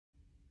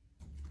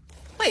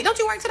Wait, don't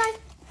you work today?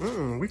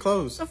 We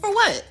closed. So for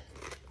what?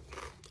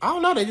 I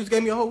don't know. They just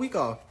gave me a whole week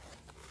off.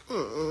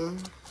 I'm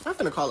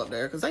finna call up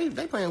there because they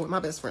playing with my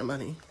best friend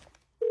money.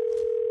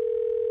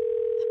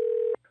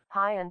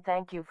 Hi, and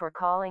thank you for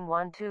calling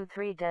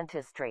 123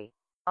 Dentistry.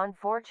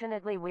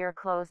 Unfortunately, we're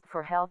closed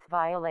for health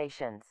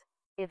violations.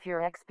 If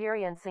you're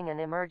experiencing an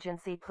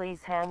emergency,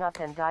 please hang up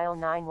and dial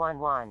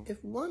 911.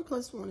 If 1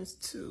 + 1 is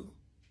 2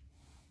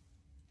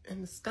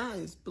 and the sky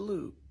is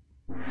blue.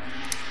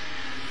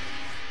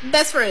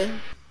 Best friend.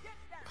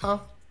 Huh?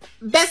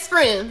 Best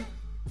friend.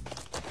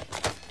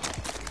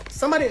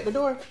 Somebody at the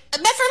door.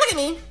 Best friend, look at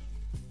me.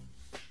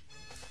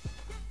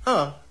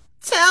 Huh?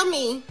 Tell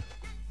me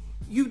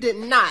you did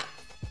not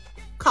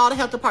call the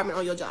health department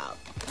on your job.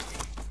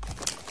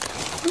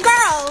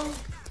 Girl.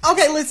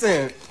 Okay,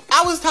 listen.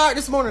 I was tired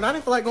this morning. I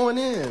didn't feel like going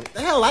in.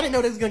 The hell, I didn't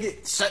know this was gonna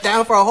get shut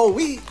down for a whole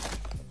week.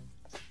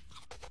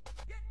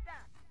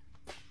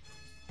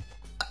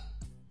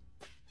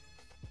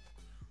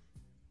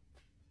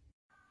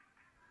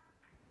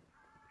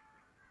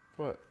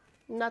 What?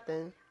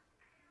 Nothing.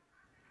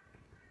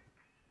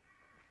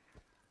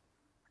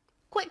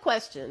 Quick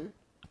question.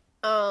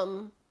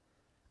 Earlier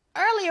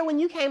when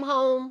you came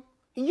home,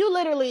 you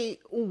literally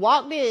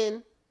walked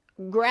in,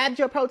 grabbed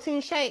your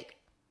protein shake,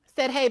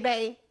 said, "Hey,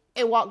 babe,"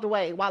 and walked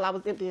away while I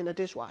was emptying the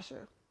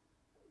dishwasher.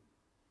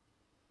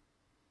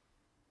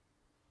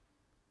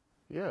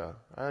 Yeah,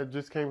 I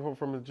just came home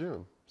from the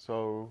gym,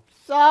 so...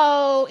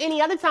 So,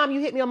 any other time you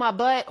hit me on my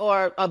butt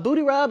or a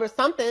booty rub or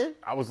something?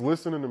 I was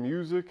listening to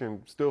music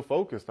and still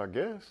focused, I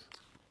guess.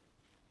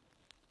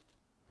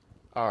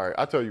 All right,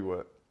 I'll tell you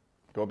what.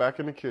 Go back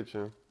in the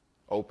kitchen,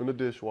 open the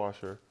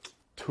dishwasher,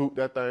 toot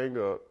that thing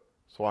up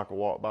so I can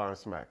walk by and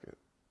smack it.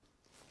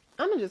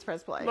 I'm gonna just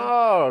press play.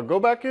 No, go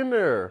back in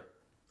there.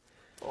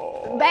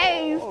 Oh,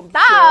 Babe,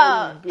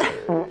 stop.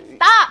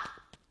 Stop.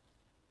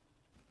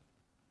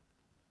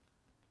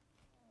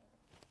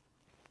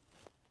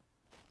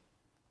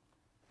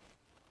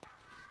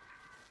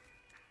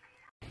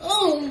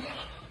 Oh,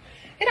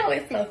 it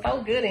always smells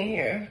so good in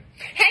here.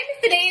 Hey,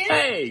 Mr. Dan.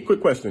 Hey,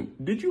 quick question.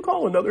 Did you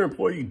call another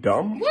employee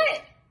dumb?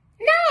 What?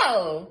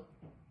 No.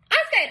 I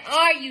said,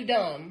 are you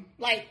dumb?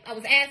 Like, I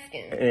was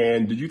asking.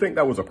 And did you think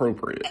that was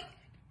appropriate?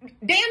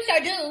 Damn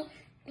sure do.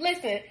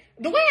 Listen,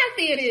 the way I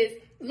see it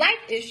is, life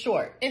is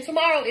short, and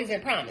tomorrow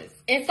isn't promised.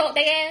 Insult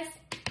they ass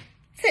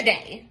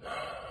today.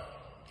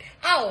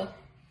 Oh,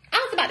 I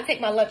was about to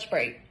take my lunch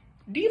break.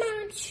 Do you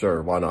mind?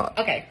 Sure, why not?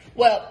 Okay,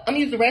 well, I'm gonna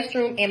use the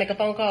restroom and make a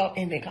phone call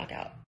and then clock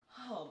out.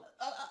 Oh,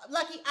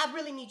 Lucky, I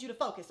really need you to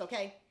focus,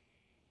 okay?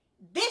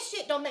 This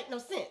shit don't make no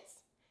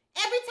sense.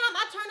 Every time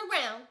I turn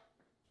around,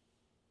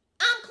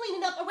 I'm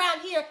cleaning up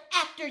around here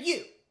after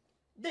you.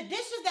 The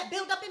dishes that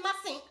build up in my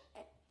sink,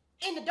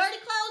 and the dirty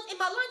clothes in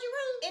my laundry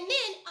room, and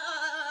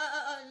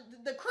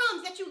then the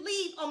crumbs that you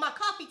leave on my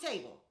coffee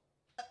table.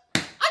 Are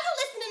you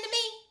listening to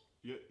me?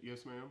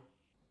 Yes, ma'am.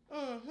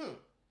 Mm-hmm.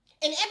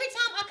 And every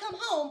time I come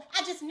home,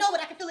 I just know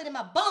it. I can feel it in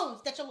my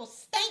bones that your little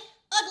stank,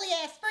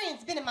 ugly-ass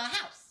friend's been in my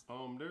house.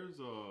 There's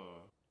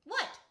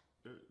What?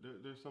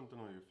 there's something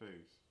on your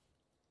face.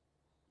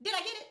 Did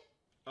I get it?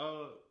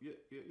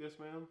 Yes,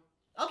 ma'am.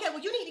 Okay, well,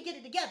 you need to get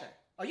it together.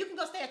 Or you can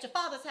go stay at your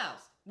father's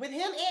house with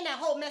him and that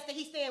whole mess that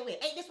he's staying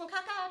with. Ain't this one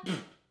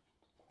cockeyed?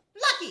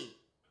 Lucky!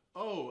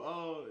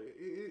 Oh,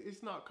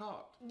 it's not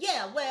cocked.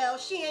 Yeah, well,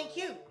 she ain't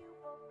cute.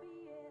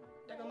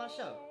 There go my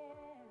show.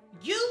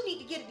 You need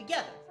to get it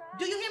together.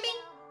 Do you hear me?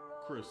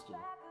 Crystal.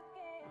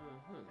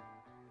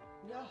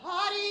 Your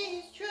heart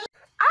is true.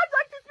 I'd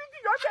like to speak to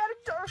your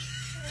manager.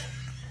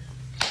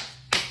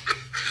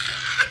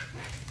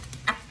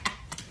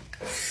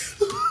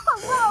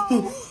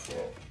 Hello?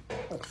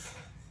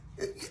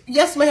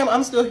 Yes, ma'am,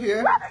 I'm still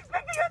here. Let me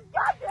speak to your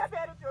goddamn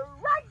manager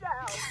right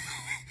now.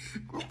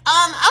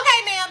 Okay,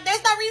 ma'am,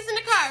 there's no reason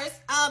to curse.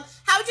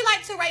 How would you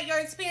like to rate your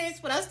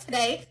experience with us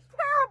today?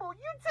 Terrible.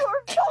 You two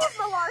are full of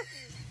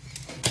malarkey.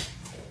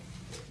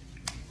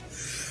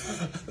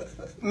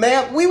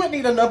 Ma'am, we would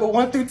need a number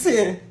 1 through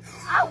 10.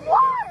 I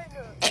won.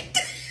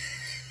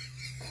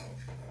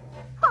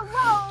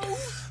 Hello?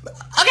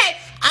 Okay,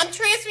 I'm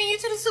transferring you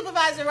to the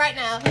supervisor right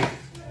now.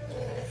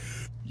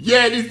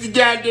 Yeah, this is the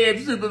goddamn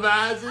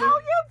supervisor.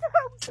 Oh, you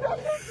two.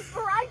 Mrs.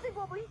 Verizon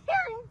will be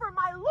hearing from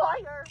my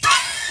lawyer.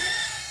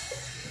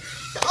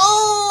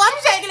 Oh, I'm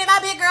shaking in my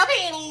big girl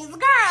panties.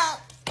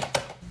 Girl.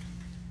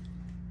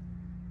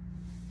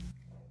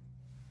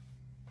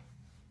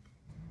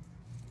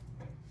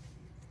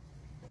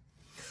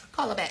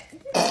 Call her back.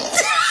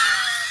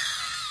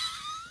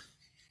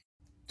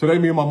 Today,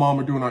 me and my mom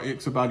are doing our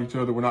icks about each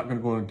other. We're not going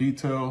to go into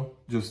detail.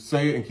 Just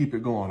say it and keep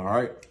it going, all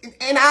right?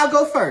 And I'll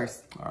go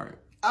first. All right.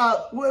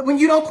 When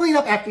you don't clean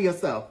up after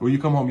yourself. Well, you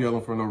come home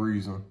yelling for no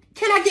reason.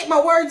 Can I get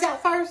my words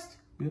out first?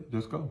 Yeah,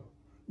 just go.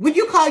 When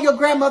you call your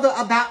grandmother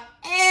about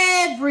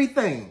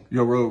everything.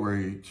 Your road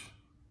rage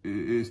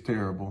is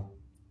terrible.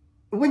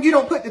 When you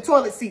don't put the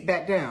toilet seat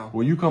back down.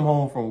 When you come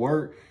home from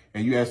work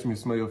and you ask me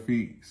to smell your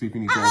feet, see if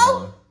you need to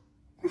Oh,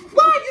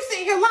 why are you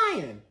sitting here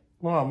lying?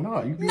 Well, I'm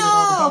not. You do it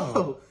all the time.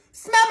 No.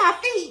 Smell my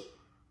feet,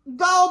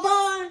 Gold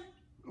Bond.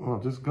 Oh,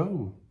 just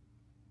go.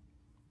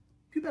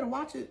 You better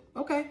watch it.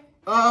 Okay.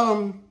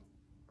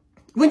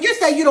 When you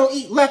say you don't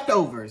eat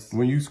leftovers.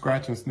 When you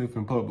scratch and sniff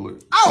in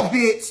public. Oh,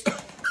 bitch.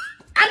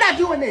 I'm not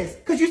doing this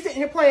because you're sitting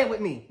here playing with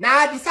me. Now,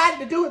 I decided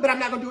to do it, but I'm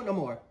not going to do it no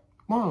more.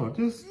 Mom,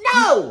 just...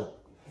 No!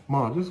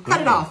 Mom, just go.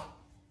 Cut it off.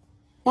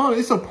 Mom,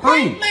 it's a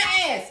prank. Cut my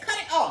ass. Cut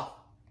it off.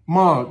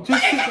 Mom,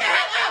 just... Cut it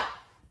off.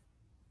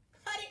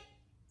 Cut it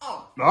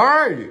off. All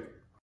right.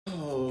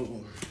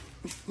 Oh.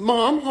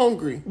 Mom, I'm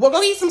hungry. Well,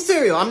 go eat some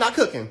cereal. I'm not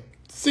cooking.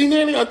 See,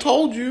 Nanny, I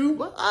told you.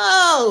 Well,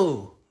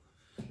 oh,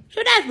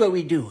 so that's what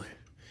we doing.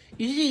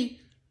 You see,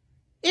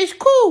 it's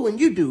cool when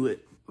you do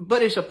it,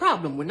 but it's a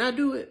problem when I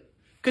do it.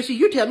 Because, see,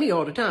 you tell me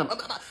all the time,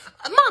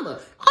 Mama,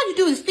 all you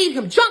do is feed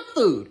him junk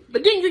food.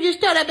 But then you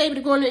just tell that baby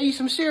to go in there and eat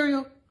some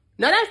cereal.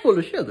 Now, that's full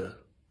of sugar.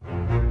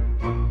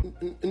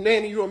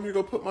 Nanny, you want me to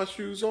go put my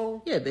shoes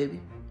on? Yeah, baby.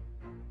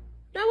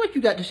 Now, what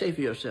you got to say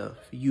for yourself,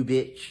 you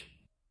bitch?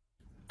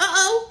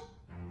 Uh-oh.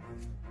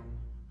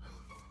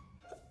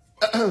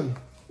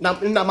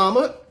 Now,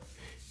 Mama,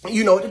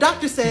 you know what the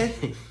doctor said.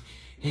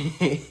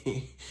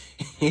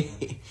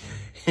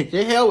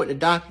 To hell with the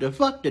doctor.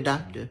 Fuck the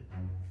doctor.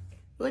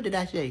 What did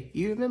I say?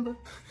 You remember?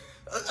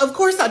 Of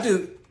course I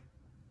do.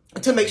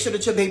 To make sure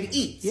that your baby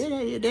eats.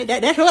 Yeah,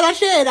 that's what I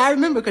said. I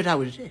remember because I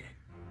was there.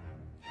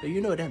 So you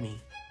know what that means.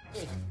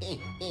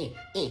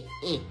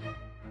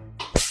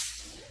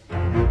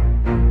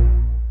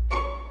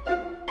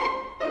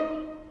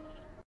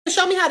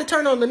 Show me how to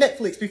turn on the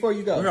Netflix before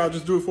you go. Okay, I'll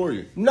just do it for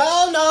you.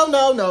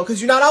 No, because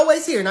you're not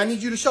always here, and I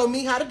need you to show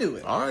me how to do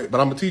it. All right, but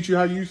I'm going to teach you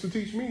how you used to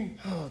teach me.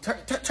 Oh,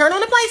 turn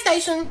on the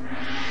PlayStation.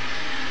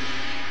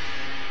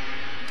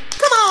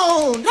 Come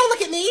on, don't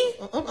look at me.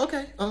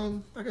 Okay,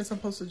 I guess I'm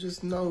supposed to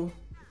just know.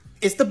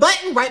 It's the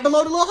button right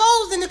below the little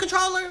holes in the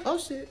controller. Oh,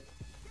 shit.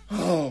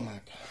 Oh, my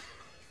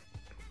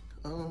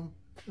God.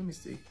 Let me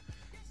see.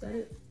 Is that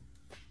it?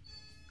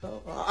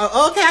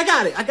 Oh, okay, I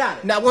got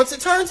it. Now, once it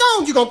turns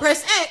on, you're going to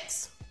press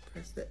X.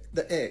 Press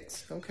the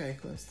X. Okay,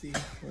 let's see.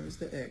 Where's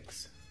the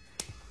X?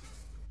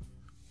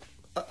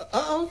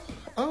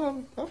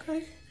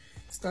 Okay.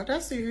 It's not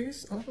that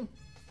serious.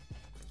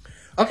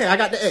 Okay, I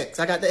got the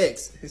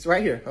X. It's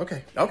right here.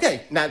 Okay.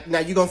 Now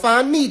you're going to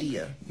find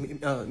media.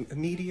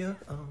 Media.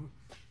 I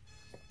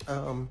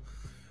want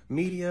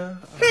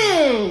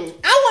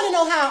to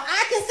know how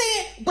I can see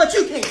it, but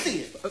you can't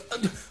see it.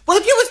 Well,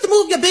 if you was to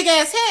move your big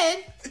ass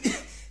head,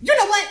 you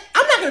know what?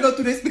 I'm not going to go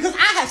through this because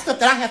I have stuff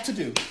that I have to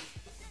do.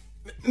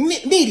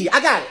 Media. I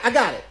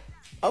got it.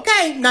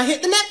 Okay, now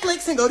hit the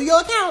Netflix and go to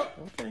your account.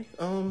 Okay.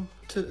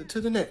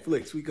 To the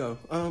Netflix we go.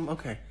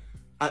 Okay.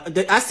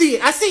 I see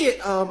it.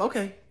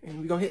 Okay. And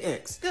we're going to hit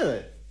X.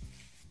 Good.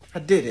 I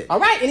did it. All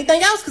right.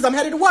 Anything else? Because I'm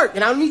headed to work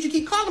and I don't need you to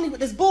keep calling me with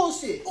this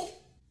bullshit. Ooh.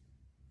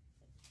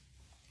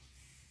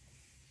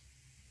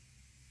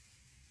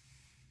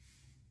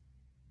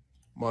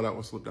 Mom, that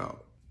one slipped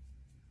out.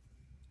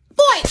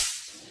 Boy!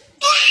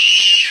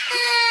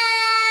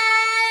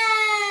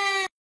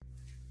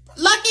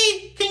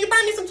 Lucky, can you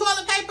bring me some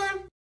toilet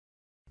paper?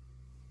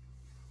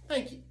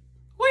 Thank you.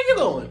 Where are you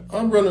going?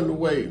 I'm running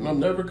away and I'm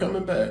never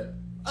coming back.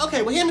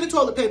 Okay, well, hand me the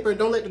toilet paper and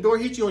don't let the door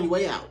hit you on your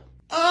way out.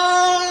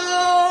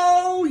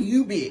 Oh,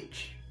 you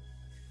bitch.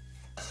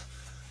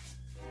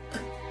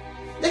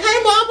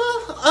 Hey,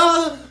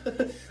 Mama.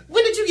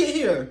 When did you get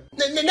here?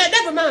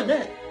 Never mind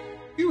that.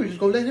 You were just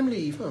gonna let him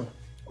leave, huh?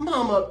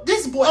 Mama,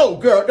 this boy... Oh,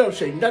 girl, don't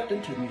say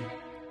nothing to me.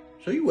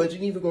 So you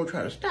wasn't even gonna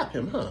try to stop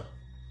him, huh?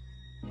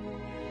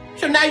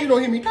 So now you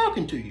don't hear me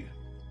talking to you.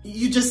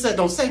 You just said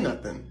don't say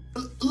nothing.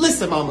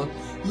 Listen, Mama.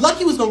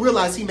 Lucky was gonna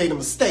realize he made a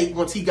mistake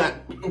once he got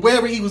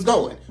wherever he was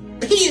going.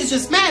 He is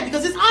just mad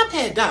because his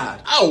iPad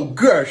died. Oh,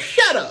 girl,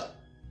 shut up.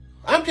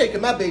 I'm taking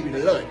my baby to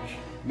lunch.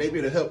 Maybe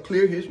it'll help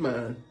clear his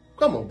mind.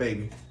 Come on,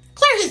 baby.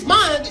 Clear his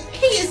mind?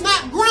 He is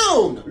not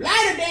grown.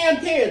 Light a damn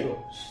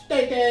candle,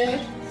 stink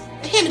ass.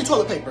 Hand me the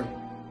toilet paper.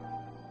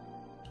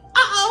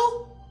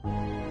 Uh-oh.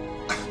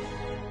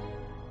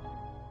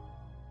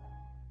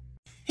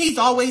 He's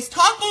always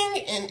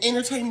talking and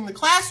entertaining the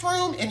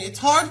classroom, and it's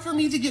hard for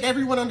me to get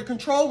everyone under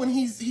control when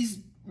he's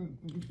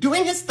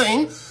doing his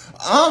thing.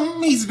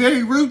 He's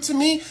very rude to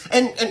me,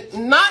 and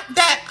not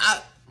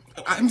that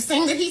I'm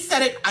saying that he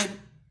said it. I'm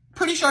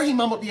pretty sure he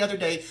mumbled the other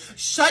day.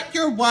 Shut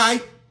your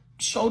wide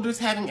shoulders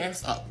having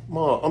ass up.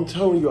 Mom, I'm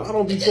telling you, I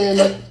don't be saying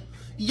that.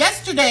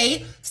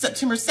 Yesterday,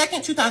 September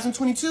 2nd,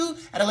 2022,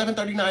 at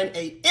 11:39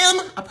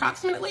 a.m.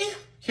 approximately,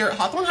 here at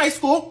Hawthorne High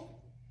School,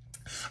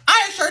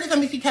 I assured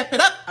him if he kept it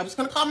up, I was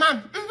going to call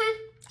Mom.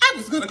 I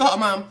was going to call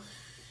Mom.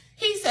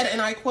 He said,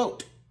 and I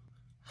quote,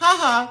 ha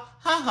ha,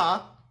 ha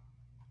ha,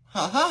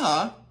 ha ha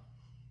ha,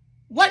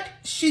 what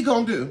she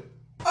gonna do?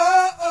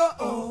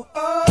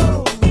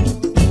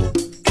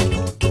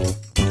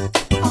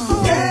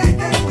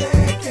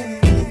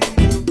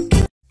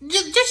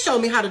 Just show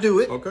me how to do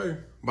it. Okay,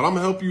 but I'm going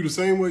to help you the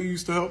same way you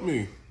used to help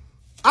me.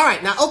 All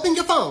right, now open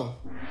your phone.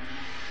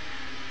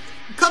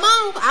 Come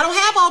on, I don't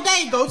have all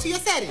day. Go to your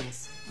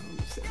settings.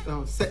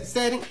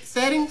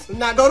 Settings.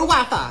 Now go to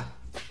Wi-Fi.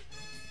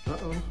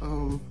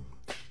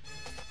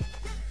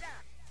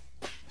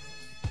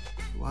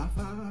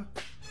 Wi-Fi.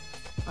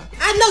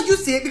 I know you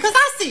see it because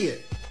I see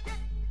it.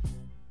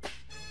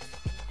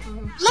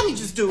 Let me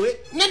just do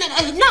it.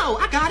 No,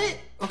 I got it.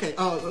 Okay,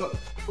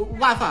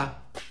 Wi-Fi.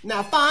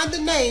 Now find the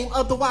name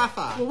of the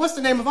Wi-Fi. Well, what's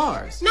the name of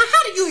ours? Now,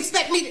 how do you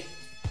expect me to...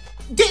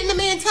 Didn't the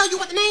man tell you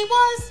what the name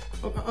was?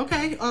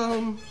 Okay,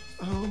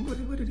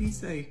 what did he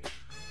say?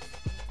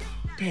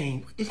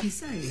 Dang, what did he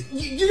say?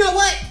 You know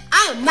what?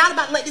 I am not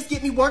about to let this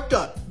get me worked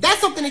up. That's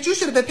something that you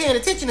should have been paying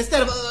attention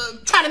instead of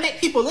trying to make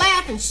people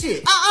laugh and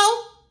shit.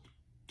 Uh-oh.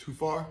 Too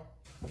far?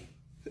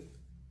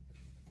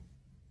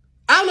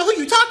 I don't know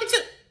who you talking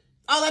to.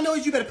 All I know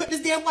is you better put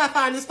this damn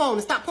Wi-Fi on this phone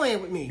and stop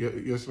playing with me.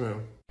 Yes,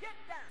 ma'am.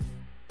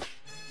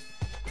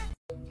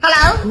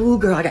 Hello? Ooh,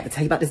 girl, I got to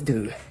tell you about this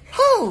dude.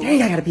 Who?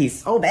 Dang, I got a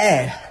piece so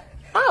bad.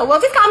 Oh,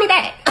 well, just call me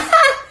back.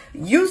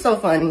 You so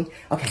funny.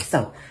 Okay,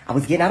 so I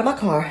was getting out of my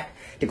car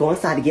to go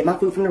inside to get my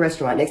food from the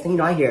restaurant. Next thing you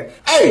know, I hear,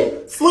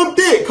 Hey, Slim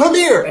Dick, come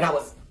here. and I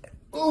was,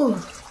 ooh,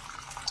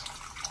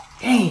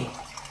 dang.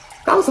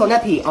 I was on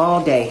that pee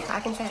all day. I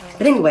can tell.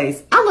 But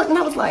anyways, I looked and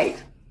I was like,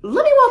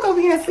 let me walk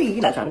over here and see.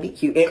 You're not trying to be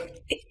cute. You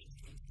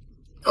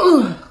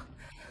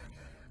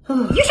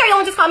sure you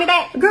don't just call me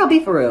back? Girl, be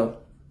for real.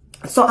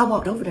 So I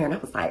walked over there and I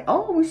was like,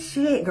 oh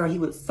shit, girl, he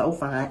was so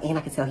fine. And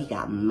I could tell he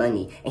got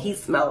money. And he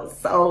smelled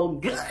so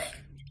good.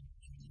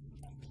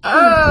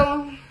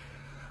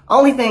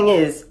 Only thing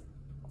is,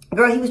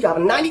 girl, he was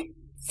driving a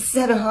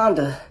 97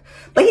 Honda.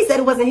 But he said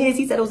it wasn't his.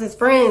 He said it was his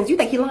friend's. You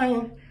think he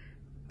lying?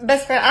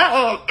 Best friend,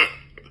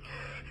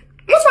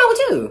 What's wrong with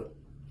you?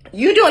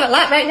 you doing a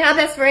lot right now,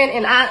 best friend,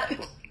 and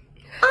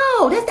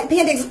Oh, that's that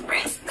Panda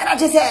Express that I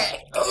just had.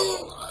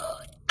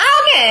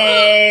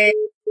 okay.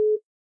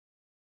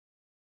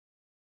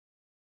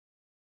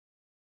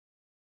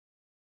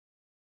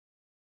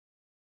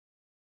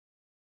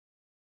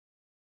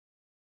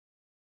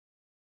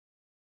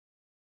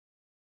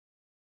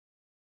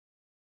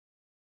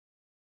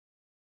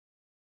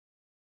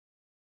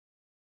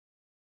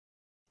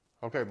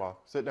 Okay, Ma,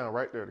 sit down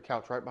right there, the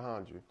couch right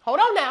behind you. Hold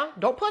on now.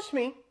 Don't push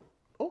me.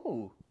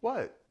 Ooh,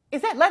 what?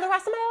 Is that leather I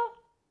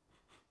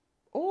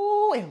smell?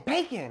 Ooh, and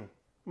bacon.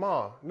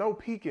 Ma, no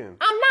peeking.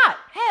 I'm not.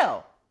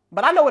 Hell.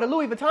 But I know what a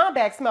Louis Vuitton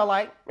bag smell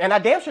like. And I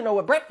damn sure know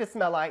what breakfast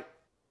smell like.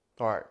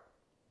 All right,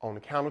 on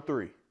the count of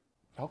 3.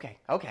 Okay.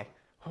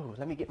 Ooh,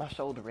 let me get my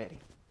shoulder ready.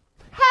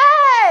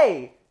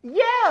 Hey!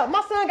 Yeah,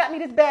 my son got me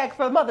this bag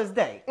for Mother's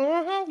Day.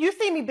 You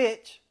see me,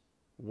 bitch.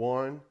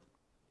 1,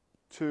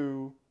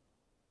 2,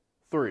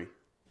 3.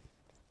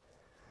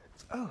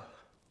 Oh.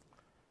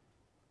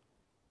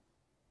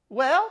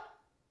 Well,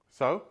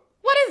 So?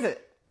 what is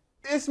it?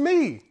 It's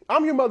me.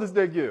 I'm your Mother's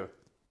Day gift.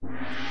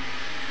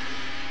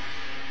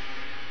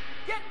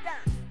 Get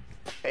down.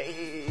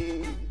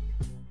 Hey.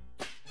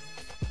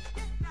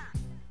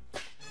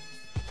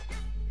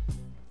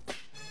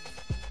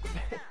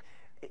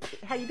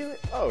 How you do it?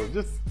 Oh,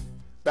 just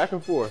back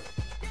and forth.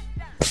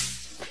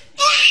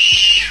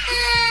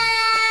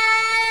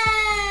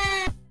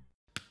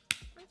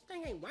 This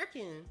thing ain't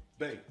working.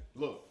 Babe,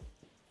 look.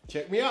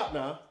 Check me out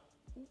now.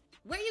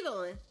 Where you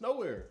going?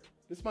 Nowhere.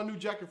 This is my new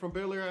jacket from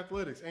Bel Air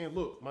Athletics. And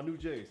look, my new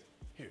J's.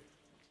 Here,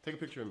 take a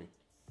picture of me.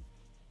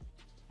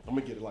 I'm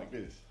gonna get it like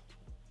this.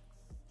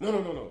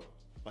 No.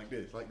 Like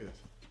this.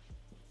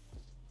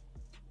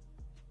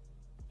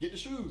 Get the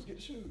shoes.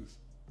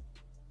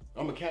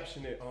 I'm gonna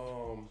caption it,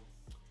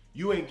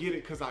 you ain't get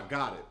it cause I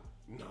got it.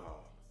 No.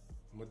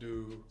 I'm gonna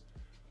do,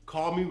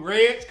 call me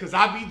Ranch cause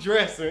I be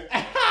dressing.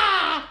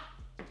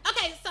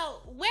 Okay,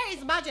 so where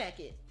is my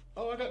jacket?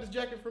 Oh, I got this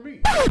jacket for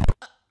me.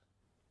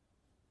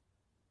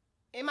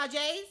 In my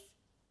J's?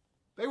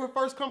 They were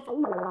first come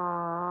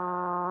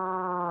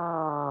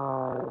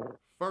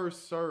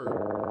first served.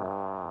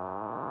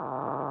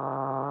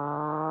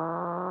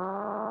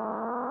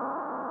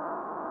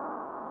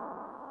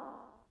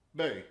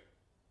 Babe.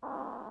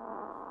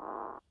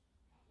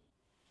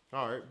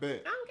 All right,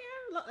 bet. I don't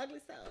care. Look ugly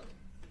so.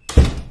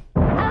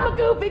 I'm a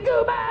goofy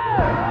goober.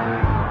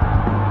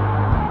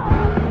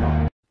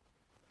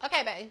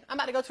 Okay, babe. I'm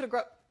about to go to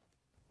the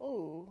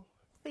Ooh.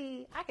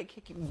 See, I could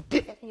kick you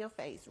dead in your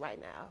face right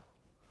now.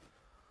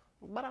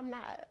 But I'm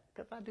not,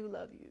 because I do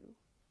love you.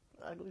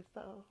 Ugly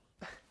so.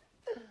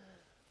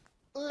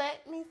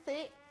 Let me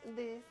sit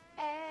this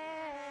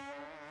ass.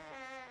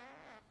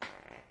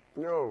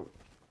 Yo,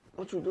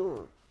 what you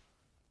doing?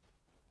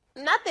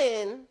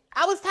 Nothing.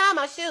 I was tying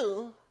my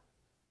shoe.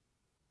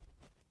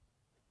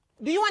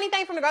 Do you want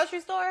anything from the grocery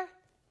store?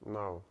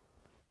 No.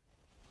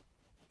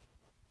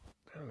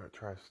 Damn, that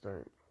trash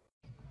stink.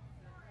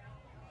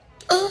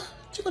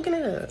 What you looking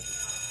at?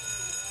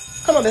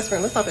 Come on, best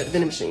friend. Let's stop at the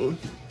vending machine.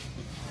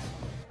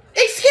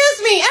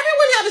 Excuse me.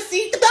 Everyone have a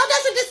seat. The bell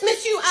doesn't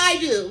dismiss you. I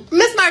do.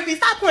 Miss Murphy,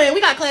 stop playing.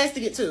 We got class to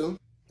get to.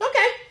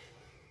 Okay.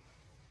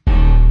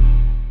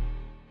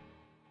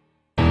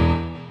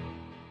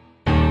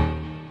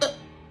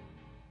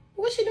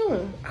 What's she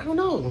doing? I don't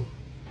know.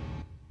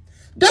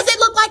 Does it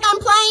look like I'm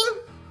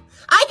playing?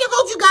 I can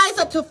hold you guys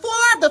up to 4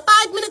 of the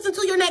 5 minutes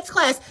until your next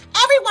class.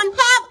 Everyone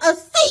have a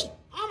seat.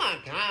 Oh my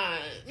God.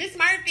 Miss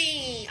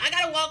Murphy, I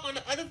gotta walk on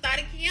the other side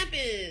of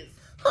campus.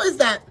 Who is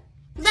that?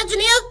 Is that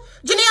Janelle?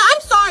 Janelle,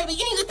 I'm sorry, but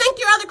you need to thank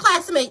your other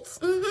classmates.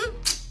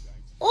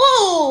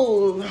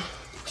 Oh,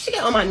 she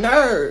got on my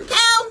nerves.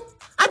 Cal,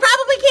 I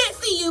probably can't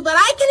see you, but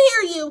I can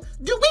hear you.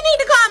 Do we need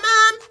to call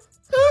Mom?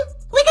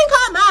 We can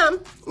call Mom.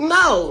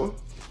 No,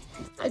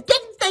 I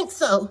didn't think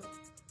so.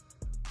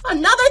 Another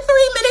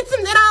 3 minutes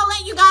and then I'll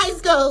let you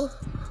guys go.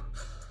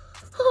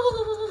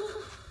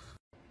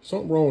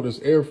 Something wrong with this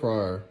air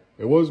fryer.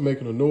 It was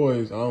making a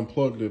noise. I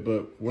unplugged it,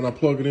 but when I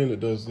plug it in, it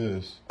does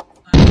this.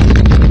 Boy,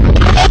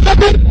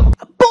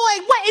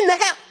 what in the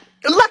hell?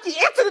 Lucky,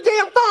 answer the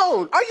damn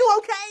phone. Are you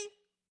okay?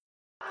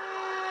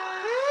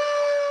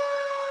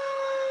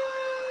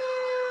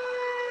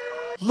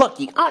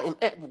 Lucky, I am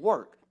at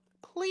work.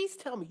 Please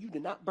tell me you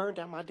did not burn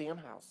down my damn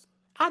house.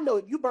 I know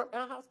if you burnt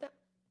my house down.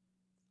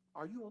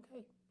 Are you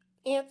okay?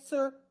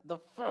 Answer the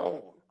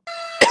phone.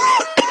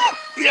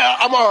 Yeah,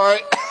 I'm all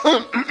right.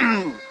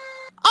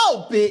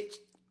 Oh, bitch.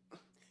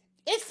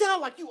 It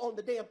sounds like you own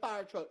the damn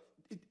fire truck.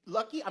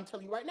 Lucky, I'm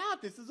telling you right now,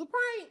 this is a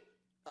prank.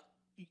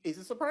 Is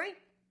this a prank?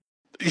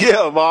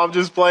 Yeah, Mom,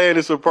 just playing.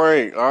 It's a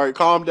prank. All right,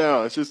 calm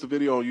down. It's just a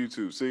video on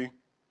YouTube, see?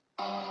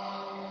 Lucky,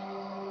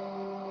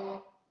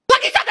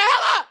 shut the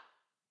hell up!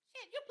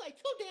 Shit, you play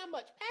too damn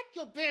much. Pack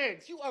your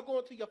bags. You are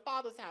going to your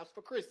father's house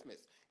for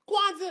Christmas.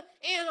 Kwanzaa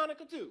and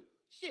Hanukkah too.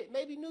 Shit,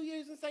 maybe New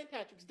Year's and St.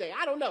 Patrick's Day.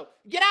 I don't know.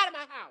 Get out of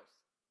my house.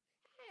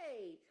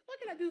 Hey, what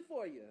can I do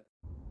for you?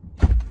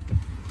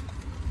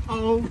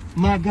 Oh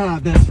my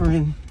God, best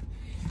friend.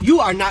 You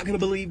are not going to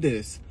believe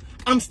this.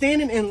 I'm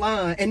standing in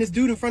line and this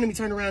dude in front of me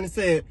turned around and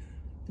said,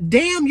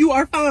 "Damn, you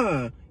are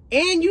fine.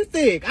 And you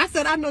thick." I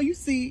said, "I know you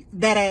see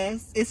that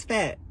ass. It's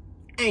fat,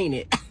 ain't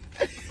it?"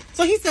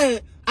 So he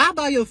said, "I'll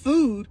buy your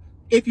food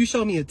if you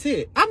show me a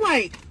tit." I'm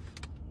like,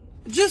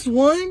 "Just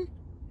one?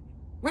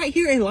 Right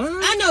here in line?"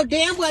 I know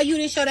damn well you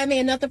didn't show that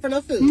man nothing for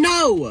no food.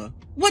 No.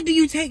 What do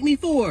you take me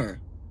for?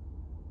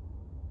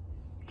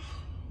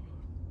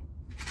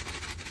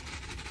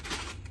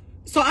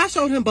 So I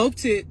showed him both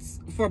tits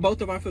for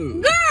both of our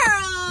food.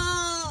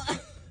 Girl!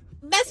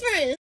 Best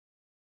friend.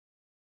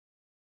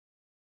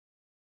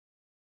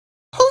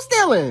 Who's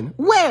stealing?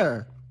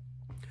 Where?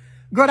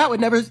 Girl, that would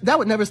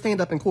never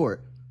stand up in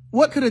court.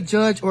 What could a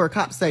judge or a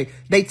cop say?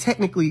 They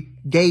technically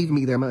gave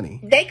me their money.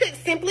 They could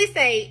simply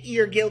say,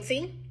 "You're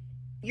guilty,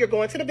 you're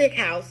going to the big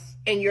house,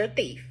 and you're a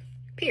thief."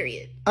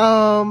 Period.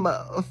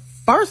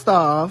 First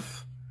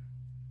off,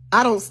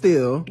 I don't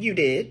steal. You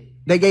did.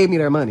 They gave me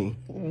their money.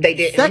 They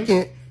didn't.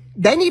 Second,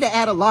 they need to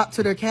add a lock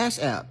to their Cash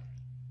App.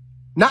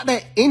 Not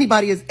that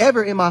anybody is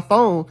ever in my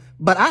phone,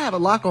 but I have a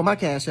lock on my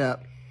Cash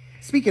App.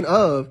 Speaking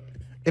of,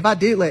 if I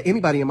did let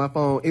anybody in my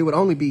phone, it would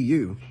only be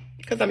you.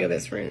 Because I'm your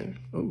best friend.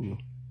 Ooh.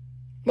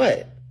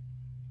 What?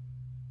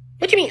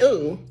 What you mean,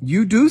 ooh?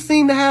 You do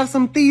seem to have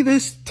some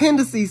thievish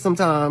tendencies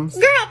sometimes.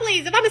 Girl,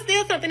 please, if I'm gonna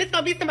steal something, it's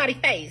gonna be somebody's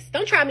face.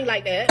 Don't try me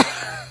like that.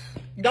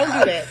 Don't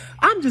do that.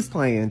 I'm just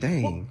playing,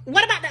 dang.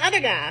 What about the other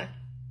guy?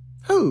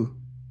 Who?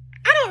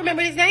 I don't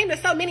remember his name.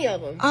 There's so many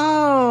of them.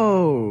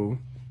 Oh.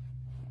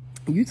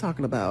 You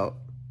talking about?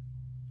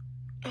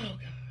 Oh, God.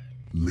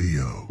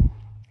 Leo.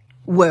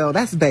 Well,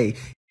 that's Bae.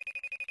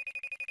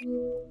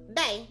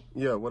 Bae.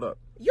 Yeah, what up?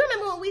 You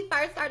remember when we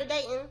first started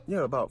dating?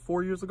 Yeah, about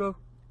 4 years ago.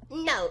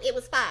 No, it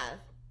was 5.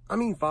 I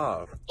mean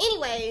 5.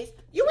 Anyways,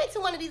 you went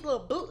to one of these little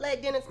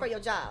bootleg dinners for your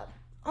job.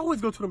 I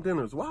always go to them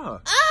dinners. Why?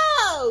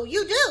 Oh,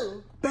 you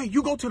do? Bae,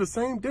 you go to the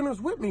same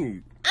dinners with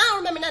me. I don't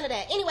remember none of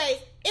that. Anyways,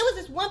 it was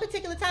this one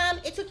particular time.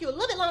 It took you a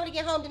little bit longer to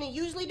get home than it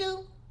usually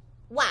do.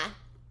 Why?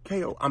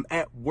 Ko, I'm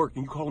at work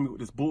and you calling me with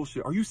this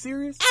bullshit. Are you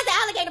serious? As the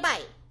alligator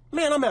bite.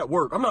 Man, I'm at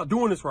work. I'm not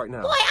doing this right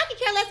now. Boy, I could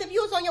care less if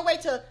you was on your way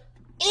to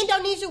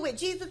Indonesia with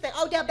Jesus and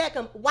Odell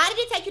Beckham. Why did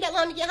it take you that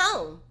long to get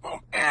home? I'm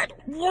at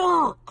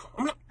work.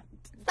 I'm not...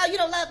 So you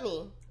don't love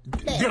me?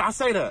 Did I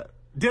say that?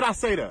 Did I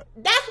say that?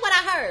 That's what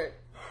I heard.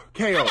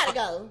 Ko, I gotta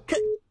go.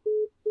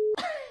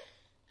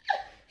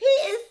 He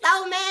is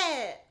so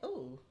mad.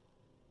 Ooh.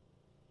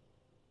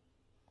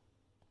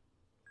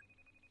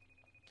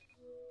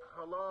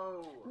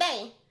 Hello.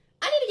 Bae,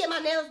 I need to get my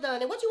nails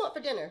done. And what you want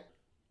for dinner?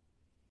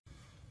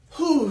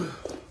 Whew.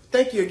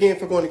 Thank you again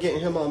for going to getting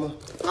him, Mama.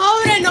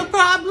 Oh, it ain't no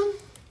problem.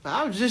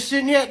 I was just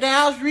sitting here at the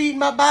house reading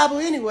my Bible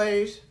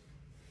anyways.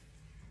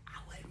 I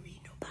wasn't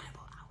reading no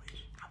Bible. I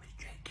was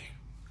drinking.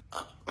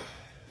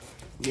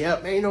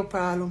 Yep, ain't no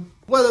problem.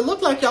 Well, it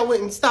looked like y'all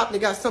went and stopped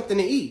and got something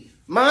to eat.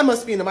 Mine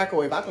must be in the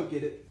microwave. I'll go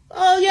get it.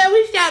 Oh, yeah,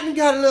 we stopped and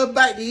got a little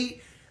bite to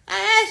eat.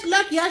 I asked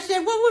Lucky, I said,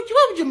 what would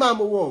your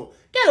mama want?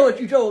 That's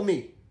what you told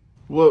me.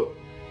 Well,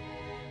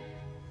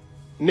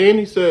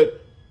 Nanny said,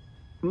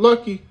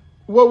 Lucky,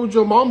 what would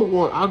your mama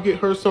want? I'll get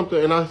her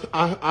something. And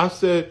I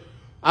said,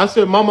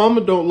 my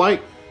mama don't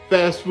like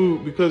fast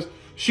food because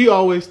she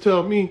always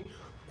tell me,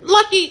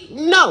 Lucky,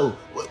 no,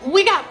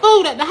 we got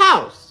food at the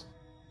house.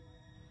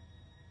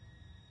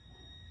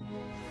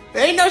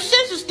 There ain't no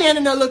sense of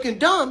standing there looking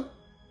dumb.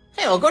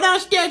 Hell, go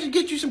downstairs and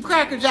get you some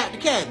crackers out the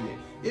cabinet.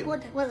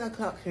 What the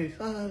clock say?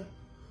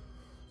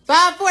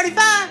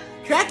 5:45?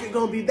 Traffic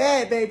gonna be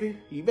bad, baby.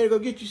 You better go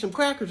get you some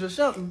crackers or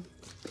something.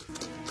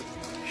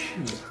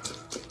 Shoot.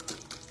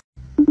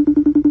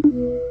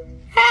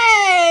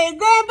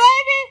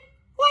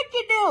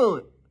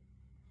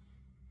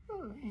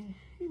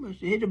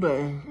 Hit the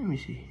button. Let me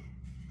see.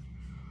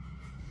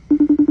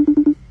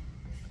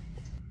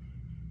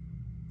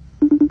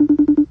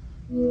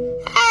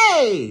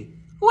 Hey!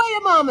 Where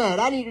your mom at?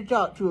 I need to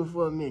talk to her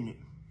for a minute.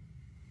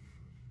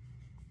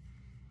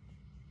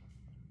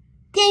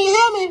 Can you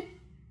hear me?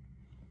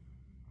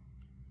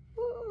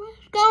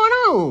 What's going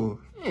on?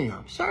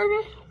 Damn,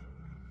 service?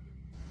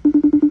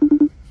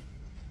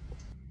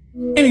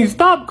 Hey,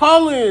 stop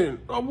calling.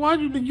 I'm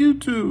watching the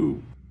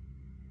YouTube.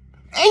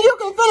 And you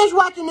can finish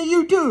watching the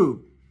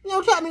YouTube. You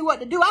don't tell me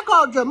what to do. I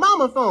called your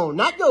mama phone,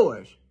 not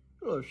yours.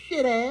 Little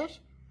shit ass.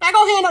 Now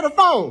go hand her the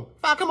phone.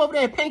 If I come over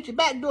there and paint your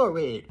back door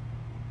red.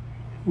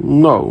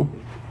 No.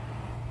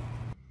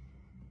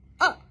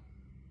 Oh.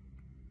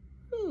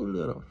 You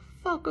little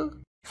fucker.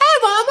 Hey,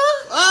 mama.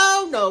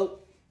 Oh, no.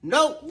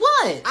 No,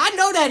 what? I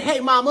know that, hey,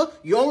 mama.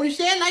 You only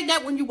say it like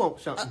that when you want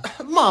something.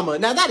 Mama,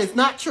 now that is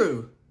not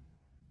true.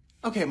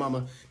 Okay,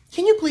 mama.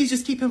 Can you please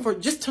just keep him for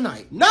just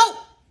tonight? No!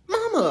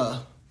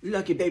 Mama.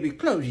 Lucky baby,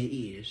 close your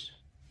ears.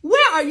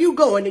 Where are you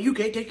going that you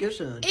can't take your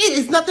son? It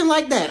is nothing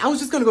like that. I was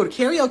just going to go to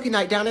karaoke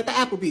night down at the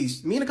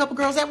Applebee's. Me and a couple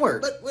girls at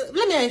work. But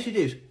let me ask you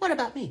this. What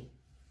about me?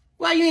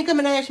 Why you ain't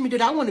coming to ask me did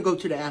I want to go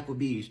to the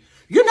Applebee's?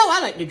 You know I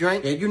like to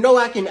drink, and you know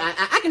I can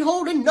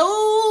hold a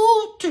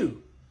note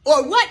too.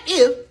 Or what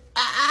if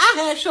I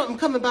had something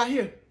coming by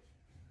here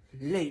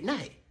late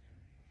night?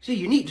 See,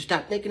 you need to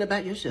stop thinking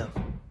about yourself.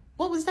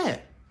 What was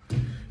that?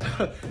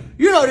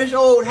 You know this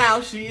old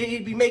house,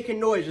 he'd be making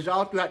noises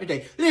all throughout the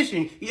day.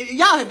 Listen,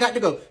 y'all have got to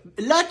go.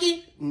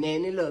 Lucky,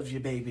 Nanny loves you,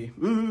 baby.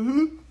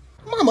 Mm-hmm.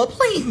 Mama,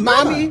 please,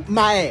 mommy,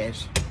 my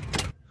ass.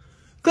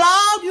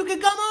 Claude, you can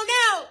come on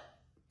out.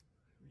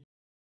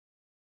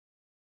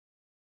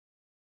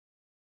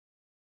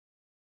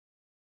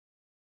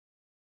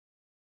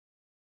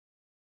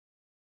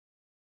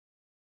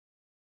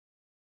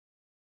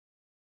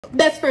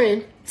 Best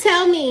friend,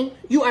 tell me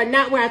you are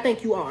not where I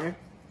think you are.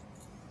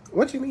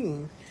 What you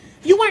mean?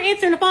 You weren't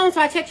answering the phone, so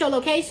I checked your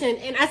location,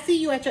 and I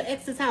see you at your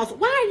ex's house.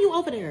 Why are you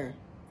over there?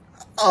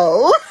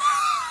 Oh.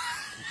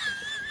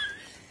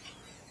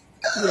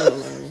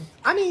 Yeah.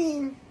 I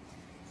mean,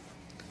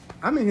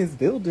 I'm in his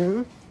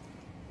building.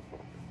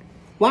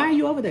 Why are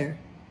you over there?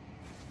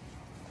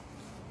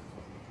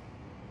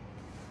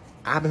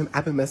 I've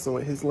been messing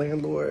with his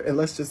landlord, and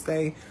let's just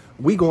say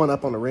we going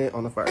up on the rent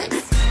on the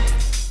 1st.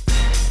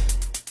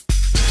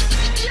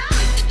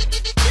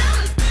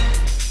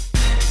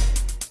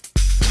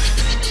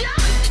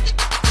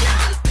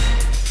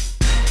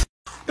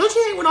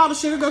 When all the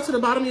sugar goes to the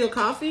bottom of your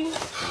coffee?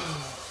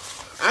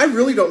 I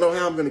really don't know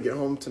how I'm gonna get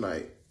home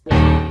tonight.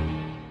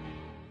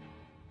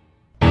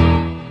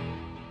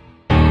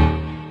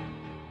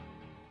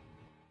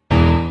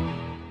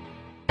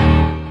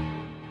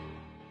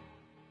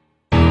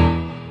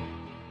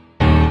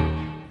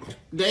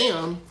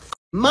 Damn.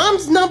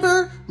 Mom's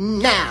number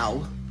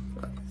now.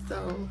 So,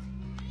 everyone,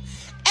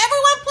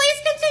 please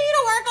continue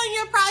to work on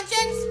your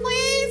projects,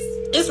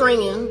 please. It's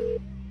ringing.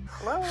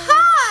 Hello?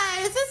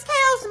 Hi, is this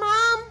Kale's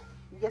mom?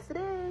 Yes, it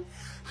is.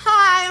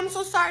 Hi, I'm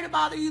so sorry to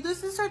bother you.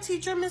 This is her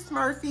teacher, Miss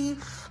Murphy.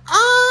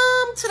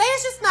 Today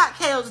is just not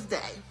Kale's day.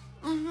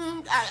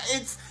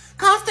 It's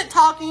constant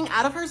talking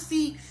out of her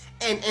seat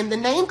and the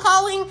name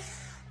calling.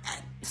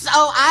 So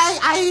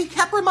I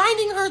kept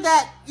reminding her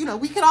that, you know,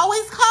 we could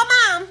always call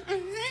Mom.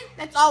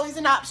 That's always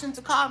an option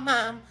to call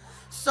Mom.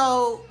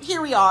 So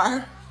here we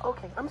are.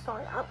 Okay, I'm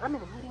sorry. I'm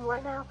in a meeting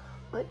right now,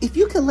 but If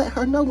you can let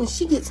her know when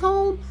she gets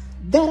home,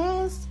 that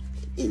ass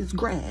is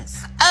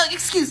grass.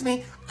 Excuse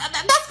me.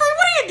 Best friend,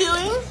 what are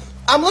you doing?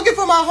 I'm looking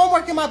for my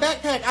homework in my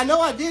backpack. I know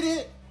I did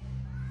it.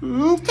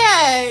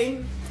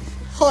 Okay.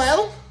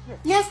 Hello?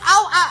 Yes,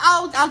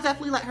 I'll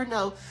definitely let her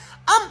know.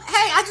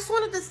 Hey, I just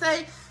wanted to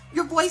say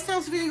your voice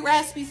sounds very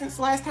raspy since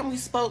the last time we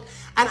spoke,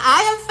 and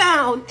I have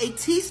found a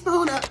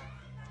teaspoon of...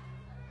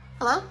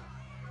 Hello?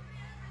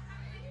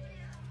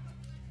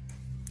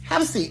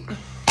 Have a seat.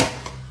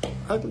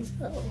 Ugly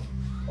hell.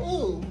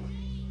 Ooh.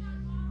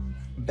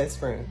 Best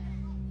friend.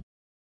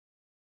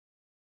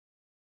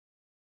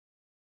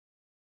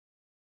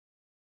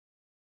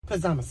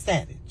 Cause I'm a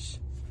savage.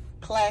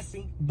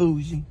 Classy,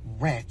 bougie,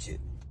 ratchet.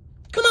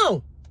 Come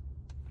on.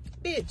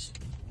 Bitch.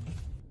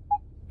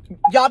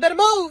 Y'all better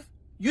move.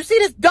 You see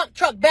this dump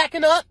truck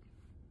backing up?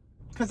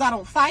 Cause I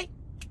don't fight.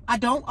 I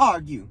don't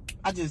argue.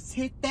 I just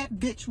hit that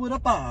bitch with a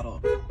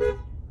bottle.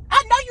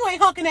 I know you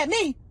ain't honking at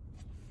me.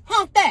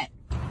 Honk that.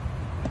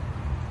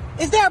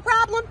 Is there a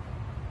problem?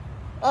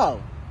 Oh.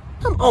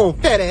 Come on,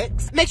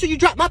 FedEx. Make sure you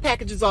drop my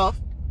packages off.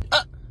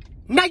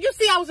 Now you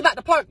see I was about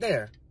to park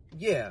there.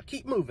 Yeah,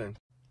 keep moving.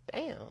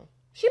 Damn.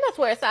 She must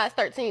wear a size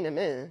 13 to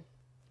me.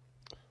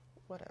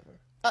 Whatever.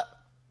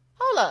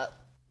 Hold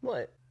up.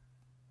 What?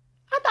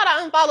 I thought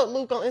I unfollowed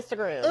Luke on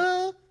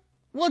Instagram.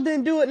 Well,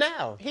 then do it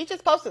now. He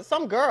just posted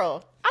some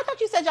girl. I thought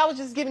you said y'all was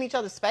just giving each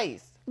other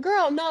space.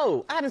 Girl,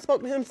 no. I haven't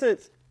spoken to him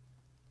since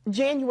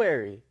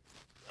January.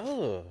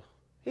 Ugh.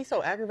 He's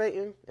so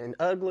aggravating and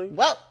ugly.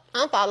 Well,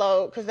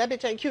 unfollowed, because that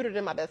bitch ain't cuter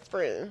than my best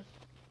friend.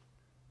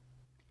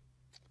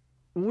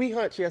 We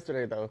hunched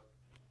yesterday, though.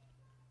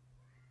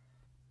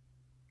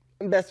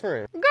 Best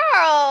friend. Girl,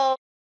 Girl.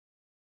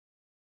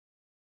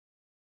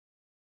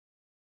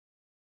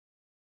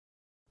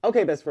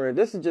 Okay, best friend,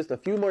 this is just a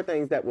few more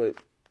things that would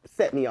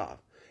set me off.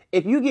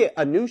 If you get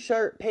a new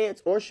shirt,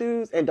 pants, or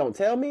shoes and don't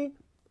tell me,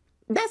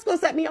 that's going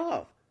to set me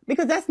off.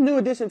 Because that's a new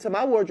addition to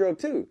my wardrobe,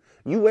 too.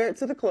 You wear it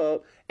to the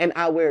club, and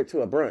I wear it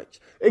to a brunch.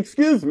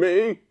 Excuse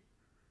me,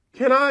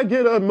 can I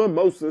get a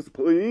mimosas,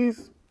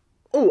 please?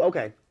 Oh,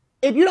 okay.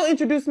 If you don't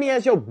introduce me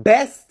as your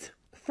best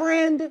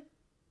friend,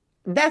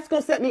 that's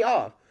going to set me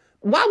off.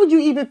 Why would you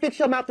even fix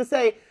your mouth to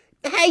say,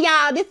 hey,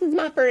 y'all, this is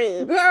my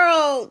friend?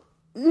 Girl,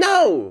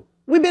 no.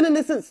 We've been in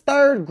this since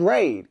 3rd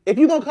grade. If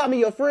you're going to call me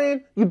your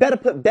friend, you better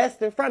put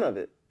best in front of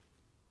it.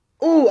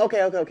 Ooh,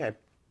 okay.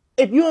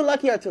 If you and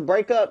Lucky are to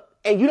break up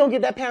and you don't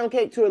get that pound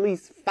cake to at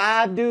least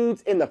 5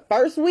 dudes in the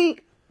first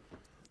week,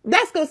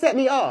 that's going to set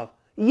me off.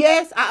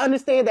 Yes, I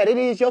understand that it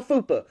is your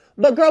fupa.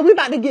 But girl, we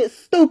about to get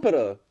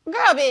stupider.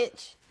 Girl,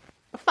 bitch.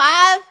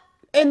 5?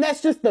 And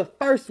that's just the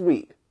first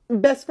week.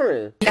 Best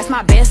friend. That's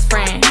my best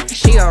friend.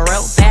 She a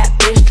real bad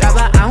bitch, drive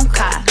her own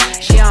car.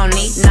 She don't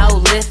need no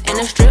lift in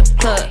a strip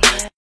club.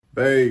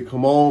 Babe,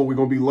 come on, we're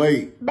gonna be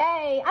late.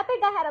 Babe, I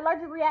think I had an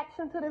allergic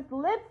reaction to this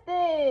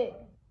lipstick.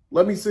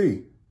 Let me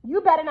see. You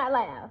better not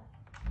laugh.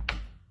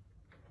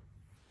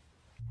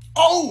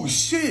 Oh,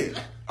 shit.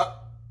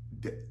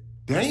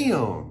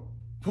 Damn.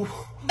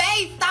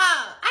 Babe,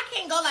 stop. I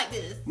can't go like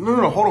this.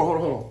 No, hold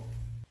on.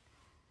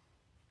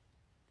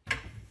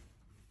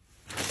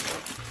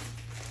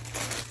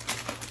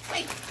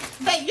 Wait,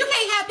 babe, you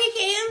can't have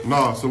pecans.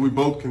 Nah, so we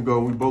both can go.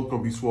 We both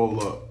gonna be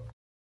swole up.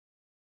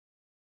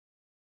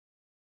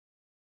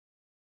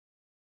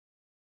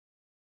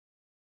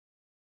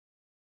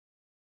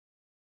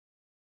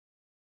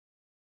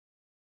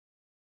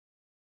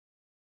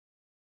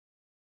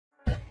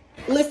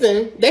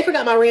 Listen, they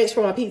forgot my ranch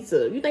for my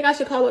pizza. You think I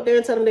should call up there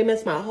and tell them they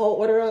messed my whole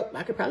order up?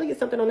 I could probably get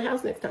something on the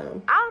house next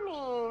time. I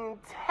mean,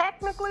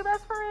 technically,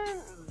 best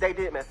friend, they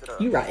did mess it up.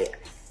 You right.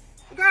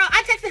 Girl,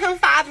 I texted him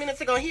 5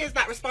 minutes ago and he has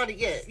not responded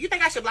yet. You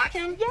think I should block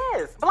him?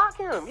 Yes, block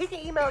him. He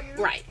can email you.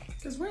 Right.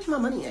 Because where's my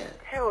money at?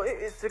 Hell, it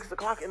is 6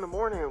 o'clock in the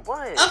morning.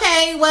 What?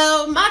 Okay,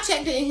 well, my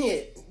check didn't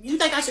hit. You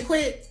think I should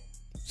quit?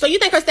 So you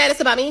think her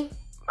status about me?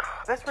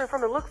 Best friend,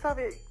 from the looks of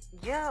it,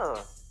 yeah.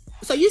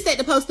 So you said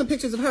to post some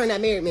pictures of her and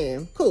that married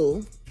man.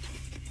 Cool.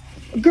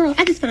 Girl,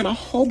 I just found a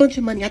whole bunch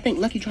of money I think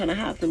Lucky trying to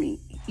hide from me.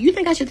 You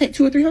think I should take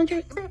 200 or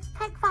 300? Bitch,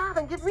 take 5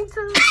 and give me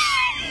 2.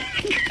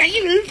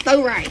 You is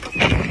so right.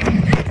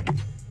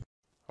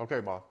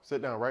 Okay, Ma,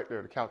 sit down right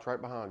there. The couch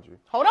right behind you.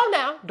 Hold on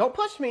now. Don't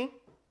push me.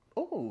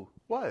 Ooh,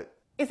 what?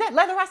 Is that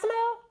leather I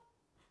smell?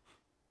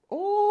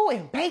 Ooh,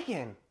 and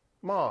bacon.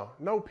 Ma,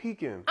 no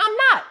peeking. I'm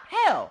not.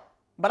 Hell.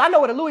 But I know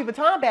what a Louis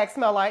Vuitton bag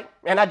smell like.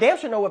 And I damn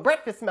sure know what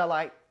breakfast smell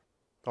like.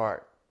 All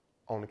right,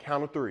 on the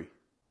count of 3.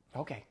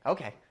 Okay.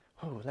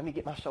 Ooh, let me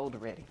get my shoulder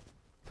ready.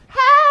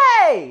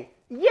 Hey!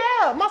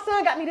 Yeah, my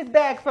son got me this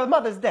bag for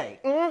Mother's Day.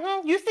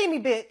 Mm-hmm. You see me,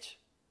 bitch.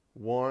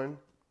 1,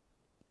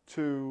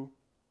 2,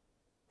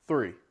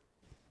 3.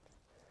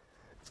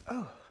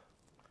 Oh.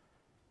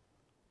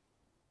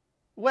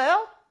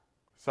 Well?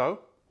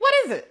 So? What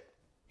is it?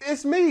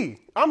 It's me.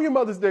 I'm your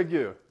Mother's Day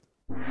gift.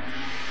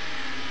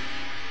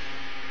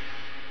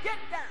 Get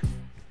down.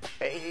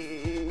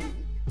 Hey.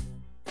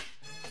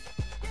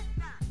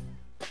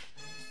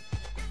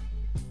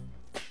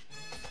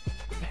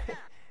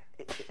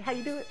 How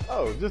you do it?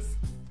 Oh, just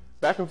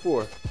back and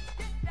forth.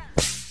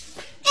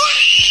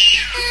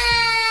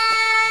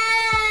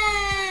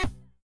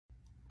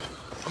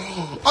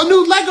 A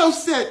new Lego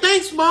set.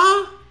 Thanks,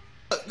 Mom.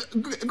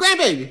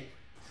 Grandbaby.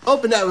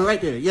 Open that one right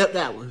there. Yep,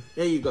 that one.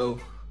 There you go.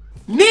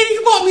 Nene,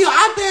 you bought me an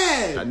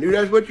iPad. I knew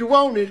that's what you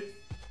wanted.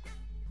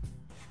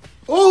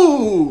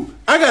 Ooh,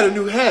 I got a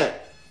new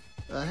hat.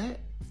 A hat?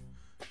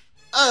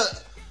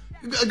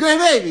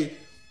 Grandbaby.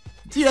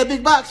 See that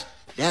big box?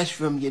 That's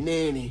from your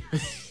nanny.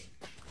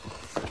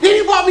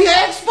 Nene bought me an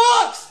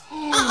Xbox.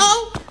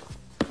 Uh-oh.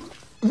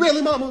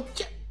 Really, Mama?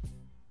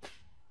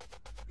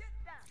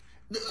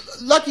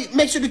 Lucky,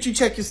 make sure that you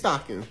check your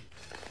stocking.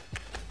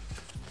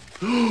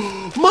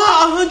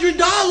 Ma,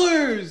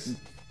 $100.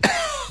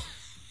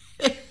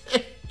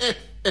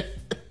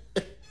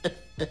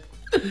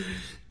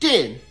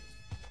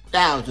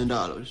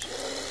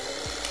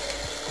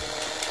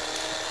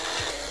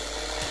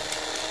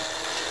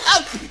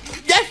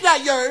 $10,000. That's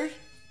not yours.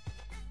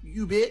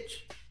 You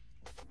bitch.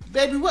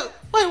 Baby, what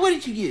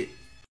did you get?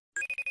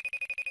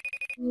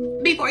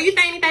 Before you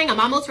say anything, I'm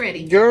almost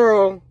ready.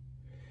 Girl,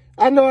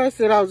 I know I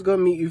said I was gonna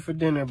meet you for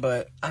dinner,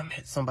 but I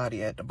met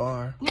somebody at the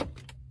bar. And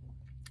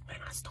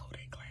I stole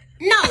their glass.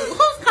 No,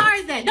 whose car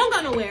is that? Don't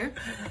go nowhere.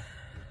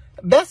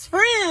 Best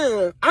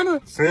friend. I'm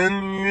gonna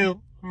Send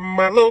you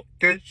my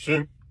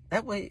location.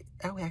 that way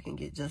I can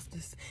get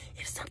justice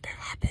if something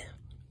happened.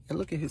 And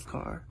look at his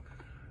car.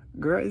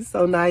 Girl, it's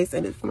so nice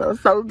and it smells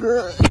so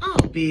good. Oh,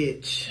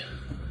 Bitch.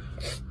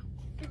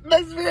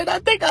 Best friend, I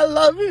think I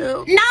love him.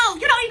 no, you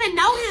don't even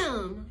know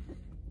him.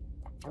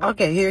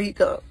 Okay, here he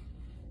comes.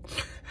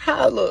 How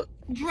I look?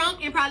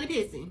 Drunk and probably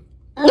pissing.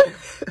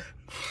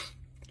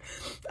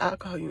 I'll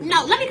call you.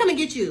 No, let me come and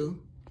get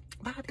you.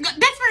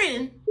 Best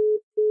friend.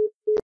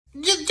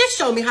 Just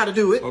show me how to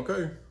do it.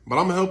 Okay, but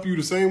I'm gonna help you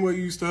the same way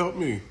you used to help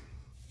me.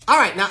 All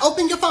right, now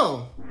open your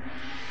phone.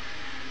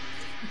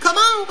 Come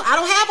on, I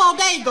don't have all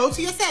day. Go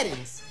to your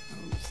settings.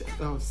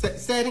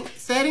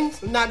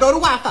 Settings. Now go to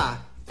Wi-Fi.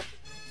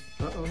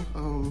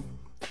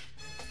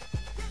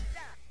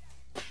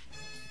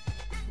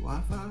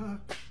 Wi-Fi.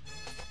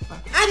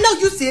 I know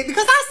you see it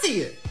because I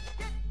see it.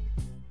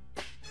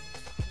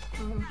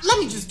 Let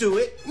me just do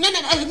it.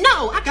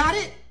 No, I got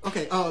it.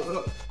 Okay,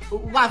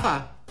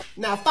 Wi-Fi.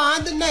 Now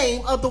find the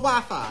name of the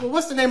Wi-Fi. Well,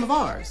 what's the name of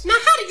ours? Now,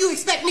 how do you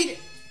expect me to...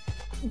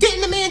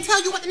 Didn't the man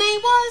tell you what the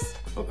name was?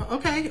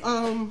 Okay,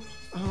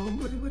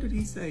 what did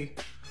he say?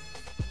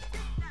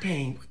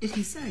 Dang, what did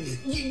he say?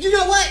 You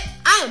know what?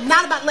 I am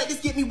not about to let this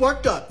get me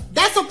worked up.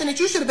 That's something that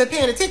you should have been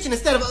paying attention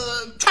instead of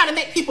trying to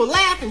make people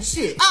laugh and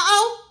shit.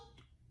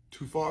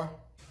 Too far?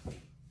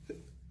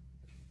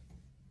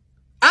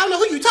 I don't know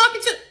who you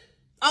talking to.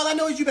 All I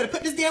know is you better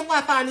put this damn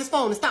Wi-Fi in this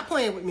phone and stop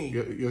playing with me.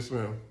 Yes,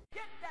 ma'am.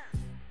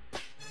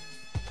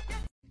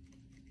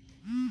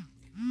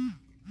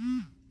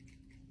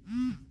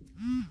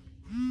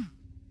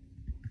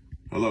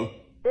 Hello?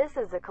 This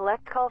is a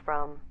collect call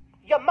from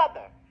Your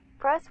mother.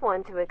 Press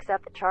 1 to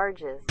accept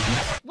charges.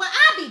 Well,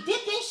 I be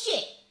dipped in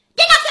shit.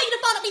 Didn't I tell you to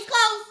fold up these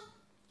clothes?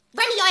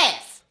 Bring me your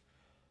ass.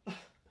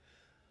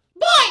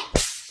 Boy!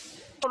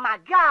 Oh my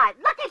God,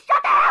 Lucky,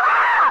 shut the hell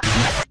up!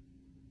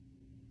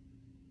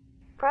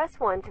 Press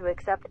 1 to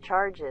accept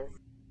charges.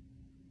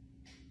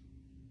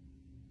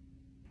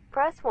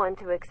 Press 1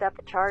 to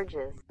accept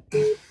charges.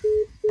 Get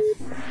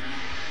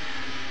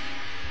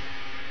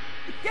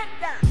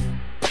down!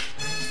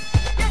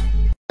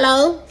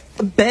 Hello?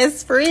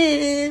 Best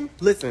friend.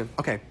 Listen,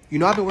 okay, you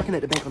know I've been working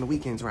at the bank on the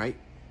weekends, right?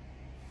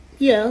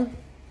 Yeah.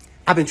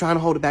 I've been trying to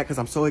hold it back because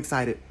I'm so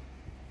excited.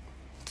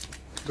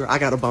 Girl, I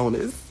got a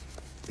bonus.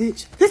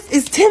 Bitch, this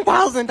is $10,000.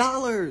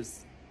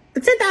 $10,000?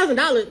 Best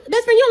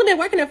friend, you only been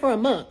working there for a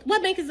month.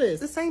 What bank is this?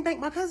 The same bank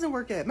my cousin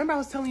worked at. Remember I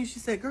was telling you, she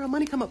said, girl,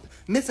 money come up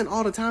missing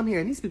all the time here,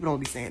 and these people don't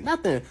be saying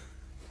nothing.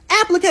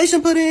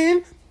 Application put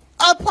in.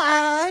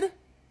 Applied.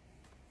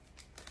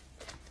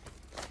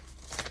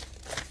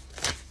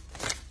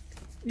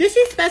 Did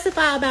she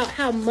specify about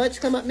how much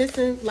come up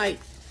missing? Like,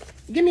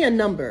 give me a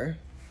number.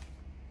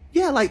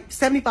 Yeah, like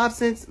 75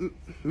 cents,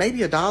 maybe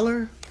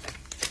 $1.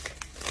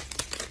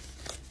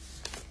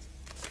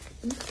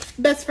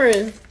 Best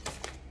friend,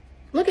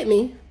 look at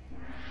me.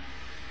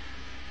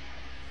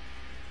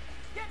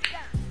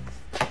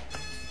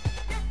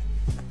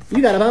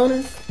 You got a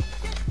bonus?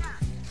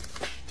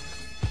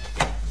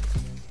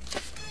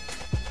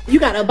 You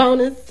got a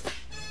bonus?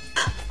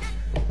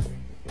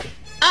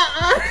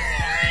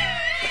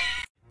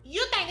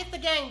 You think it's the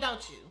game,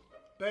 don't you?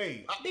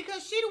 Babe.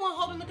 Because she the one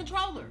holding the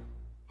controller.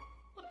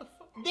 What the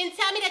fuck? Then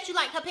tell me that you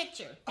like her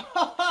picture.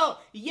 Oh,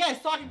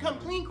 yes, so I can come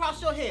clean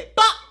across your head.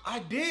 But I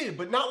did,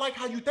 but not like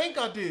how you think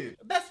I did.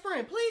 best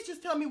friend, please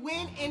just tell me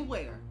when and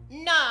where.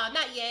 Nah,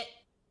 not yet.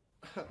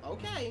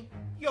 Okay.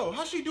 Yo,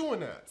 how's she doing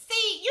that?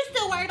 See, you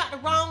still worried about the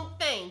wrong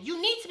thing.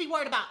 You need to be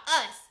worried about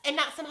us and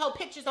not some whole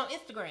pictures on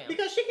Instagram.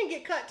 Because she can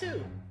get cut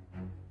too.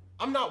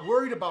 I'm not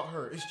worried about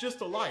her. It's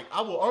just a like.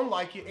 I will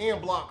unlike it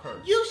and block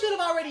her. You should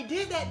have already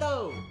did that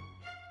though.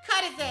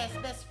 Cut his ass,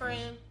 best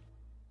friend.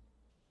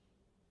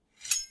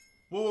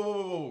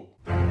 Whoa.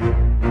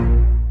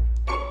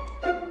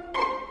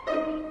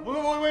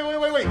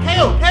 Wait.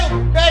 Kale,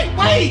 hey,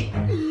 wait!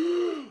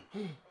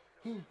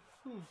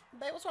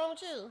 Babe, what's wrong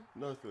with you?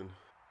 Nothing.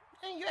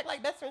 Hey, you act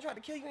like best friend tried to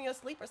kill you in your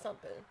sleep or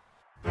something.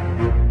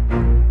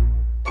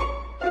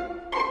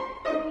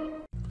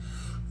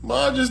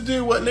 Ma just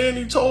did what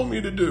Nanny told me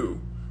to do.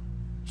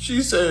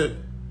 She said,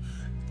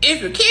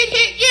 If a kid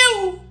hit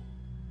you,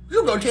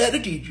 you gonna tell the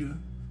teacher.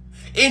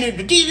 And if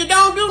the teacher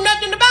don't do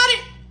nothing about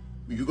it,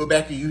 you go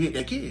back and you hit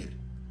that kid.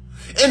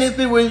 And if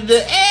it was to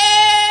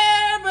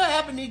ever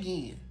happen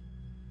again,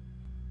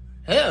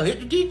 hell, hit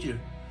the teacher.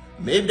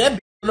 Maybe that bitch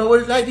don't know what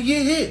it's like to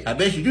get hit. I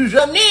bet you do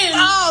something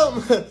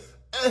then.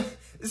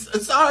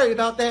 Sorry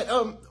about that.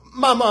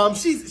 My mom,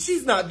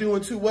 she's not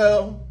doing too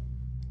well.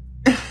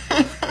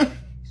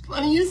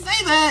 Funny you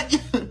say that.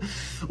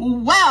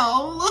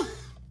 Well,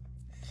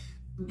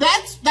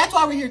 that's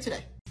why we're here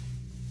today.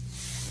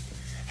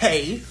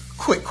 Hey,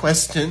 quick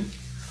question.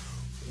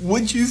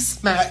 Would you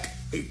smack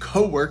a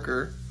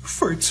coworker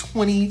for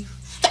 20,000?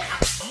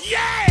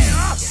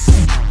 Yeah!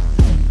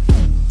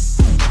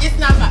 It's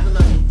not about the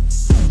money.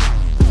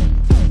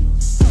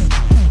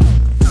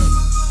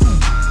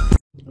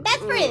 Best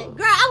friend,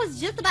 girl, I was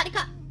just about to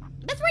call.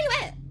 Best, where you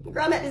at?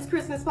 Girl, I'm at this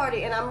Christmas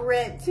party and I'm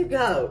ready to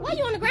go. Why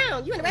you on the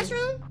ground? You in the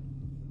restroom?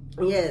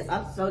 Yes,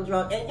 I'm so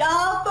drunk and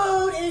y'all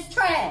food is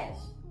trash.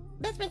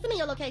 Best friend, send me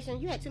your location.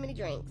 You had too many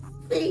drinks.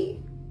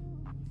 See?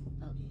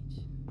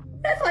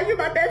 That's why you're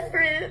my best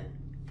friend.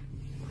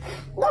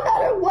 No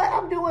matter what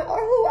I'm doing or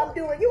who I'm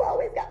doing, you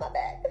always got my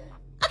back.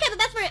 Okay, but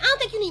best friend, I don't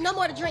think you need no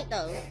more to drink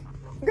though.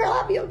 Girl,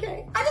 I'll be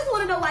okay. I just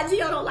want to know why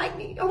Gio don't like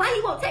me or why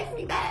he won't text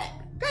me back.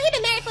 Girl, he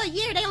been married for a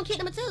year. They on kid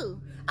number 2.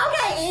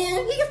 Okay,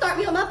 and he can start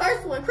me on my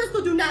first one.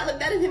 Crystal do not look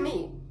better than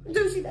me.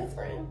 Dude, she best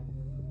friend.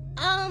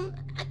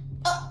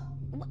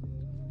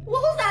 Well,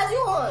 whose side you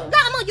on? Girl,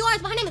 I'm on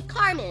yours, but her name is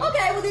Carmen.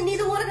 Okay, well then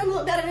neither one of them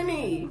look better than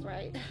me. That's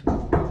right.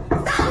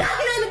 Stop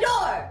knocking on the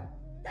door.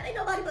 That ain't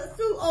nobody but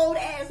Sue old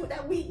ass with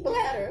that weak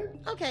bladder.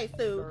 Okay,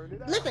 Sue.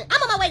 Listen,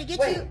 I'm on my way to get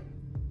Wait. you.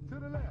 To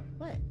the left.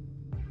 What?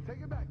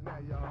 Take it back now,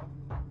 y'all.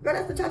 Girl,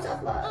 that's the cha-cha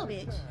slide. Oh,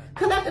 bitch.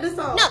 Come after the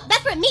song. No,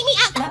 best friend, meet me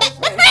out. My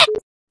Best best friend.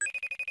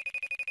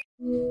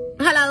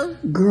 Hello?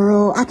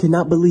 Girl, I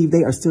cannot believe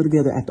they are still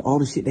together after all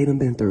the shit they done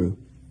been through.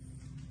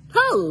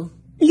 Who?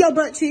 Your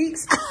butt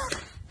cheeks. Girl,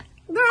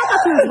 I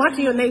thought you was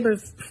watching your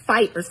neighbors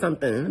fight or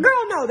something.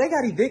 Girl, no, they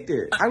got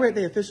evicted. I read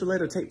the official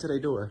letter taped to their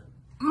door.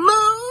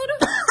 Mood?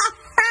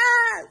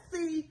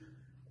 See,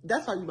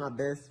 that's why you my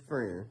best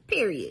friend.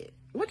 Period.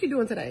 What you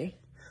doing today?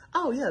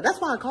 Oh, yeah, that's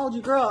why I called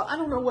you, girl. I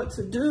don't know what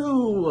to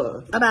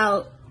do.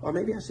 About? Or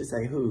maybe I should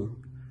say who.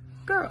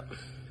 Girl.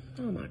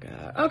 Oh, my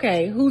God.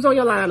 Okay, who's on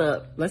your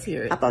lineup? Let's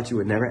hear it. I thought you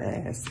would never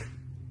ask.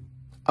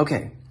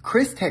 Okay,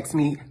 Chris texted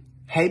me,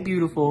 "Hey,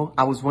 beautiful,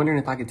 I was wondering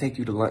if I could take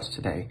you to lunch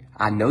today.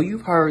 I know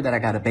you've heard that I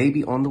got a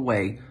baby on the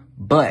way,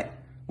 but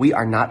we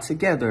are not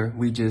together.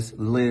 We just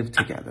live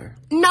together."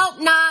 Nope,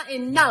 nah,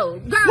 and no.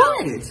 Girl.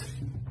 What?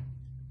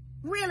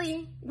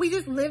 Really? We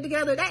just live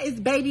together? That is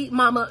baby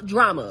mama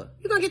drama.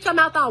 You gonna get your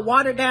mouth all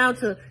watered down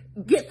to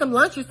get some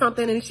lunch or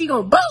something, and she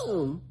gonna,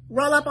 boom,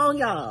 roll up on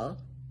y'all.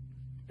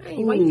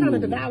 Dang, why you trying to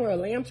devour a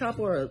lamb chop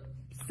or a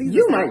Caesar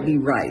You salad? might be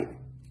right.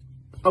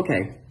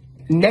 Okay,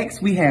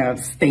 next we have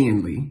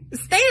Stanley.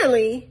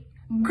 Stanley?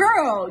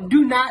 Girl,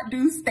 do not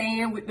do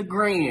Stan with the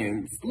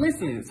grands.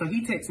 Listen, so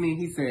he texted me and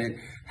he said,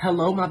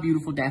 "Hello, my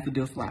beautiful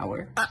daffodil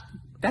flower."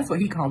 That's what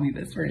he called me,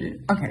 best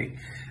friend. Okay,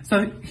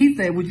 so he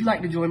said, "Would you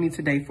like to join me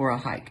today for a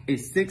hike?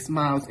 It's 6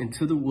 miles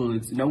into the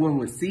woods. No one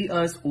would see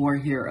us or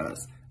hear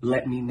us.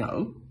 Let me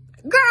know."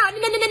 Girl,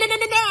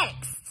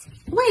 next.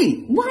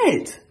 Wait,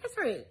 what? That's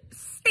right.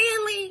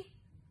 Stanley,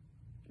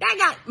 that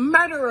got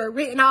murderer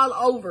written all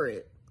over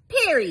it.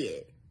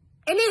 Period.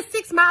 And then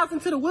 6 miles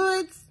into the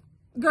woods,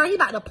 girl, he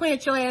about to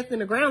plant your ass in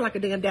the ground like a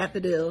damn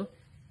daffodil.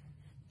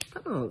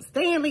 Come on,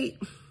 Stanley.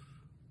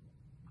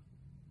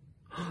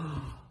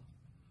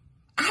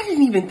 I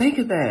didn't even think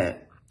of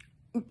that.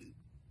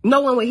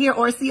 No one would hear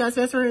or see us,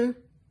 best friend?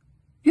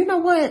 You know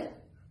what?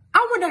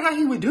 I wonder how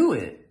he would do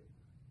it.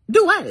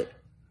 Do what?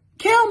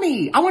 Kill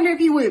me. I wonder if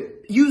he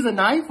would use a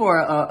knife or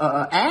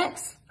a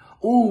axe.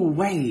 Ooh,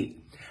 wait.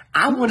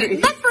 I wonder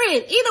if Best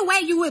friend, either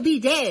way, you would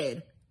be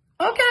dead.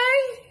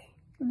 Okay.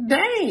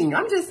 Dang,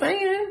 I'm just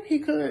saying he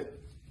could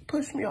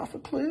push me off a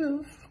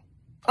cliff.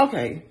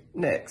 Okay,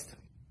 next.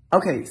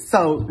 Okay,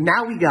 so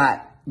now we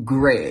got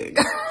Greg.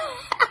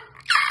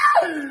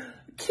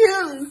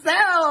 Cute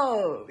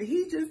self.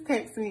 He just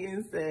texted me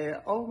and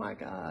said, "Oh my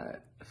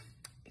God."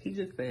 He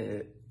just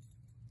said,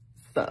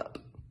 "Sup."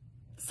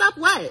 Sup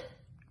what?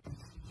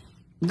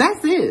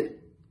 That's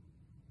it.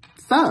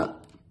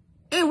 Sup.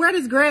 And where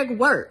does Greg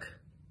work?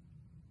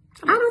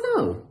 I don't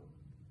know.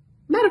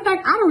 Matter of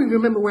fact, I don't even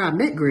remember where I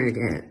met Greg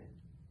at.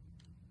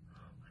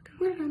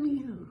 Where did I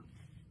meet him?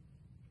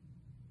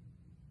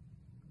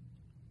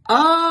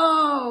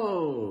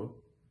 Oh,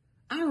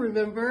 I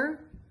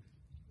remember.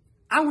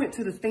 I went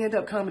to the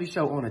stand-up comedy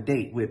show on a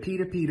date with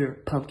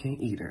Peter Pumpkin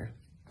Eater.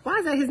 Why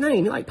is that his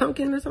name? You like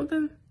pumpkin or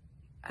something?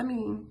 I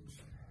mean,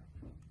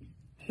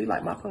 he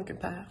liked my pumpkin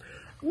pie.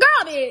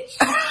 Garbage!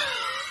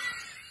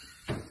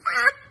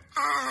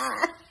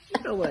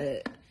 You know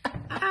what?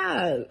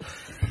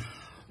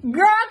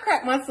 Girl, I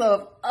cracked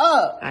myself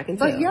up. I can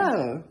tell. But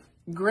yeah,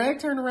 Greg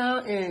turned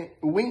around and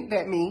winked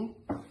at me.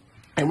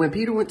 And when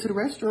Peter went to the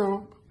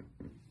restroom,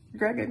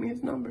 Greg gave me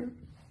his number.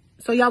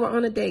 So y'all were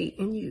on a date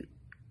and you...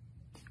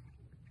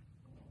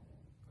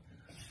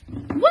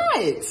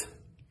 What?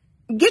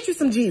 Get you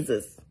some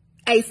Jesus.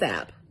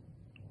 ASAP.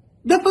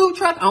 The food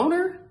truck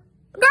owner?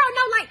 Girl,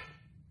 no, like...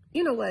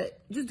 You know what?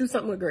 Just do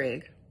something with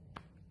Greg.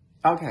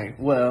 Okay,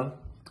 well,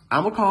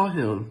 I'm gonna call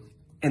him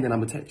and then I'm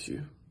gonna text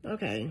you.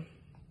 Okay.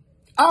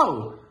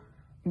 Oh,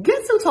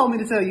 guess who told me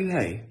to tell you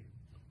hey?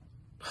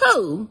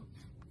 Who?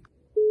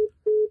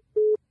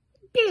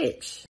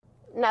 Bitch.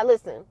 Now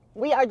listen,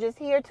 we are just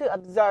here to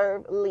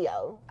observe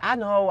Leo. I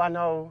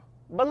know.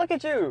 But look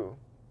at you.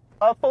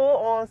 A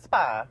full-on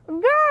spy.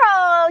 Girl,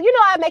 you know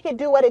I make it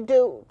do what it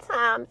do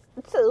times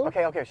 2.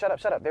 Okay, shut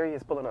up. There he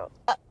is pulling up.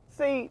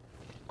 See,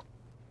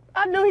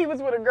 I knew he was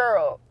with a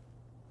girl.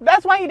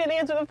 That's why he didn't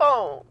answer the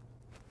phone.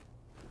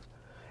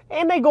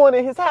 And they going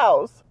in his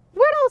house.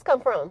 Where those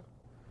come from?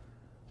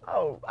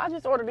 Oh, I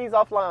just ordered these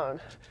offline.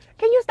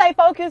 Can you stay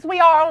focused? We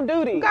are on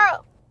duty.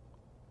 Girl.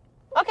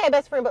 Okay,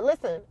 best friend, but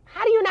listen,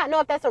 how do you not know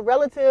if that's a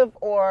relative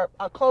or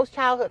a close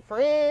childhood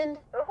friend?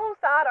 Whose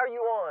side are you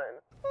on?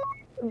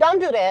 Don't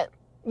do that.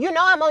 You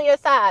know I'm on your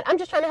side. I'm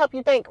just trying to help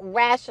you think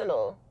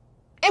rational.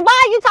 And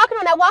why are you talking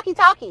on that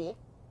walkie-talkie?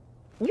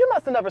 You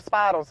must have never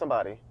spied on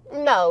somebody.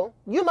 No,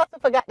 you must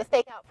have forgot to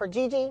stake out for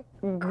Gigi.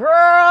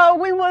 Girl,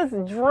 we was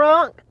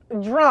drunk.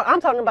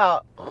 I'm talking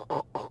about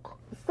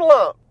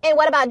slump. And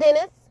what about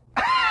Dennis?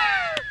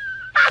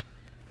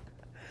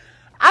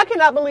 I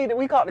cannot believe that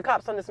we called the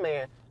cops on this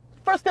man.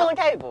 For stealing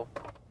cable.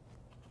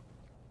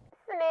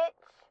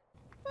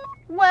 Snitch.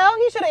 Well,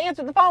 he should have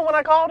answered the phone when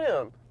I called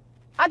him.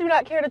 I do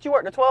not care that you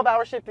worked a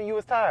 12-hour shift and you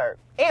was tired.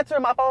 Answer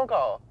my phone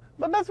call.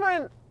 But best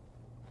friend,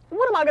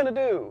 what am I gonna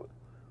do?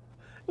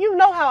 You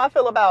know how I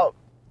feel about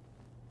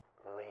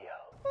Leo.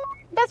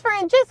 Best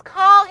friend, just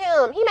call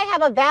him. He may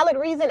have a valid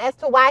reason as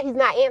to why he's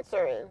not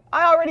answering.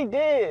 I already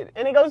did,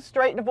 and it goes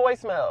straight to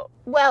voicemail.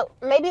 Well,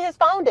 maybe his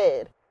phone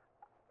did.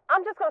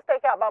 I'm just gonna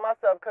stake out by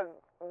myself because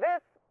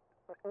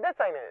this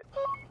ain't it.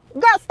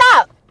 Girl,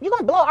 stop. You're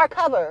going to blow our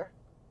cover.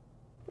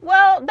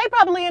 Well, they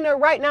probably in there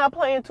right now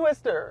playing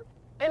Twister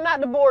and not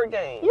the board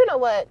game. You know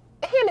what?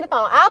 Hand me the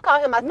phone. I'll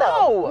call him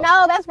myself.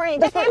 No, best friend.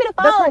 Just hand me the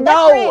Best phone. friend,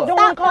 no. Best friend, Don't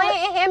stop call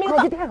playing and hand me the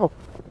phone. Get down.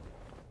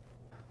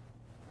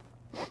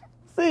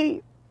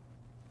 See,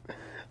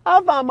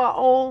 I found my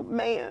own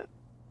man.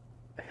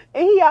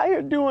 And he out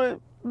here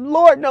doing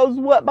Lord knows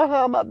what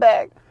behind my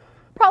back.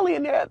 Probably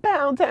in there at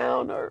Pound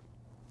Town or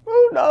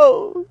who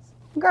knows.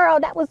 Girl,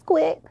 that was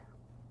quick.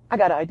 I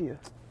got an idea.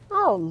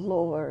 Oh,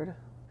 Lord.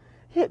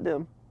 Hit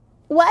them.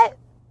 What?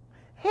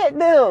 Hit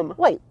them.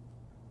 Wait.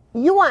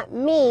 You want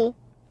me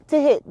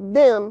to hit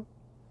them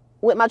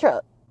with my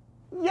truck?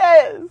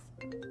 Yes.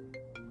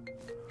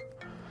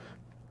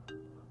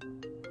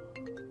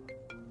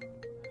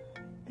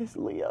 It's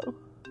Leo.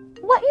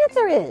 What?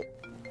 Answer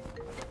it.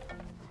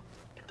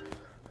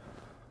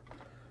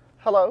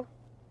 Hello?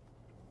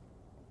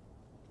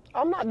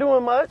 I'm not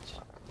doing much.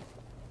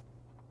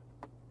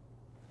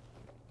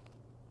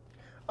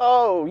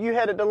 Oh, you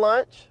headed to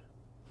lunch?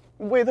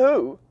 With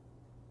who?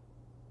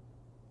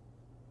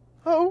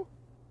 Who?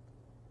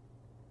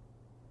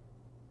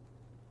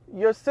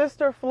 Your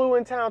sister flew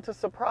in town to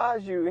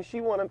surprise you and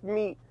she want to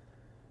meet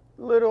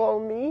little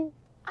old me?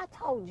 I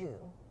told you.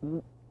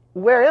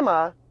 Where am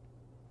I?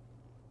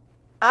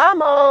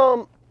 I'm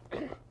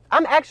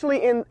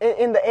actually in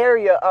the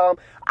area.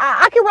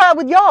 I can ride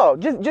with y'all.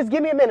 Just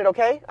give me a minute,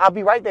 okay? I'll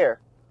be right there.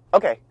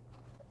 Okay.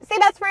 See,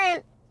 best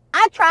friend,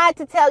 I tried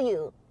to tell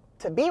you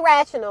to be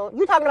rational.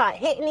 You talking about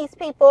hitting these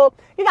people.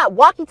 You got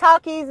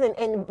walkie-talkies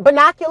and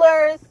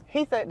binoculars.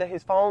 He said that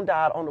his phone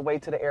died on the way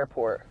to the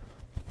airport.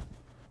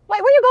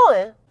 Wait, where you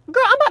going?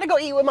 Girl, I'm about to go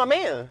eat with my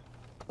man.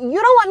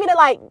 You don't want me to,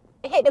 like,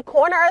 hit the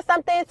corner or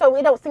something so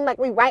we don't seem like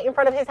we right in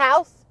front of his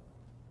house?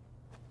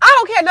 I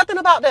don't care nothing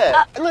about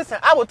that. Listen,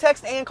 I will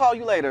text and call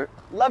you later.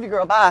 Love you,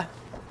 girl. Bye.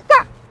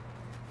 Girl.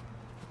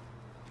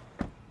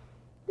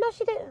 No,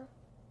 she didn't.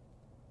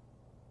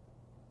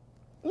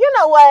 You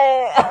know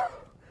what?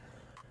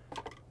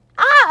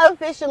 I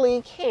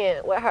officially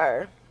can't with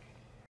her.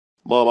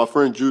 Mom, my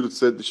friend Judith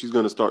said that she's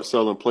going to start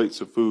selling plates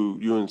of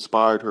food. You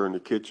inspired her in the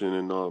kitchen,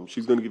 and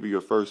she's going to give you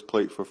your first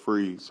plate for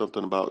free.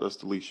 Something about that's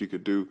the least she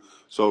could do.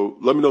 So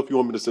let me know if you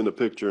want me to send a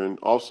picture. And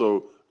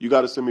also, you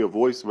got to send me a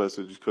voice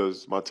message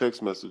because my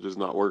text message is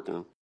not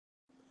working.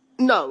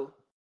 No.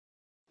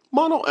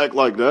 Mom, don't act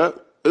like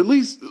that. At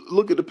least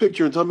look at the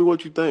picture and tell me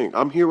what you think.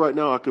 I'm here right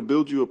now. I could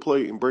build you a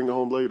plate and bring it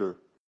home later.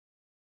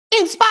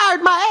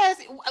 Inspired my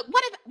ass.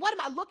 What am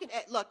I looking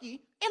at,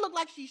 Lucky? It looked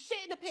like she shit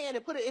in the pan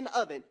and put it in the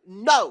oven.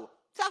 No.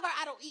 Tell her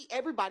I don't eat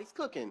everybody's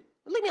cooking.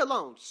 Leave me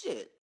alone.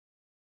 Shit.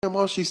 And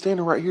while she's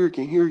standing right here,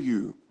 can hear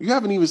you. You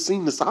haven't even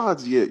seen the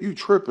sides yet. You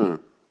tripping.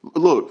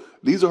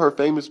 Look, these are her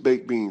famous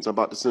baked beans. I'm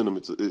about to send them.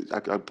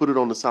 I put it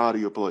on the side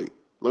of your plate.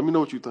 Let me know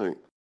what you think.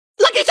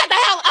 Lucky, shut the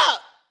hell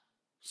up.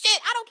 Shit,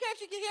 I don't care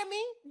if you can hear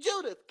me.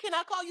 Judith, can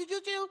I call you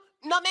Juju?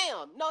 No,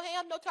 ma'am. No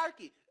ham, no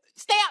turkey.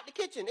 Stay out the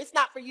kitchen. It's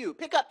not for you.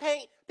 Pick up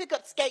paint, pick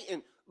up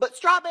skating. But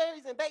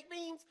strawberries and baked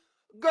beans,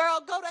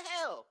 girl, go to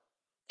hell.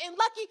 And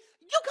Lucky,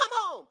 you come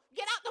home.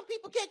 Get out them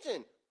people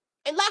kitchen.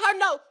 And let her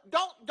know.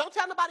 Don't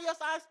tell nobody else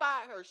I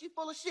inspired her. She's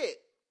full of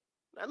shit.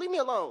 Now leave me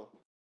alone.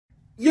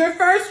 Your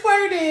first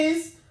word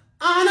is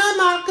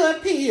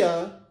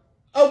onomatopoeia.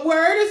 A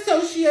word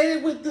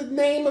associated with the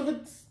name of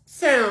a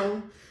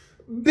sound.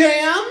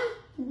 Bam,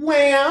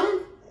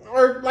 wham,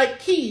 or like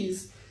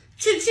keys.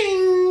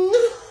 Cha-ching.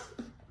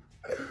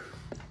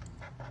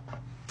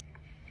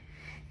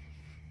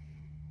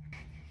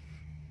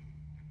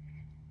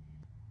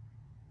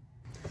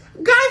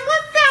 Guys,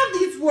 let's sound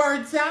these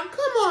words out.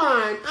 Come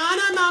on.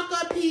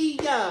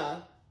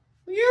 Onomatopoeia.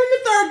 You're in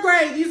the 3rd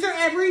grade. These are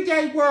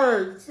everyday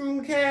words,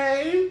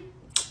 okay?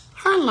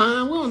 Her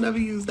line, we'll never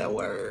use that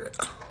word.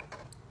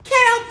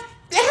 Cal,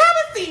 have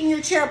a seat in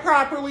your chair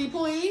properly,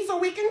 please, or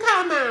we can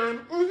call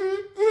Mom.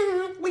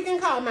 We can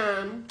call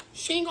Mom.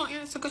 She ain't gonna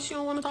answer because she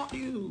don't want to talk to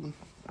you.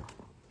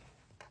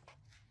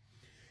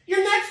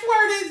 Your next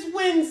word is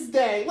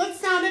Wednesday. Let's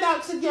sound it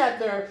out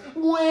together.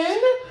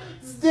 Wednesday.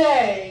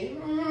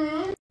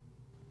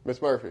 Miss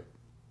Murphy,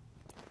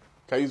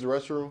 can I use the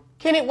restroom?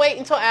 Can it wait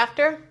until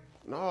after?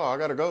 No, I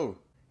gotta go.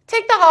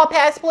 Take the hall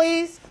pass,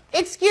 please.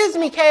 Excuse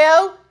me,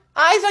 Ko.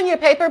 Eyes on your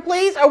paper,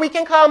 please, or we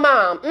can call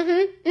Mom.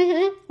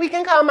 We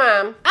can call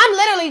Mom. I'm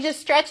literally just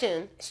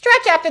stretching.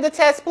 Stretch after the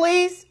test,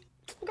 please.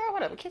 Girl,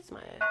 whatever. Kiss my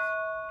ass.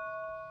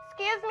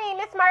 Excuse me,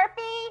 Miss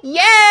Murphy?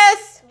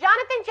 Yes.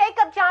 Jonathan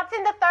Jacob Johnson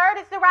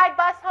III is the ride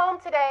bus home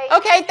today.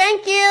 Okay,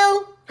 thank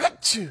you.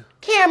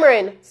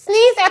 Cameron,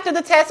 sneeze after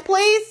the test,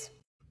 please.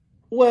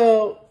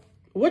 Well,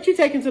 what you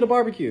taking to the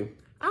barbecue?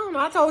 I don't know.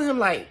 I told him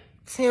like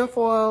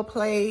tinfoil,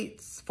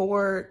 plates,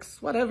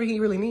 forks, whatever he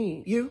really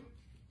need. You?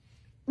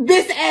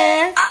 This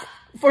ass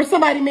for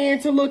somebody man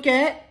to look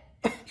at.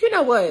 You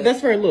know what? Best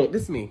friend, look,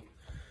 this is me.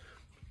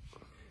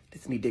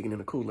 This is me digging in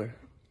the cooler.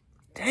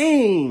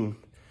 Dang.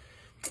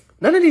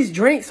 None of these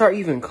drinks are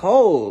even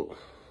cold.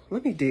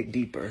 Let me dig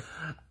deeper.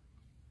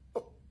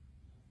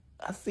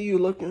 I see you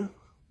looking.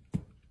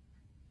 Girl,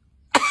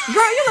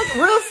 you look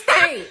real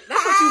stank.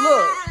 That's what you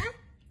look.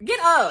 Get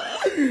up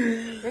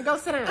and go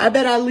sit down. I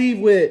bet I leave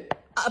with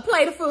A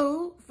plate of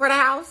food for the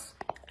house.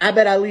 I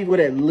bet I leave with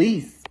at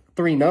least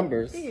 3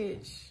 numbers.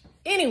 Bitch.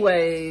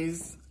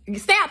 Anyways, you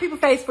stay out people's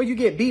face before you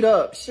get beat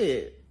up.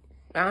 Shit.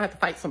 I don't have to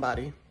fight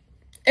somebody.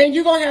 And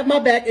you gonna have my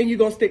back and you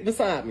gonna stick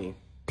beside me.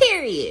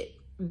 Period.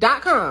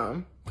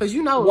 .com. Cause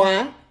you know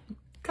why?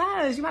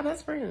 Cause you my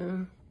best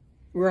friend.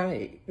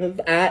 Right. Cause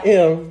I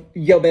am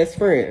your best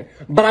friend.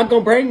 But I'm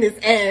gonna bring this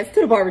ass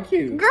to the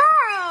barbecue. Girl!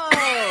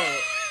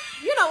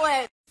 You know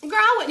what? Girl,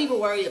 I wouldn't even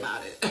worry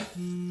about it.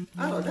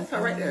 Oh, that's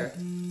her right there.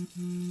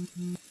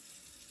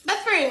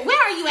 Best friend,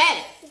 where are you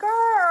at? Girl,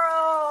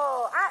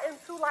 I am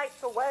 2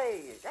 lights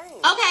away. Dang.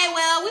 Okay,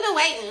 well, we've been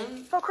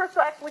waiting. So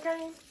Crystal actually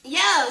came?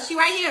 Yeah, she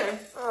right here.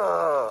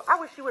 I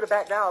wish she would have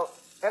backed out.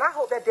 And I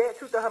hope that dead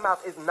truth in her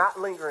mouth is not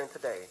lingering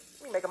today.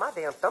 Me making my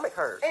damn stomach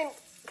hurt. And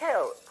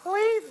Kel,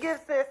 please give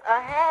sis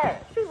a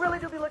hat. She really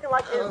do be looking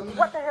like this.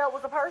 What the hell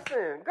was a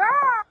person?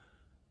 Girl!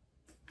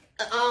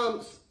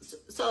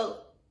 So,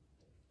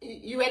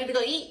 you ready to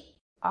go eat?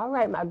 All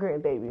right, my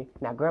grandbaby.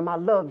 Now, Grandma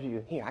loves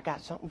you. Here, I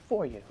got something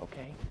for you,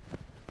 okay?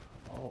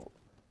 Oh,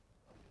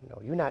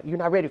 no, you're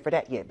not ready for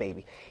that yet,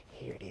 baby.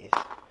 Here it is.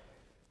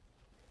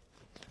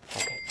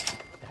 Okay.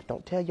 Now,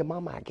 don't tell your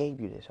mama I gave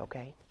you this,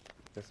 okay?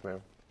 Yes,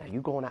 ma'am. Now,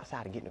 you going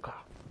outside and get in the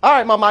car. All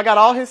right, Mama, I got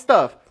all his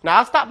stuff. Now,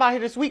 I'll stop by here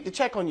this week to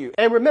check on you.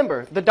 And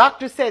remember, the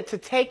doctor said to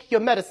take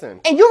your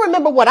medicine. And you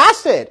remember what I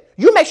said.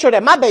 You make sure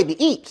that my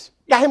baby eats.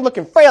 Got him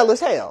looking frail as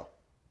hell.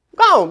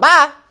 Go on,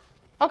 bye.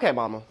 Okay,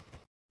 Mama.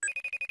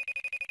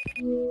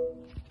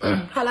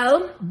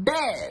 Hello?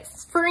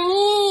 Best friend.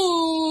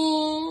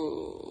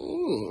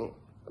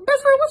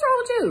 Best friend, what's wrong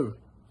with you?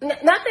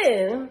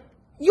 Nothing.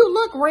 You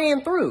look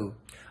ran through.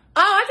 Oh,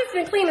 I just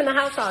been cleaning the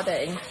house all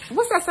day.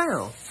 What's that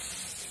sound?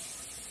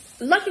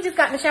 Lucky just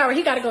got in the shower.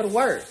 He got to go to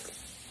work.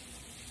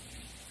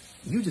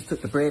 You just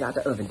took the bread out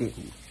the oven, didn't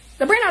you?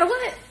 The bread out of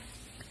what?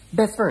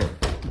 Best friend.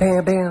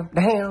 Bam, bam, the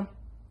ham.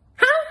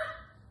 Huh?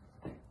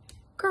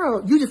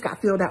 Girl, you just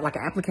got filled out like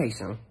an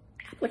application.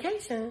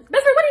 Application?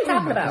 Best friend, what are you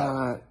talking about?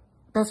 God.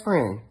 Best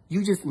friend,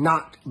 you just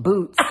knocked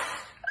boots. My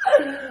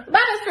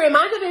best friend,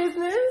 mind your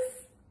business.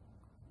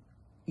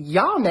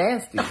 Y'all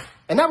nasty.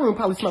 And that room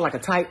probably smelled like a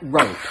tight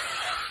rope.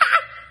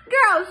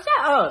 Girl,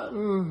 shut up.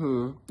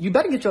 You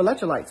better get your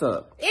electrolytes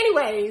up.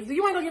 Anyways, do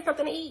you want to go get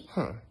something to eat?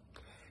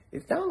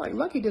 It sounds like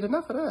Lucky did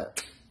enough of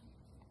that.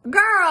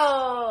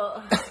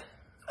 Girl.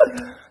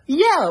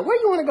 Yeah, where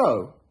you want to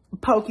go?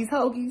 Pokies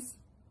Hoagies?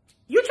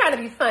 You trying to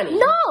be funny.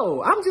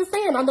 No, I'm just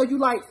saying, I know you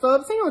like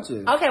sub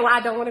sandwiches. Okay, well, I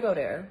don't want to go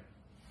there.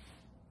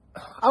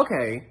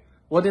 Okay,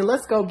 well then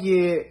let's go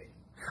get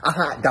a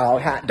hot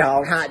dog,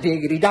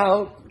 diggity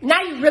dog.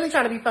 Now you really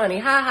trying to be funny.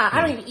 Ha ha.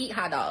 I don't even eat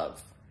hot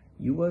dogs.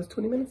 You was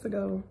 20 minutes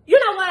ago. You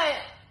know what?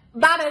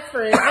 Bye, best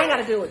friend. I ain't got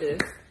to deal with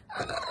this.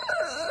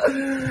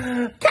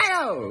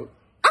 KO!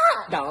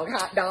 Hot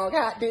dog,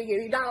 hot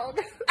diggity dog.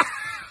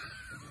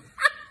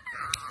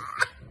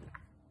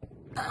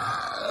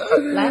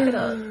 Laugh it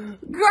up.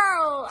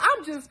 Girl,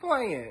 I'm just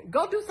playing.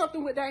 Go do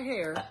something with that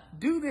hair.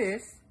 Do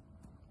this.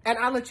 And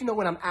I'll let you know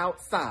when I'm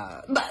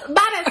outside. Bye,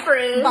 best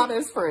friend. Bye,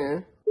 best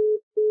friend.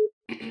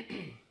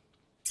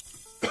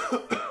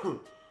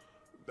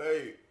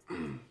 Babe,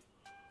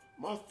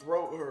 my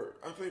throat hurt.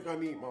 I think I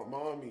need my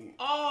mommy.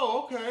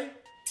 Oh, okay.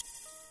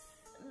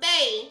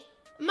 Babe,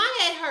 my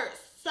head hurts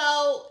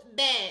so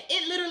bad.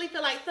 It literally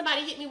feel like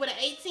somebody hit me with an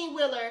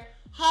 18-wheeler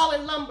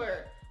hauling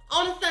lumber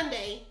on a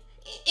Sunday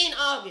in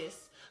August.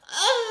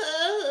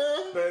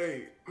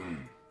 Babe,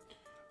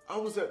 I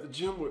was at the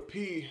gym with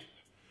P,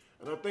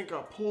 and I think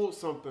I pulled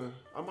something.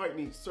 I might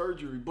need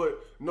surgery, but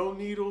no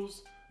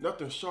needles,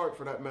 nothing sharp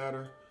for that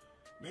matter.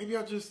 Maybe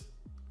I don't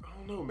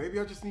know,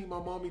 maybe I just need my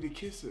mommy to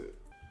kiss it.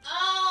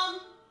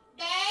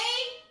 Babe?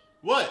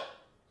 What?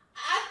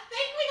 I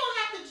think we're gonna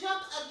have to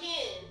jump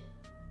again.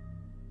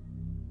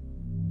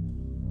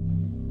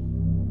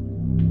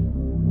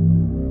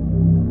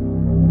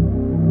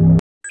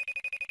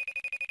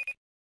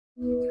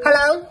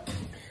 Hello?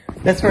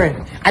 Best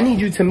friend, I need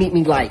you to meet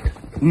me like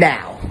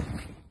now.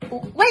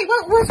 Wait,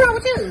 what's wrong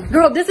with you?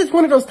 Girl, this is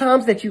one of those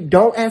times that you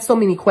don't ask so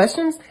many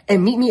questions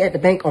and meet me at the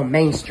bank on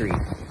Main Street.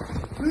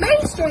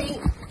 Main Street?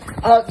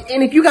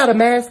 And if you got a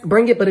mask,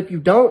 bring it, but if you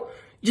don't,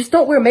 just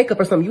don't wear makeup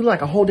or something. You look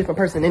like a whole different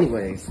person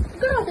anyways.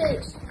 Girl,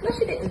 bitch. No,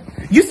 she didn't.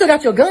 You still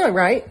got your gun,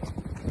 right?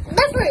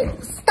 Best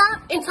friend,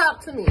 stop and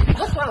talk to me.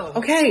 What's wrong?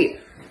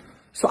 Okay.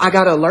 So I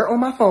got an alert on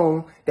my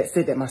phone that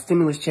said that my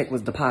stimulus check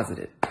was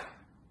deposited.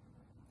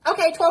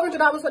 Okay, $1,200,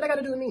 what that got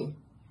to do with me?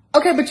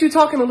 Okay, but you're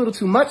talking a little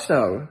too much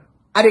though.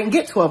 I didn't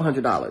get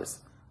 $1,200.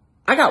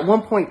 I got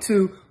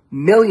 $1.2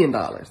 million.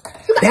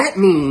 That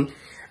means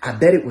I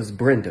bet it was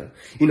Brenda.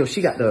 You know,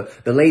 she got the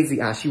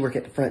lazy eye. She work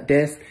at the front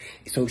desk.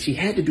 So she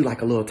had to do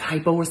like a little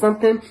typo or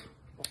something.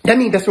 That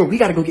means that's where we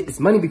got to go get this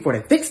money before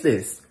they fix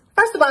this.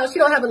 First of all, she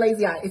don't have a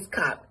lazy eye. It's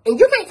cop. And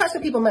you can't touch the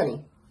people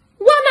money.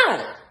 Why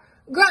not?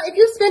 Girl, if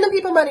you spend the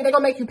people money, they're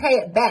going to make you pay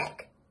it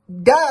back.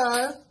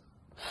 Duh.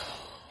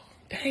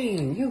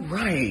 Dang, you're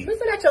right.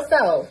 Listen at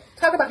yourself.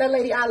 Talk about that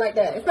lady eye like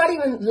that. It's not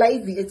even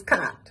lazy. It's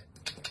cocked.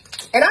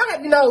 And I'll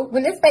have you know,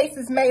 when this face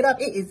is made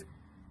up, it is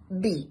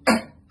B.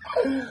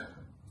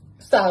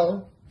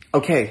 So.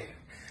 Okay,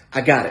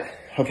 I got it.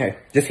 Okay,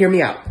 just hear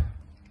me out.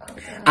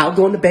 I'll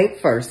go in the bank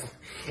first,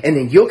 and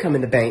then you'll come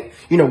in the bank,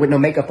 you know, with no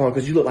makeup on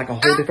because you look like a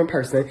whole different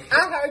person. I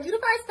heard you the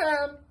first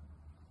time.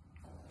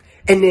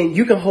 And then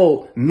you can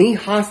hold me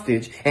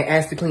hostage and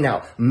ask to clean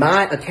out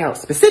my account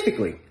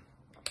specifically.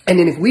 And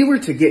then if we were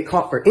to get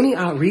caught for any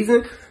odd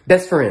reason,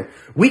 best friend,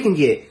 we can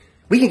get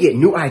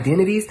new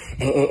identities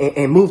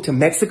and move to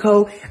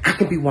Mexico. I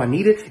can be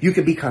Juanita, you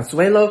can be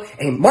Consuelo,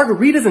 and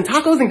margaritas and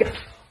tacos and...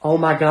 Oh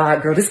my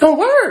God, girl, this gonna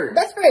work.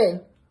 Best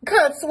friend,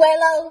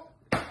 Consuelo.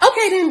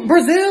 Okay then,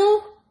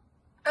 Brazil.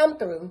 I'm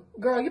through.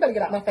 Girl, you better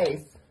get out my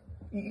face.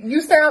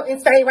 You sound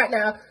insane right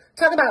now.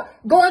 Talking about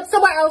going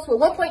somewhere else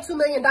with $1.2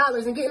 million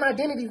and getting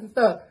identities and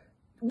stuff.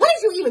 What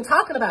is you even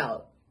talking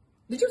about?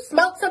 Did you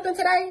smoke something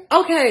today?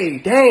 Okay,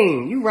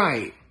 dang, you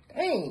right.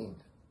 Dang.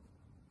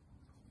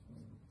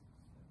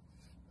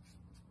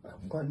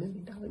 $1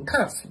 million.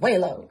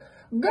 Consuelo.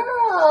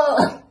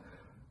 Girl.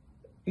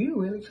 You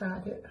really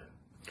tried it.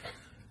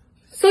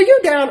 So you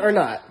down or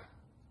not?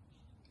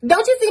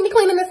 Don't you see me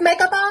cleaning this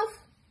makeup off?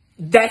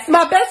 That's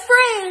my best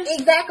friend.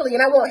 Exactly,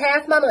 and I want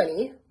half my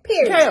money.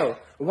 Period. Hell,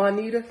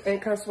 Juanita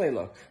and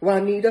Consuelo.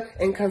 Juanita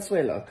and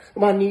Consuelo.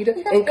 Juanita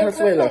and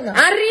Consuelo.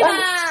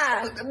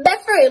 Arriba!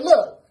 Best friend,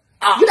 look.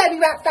 You gotta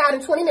be outside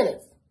in 20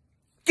 minutes.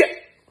 Yeah.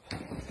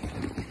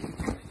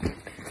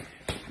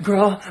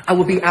 Girl, I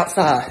will be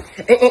outside.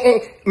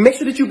 And make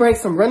sure that you bring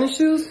some running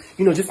shoes,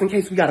 you know, just in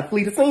case we gotta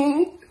flee the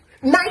scene.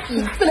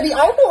 Nike's gonna be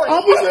on point.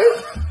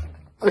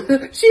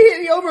 She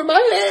hit me over my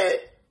head.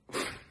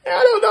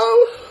 I don't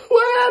know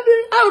what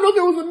happened. I don't know if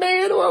it was a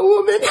man or a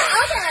woman.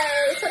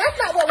 Okay, so that's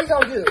not what we're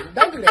gonna do.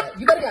 Don't do that.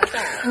 You better get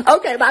outside.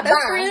 Okay, my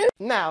best friend.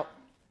 Now,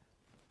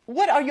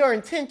 what are your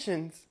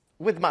intentions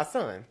with my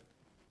son?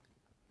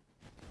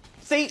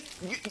 See,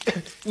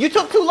 you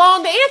took too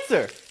long to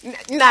answer.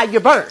 Now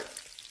you're burnt.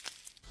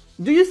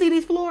 Do you see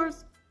these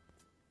floors?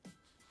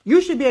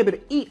 You should be able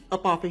to eat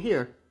up off of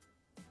here.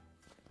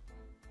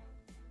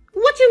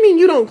 What you mean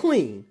you don't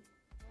clean?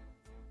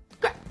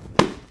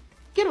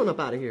 Get on up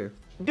out of here.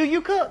 Do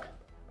you cook?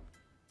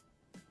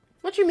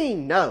 What you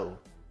mean no?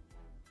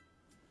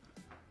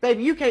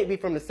 Baby, you can't be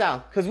from the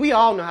South, because we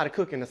all know how to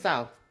cook in the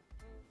South.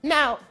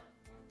 Now,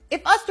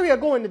 if us three are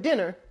going to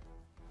dinner,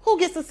 who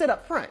gets to sit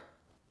up front?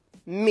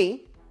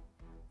 Me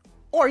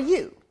or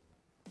you?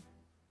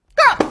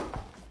 Girl,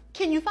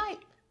 can you fight?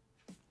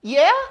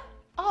 Yeah?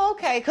 Oh,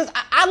 okay, because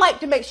I like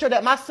to make sure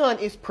that my son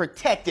is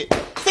protected.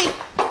 See,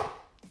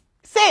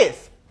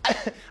 sis, I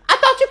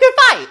thought you could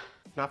fight.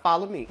 Now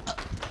follow me.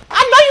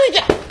 I know you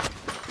just...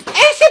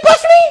 And she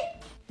pushed me?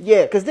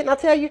 Yeah, because didn't I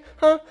tell you,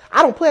 huh?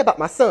 I don't play about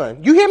my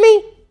son. You hear me?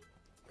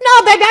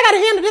 No, baby, I got to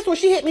handle this when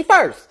she hit me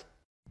first.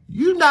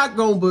 You not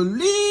gonna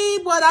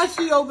believe what I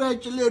see over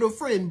at your little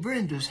friend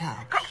Brenda's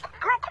house. Girl,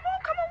 come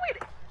on with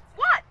it.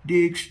 What?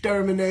 The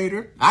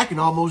exterminator. I can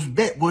almost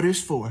bet what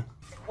it's for.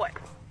 What?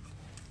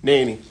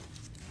 Nanny.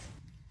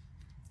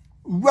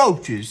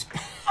 Roaches.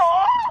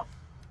 Oh!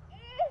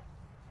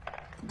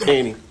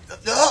 Nanny.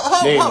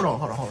 Nanny. Hold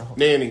on.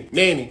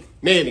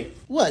 Nanny.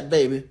 What,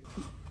 baby?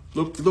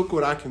 Look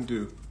what I can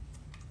do.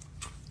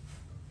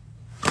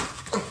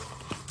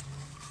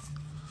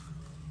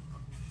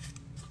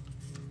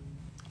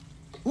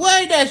 Well,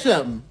 ain't that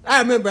something? I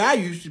remember I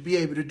used to be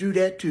able to do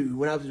that too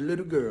when I was a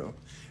little girl.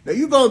 Now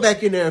you go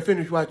back in there and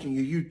finish watching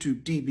your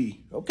YouTube TV,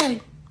 okay?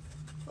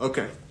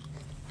 Okay.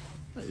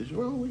 What is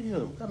wrong with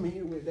him? Coming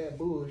here with that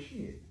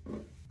bullshit.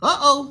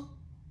 Uh-oh.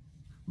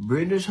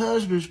 Brenda's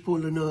husband's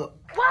pulling up.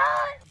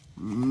 What?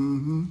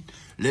 Mm-hmm.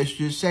 Let's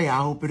just say I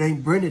hope it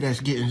ain't Brenda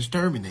that's getting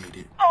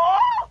exterminated. Oh!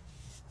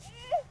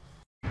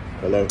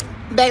 Hello.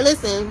 Babe,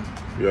 listen.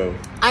 Yo.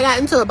 I got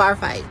into a bar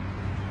fight.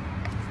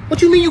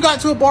 What you mean you got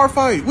into a bar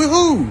fight? With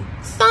who?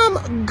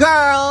 Some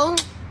girl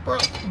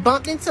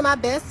bumped into my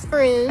best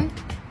friend.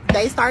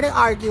 They started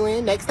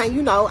arguing. Next thing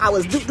you know, I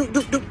was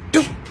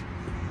doop.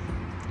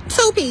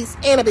 2-piece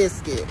and a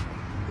biscuit.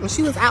 And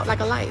she was out like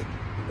a light.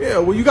 Yeah,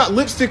 well, you got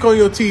lipstick on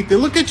your teeth, and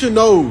look at your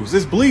nose.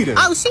 It's bleeding.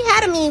 Oh, she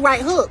had a mean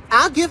right hook.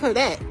 I'll give her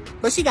that.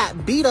 But she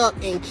got beat up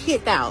and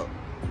kicked out.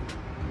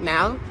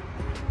 Now,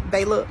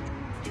 they put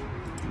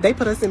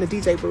us in the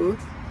DJ booth.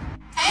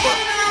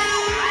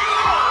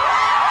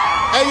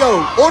 Hey,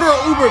 yo, order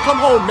an Uber and come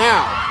home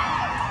now.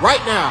 Right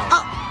now.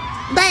 Oh,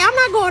 babe, I'm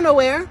not going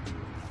nowhere.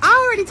 I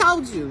already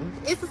told you.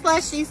 It's a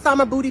slushy,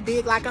 summer booty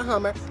big like a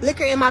Hummer.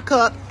 Liquor in my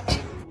cup. Run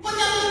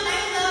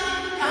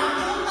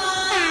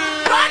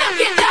up,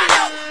 get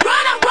down,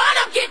 run up,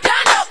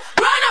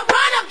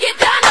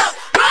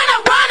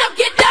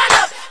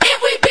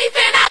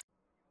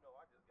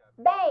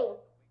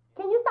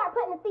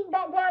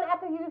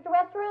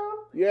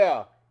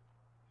 Yeah.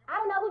 I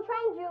don't know who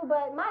trained you,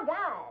 but my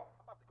God.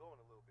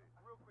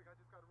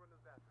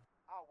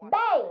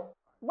 Bae,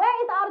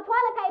 where is all the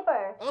toilet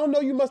paper? I don't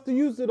know. You must have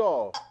used it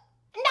all.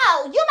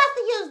 No, you must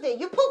have used it.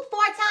 You poop 4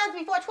 times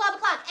before 12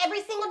 o'clock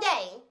every single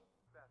day.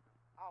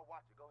 I'll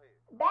watch it. Go ahead.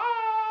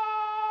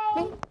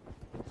 Bae!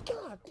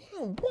 God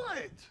damn,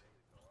 what?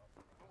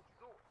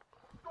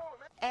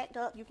 Act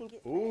up, you can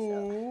get smashed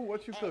Ooh,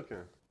 what you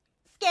cooking?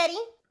 Sketty.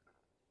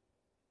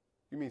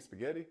 You mean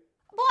spaghetti?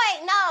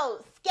 Boy, no,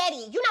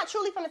 sketty. You're not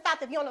truly from the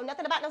South if you don't know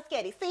nothing about no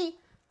sketty. See,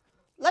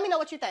 let me know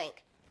what you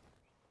think.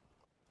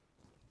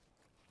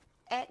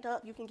 Act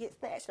up, you can get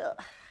snatched up.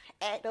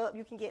 Act up,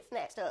 you can get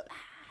snatched up.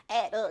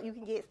 Act up, you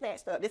can get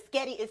snatched up. This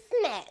sketty is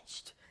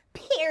snatched.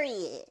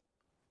 Period.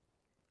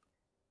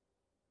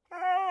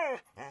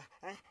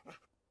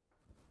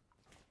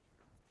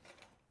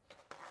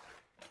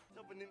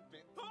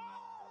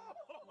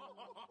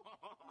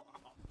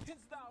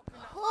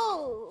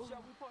 Ooh.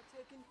 Shall we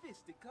partake in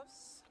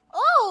fisticuffs?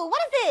 Ooh,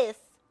 what is this?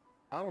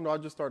 I don't know. I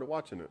just started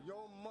watching it.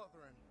 Your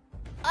mothering.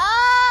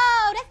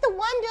 Oh, that's the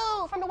one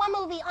dude from the one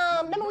movie.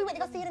 Remember we went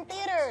to go see it in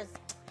theaters.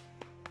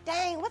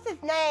 Dang, what's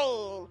his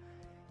name?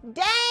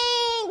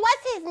 Dang,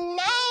 what's his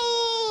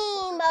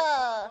name?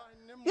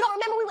 You don't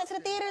remember we went to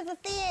the theaters to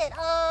see it?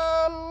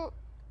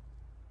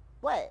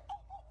 What?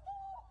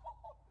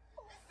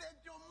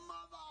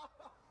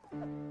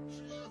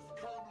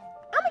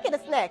 I'm gonna get a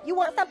snack. You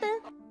want something?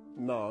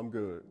 No, I'm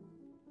good.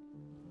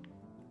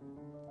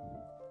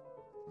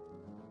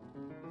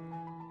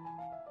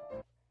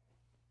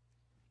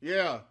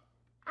 Yeah.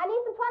 I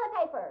need some toilet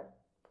paper.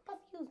 I'm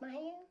supposed to use my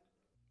hand.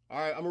 All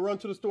right, I'm gonna run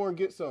to the store and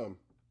get some.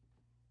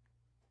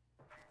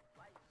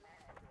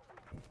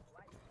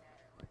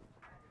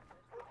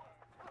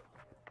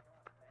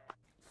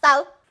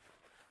 So,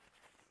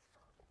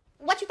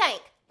 what you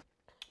think?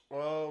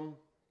 I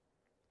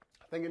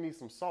think it needs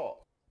some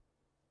salt.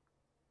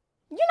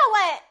 You know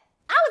what?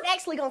 I was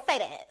actually gonna say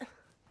that.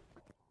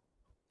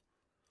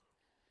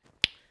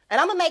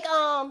 And I'm gonna make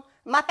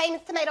my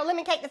famous tomato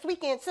lemon cake this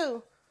weekend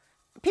too.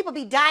 People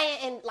be dying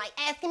and like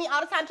asking me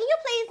all the time, can you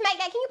please make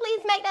that? Can you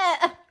please make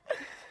that?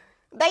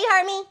 Bae, you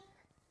heard me?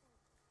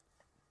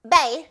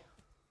 Bae.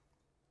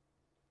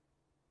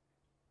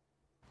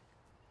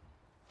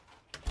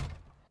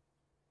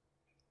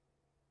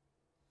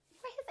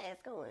 Where his ass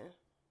going?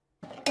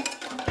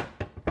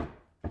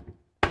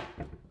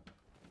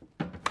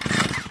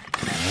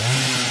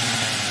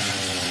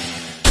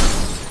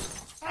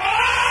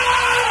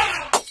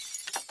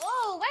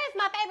 Oh, where's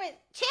my favorite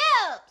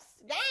chips?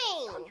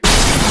 Dang.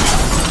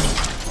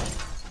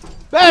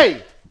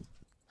 Hey!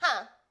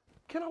 Huh?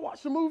 Can I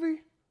watch the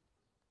movie?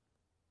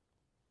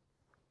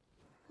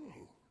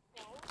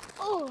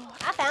 Oh,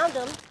 I found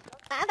them.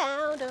 I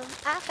found them.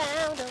 I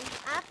found them.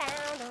 I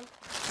found them.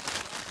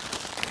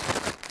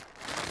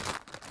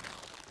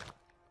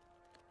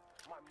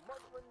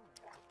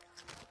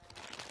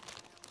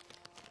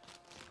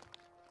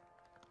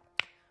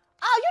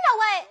 Oh, you know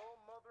what?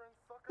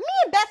 Me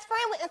and best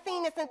friend went and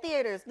seen this in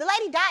theaters. The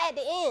lady died at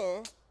the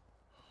end.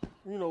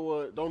 You know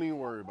what? Don't even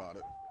worry about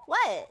it.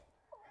 What?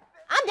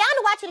 I'm down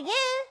to watch it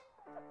again.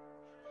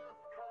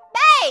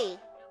 Bae!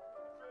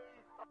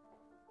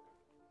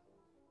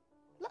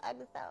 Look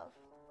ugly self.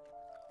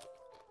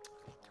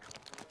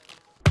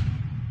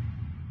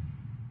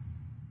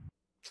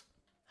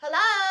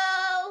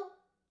 Hello?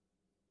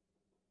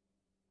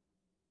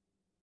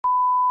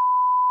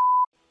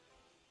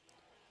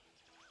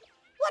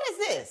 What is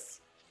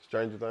this?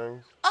 Stranger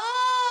Things?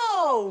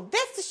 Oh,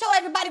 this the show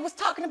everybody was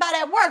talking about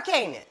at work,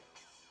 ain't it?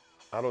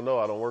 I don't know.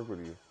 I don't work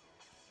with you.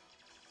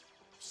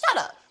 Shut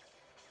up.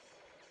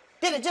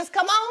 Did it just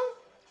come on?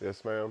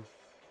 Yes, ma'am.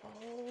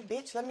 Oh,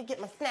 bitch, let me get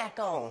my snack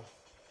on.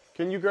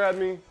 Can you grab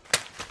me?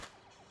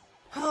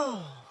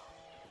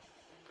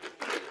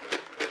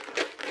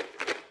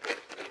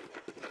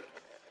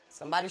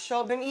 Somebody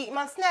sure been eating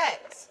my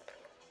snacks.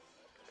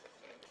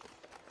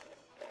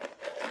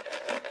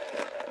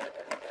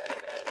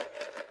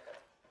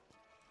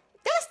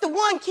 That's the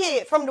one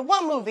kid from the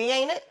one movie,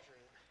 ain't it?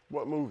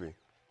 What movie?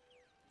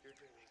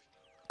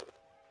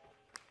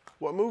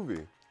 What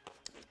movie?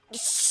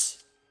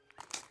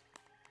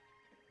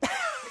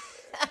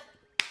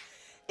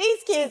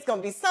 These kids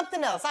gonna be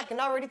something else, I can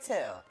already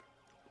tell.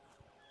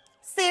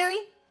 Siri,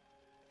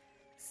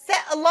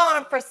 set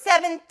alarm for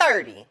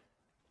 7:30.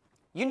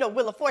 You know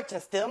Wheel of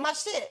Fortune's still my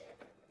shit.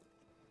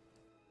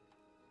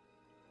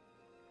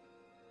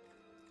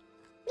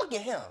 Look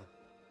at him.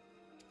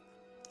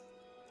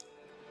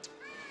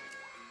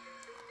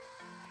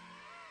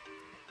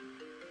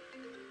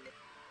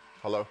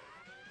 Hello?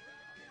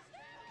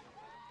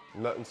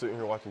 Nothing, sitting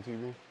here watching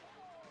TV?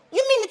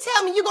 You mean to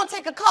tell me you gonna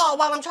take a call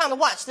while I'm trying to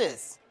watch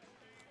this?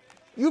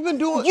 You've been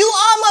doing... You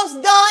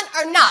almost done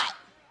or not?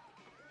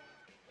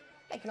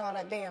 Making all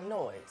that damn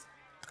noise.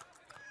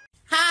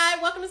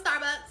 Hi, welcome to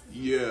Starbucks.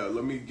 Yeah,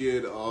 let me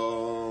get,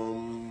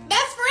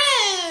 Best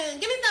friend,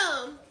 give me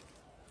some.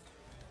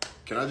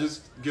 Can I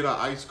just get an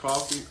iced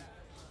coffee?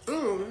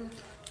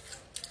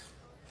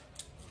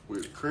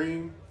 With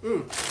cream?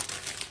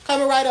 Come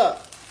Coming right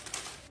up.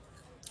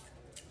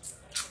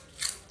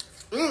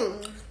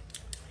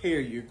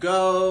 Here you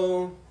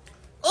go.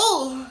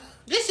 Oh,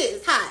 this shit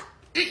is hot.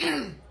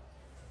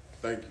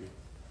 Thank you.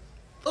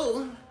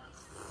 Oh,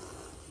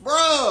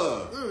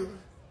 Bruh.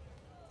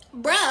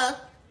 bruh.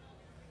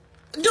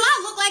 Do I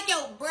look like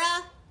your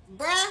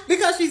bruh?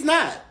 Because she's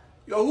not.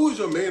 Yo, who's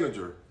your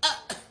manager?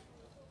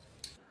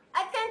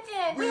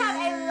 Attention, we have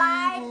a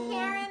live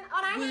Karen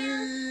on our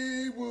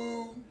hands.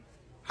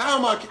 How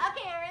am I? A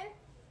Karen.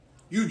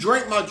 You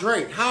drank my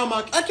drink. How am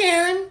I? A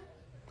Karen.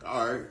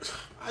 All right.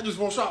 I just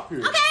won't shop here.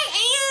 Okay,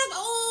 and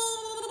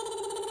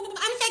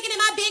I'm shaking in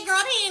my big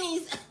girl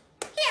panties.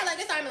 Yeah, like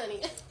it's our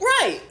money.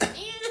 Right.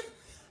 And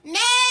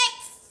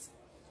next.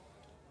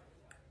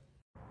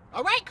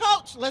 All right,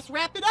 coach, let's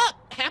wrap it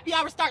up. Happy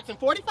hour starts in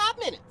 45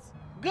 minutes.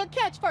 Good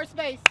catch, first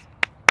base.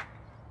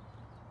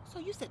 So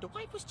you said the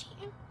wife was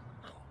cheating?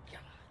 Oh,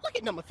 God. Look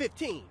at number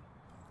 15.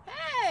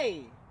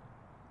 Hey.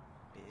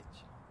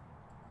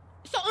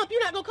 Bitch. So,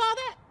 you're not going to call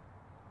that?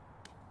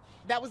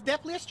 That was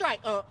definitely a strike,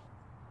 I know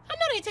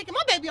they ain't taking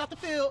my baby off the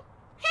field.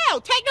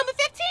 Hell, take number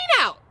 15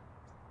 out.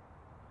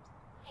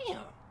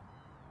 Damn.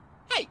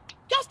 Hey,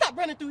 y'all stop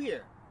running through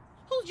here.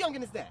 Whose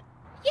youngin' is that?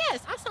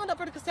 Yes, I signed up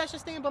for the concession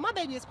stand, but my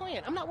baby is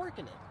playing. I'm not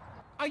working it.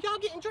 Are y'all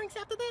getting drinks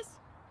after this?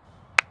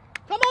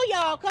 Come on,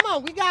 y'all. Come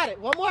on. We got it.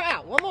 One more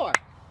out. One more.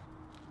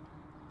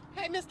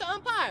 Hey, Mr.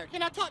 Umpire,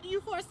 can I talk to you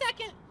for a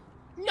second?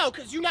 No,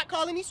 because you're not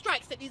calling these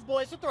strikes that these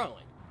boys are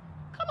throwing.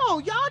 Come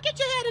on, y'all. Get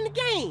your head in the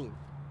game.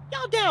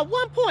 Y'all down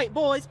 1 point,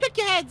 boys. Pick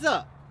your heads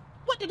up.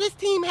 What did this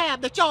team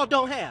have that y'all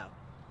don't have?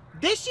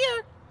 This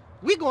year,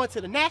 we're going to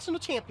the national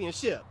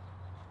championship.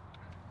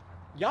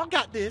 Y'all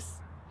got this.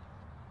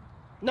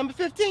 Number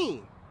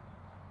 15.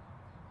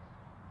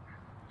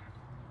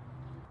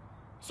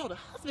 So the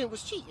husband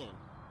was cheating.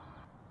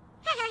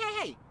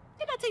 Hey.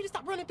 Didn't I tell you to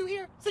stop running through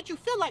here? Since you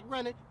feel like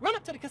running, run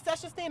up to the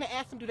concession stand and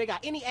ask them, do they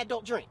got any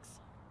adult drinks?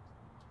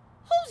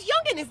 Whose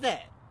youngin' is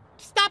that?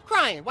 Stop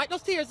crying. Wipe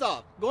those tears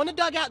off. Go in the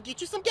dugout, get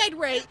you some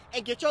Gatorade,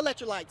 and get your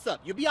electrolytes up.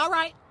 You'll be all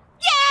right?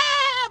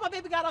 Yeah! My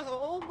baby got a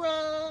home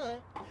run.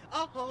 A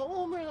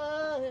home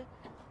run.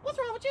 What's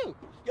wrong with you?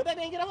 Your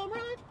baby ain't get a home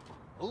run?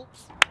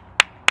 Oops.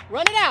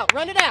 Run it out.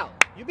 Run it out.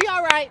 You'll be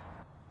all right.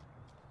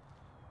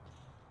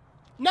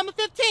 Number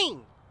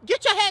 15.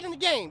 Get your head in the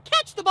game.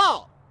 Catch the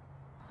ball.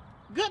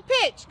 Good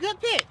pitch. Good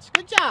pitch.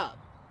 Good job.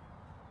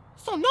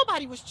 So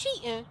nobody was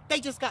cheating. They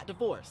just got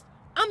divorced.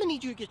 I'm going to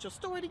need you to get your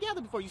story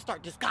together before you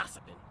start just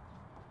gossiping.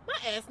 My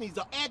ass needs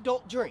an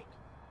adult drink.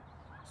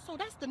 So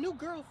that's the new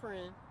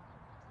girlfriend,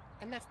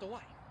 and that's the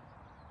wife.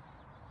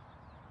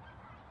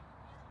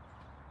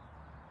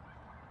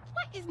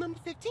 What is number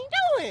 15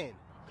 doing?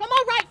 Come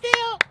on, right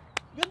field.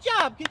 Good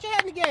job. Get your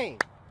head in the game.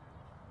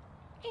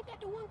 Ain't that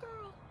the one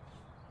girl?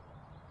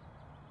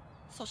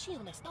 So she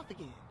on that stuff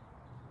again.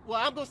 Well,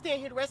 I'm going to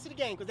stand here the rest of the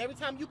game because every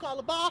time you call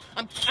a ball,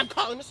 I'm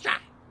calling a strike.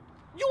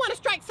 You want to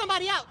strike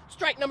somebody out,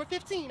 strike number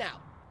 15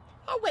 out.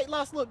 Her weight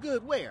loss look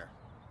good where?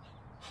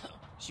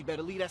 She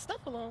better leave that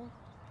stuff alone.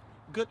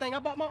 Good thing I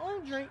bought my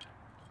own drink.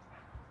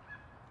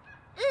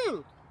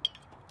 Good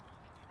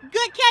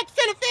catch,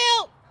 center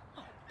field.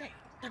 Oh, dang.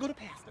 There go the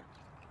pastor.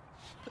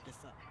 Put this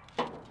up.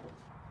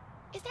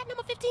 Is that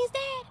number 15's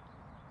dad?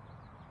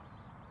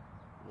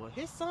 Well,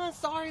 his son's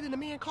sorry that the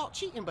man caught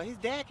cheating, but his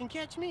dad can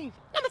catch me.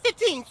 Number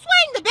 15,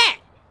 swing the bat.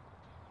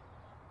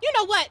 You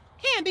know what?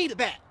 Hand me the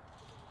bat.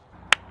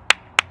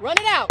 Run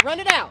it out. Run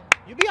it out.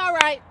 You'll be all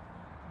right.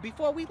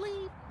 Before we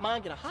leave,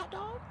 Mom get a hot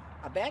dog,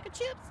 a bag of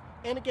chips,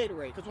 and a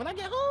Gatorade. Because when I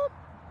get home,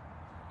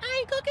 I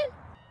ain't cooking.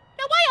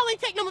 Now, why y'all ain't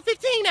take number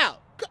 15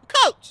 out?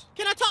 Coach,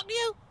 can I talk to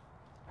you?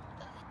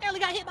 Barely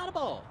got hit by the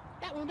ball.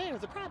 That one there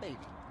is a crybaby.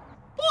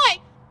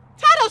 Boy,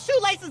 tie those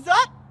shoelaces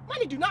up.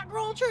 Money do not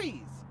grow on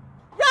trees.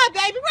 Run,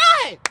 baby,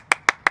 run!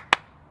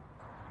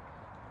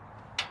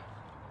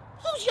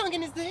 Whose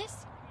youngin' is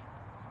this?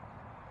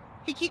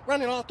 He keep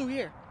running all through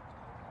here.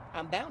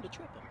 I'm bound to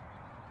trip him.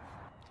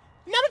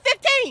 Number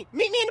 15,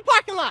 meet me in the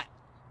parking lot.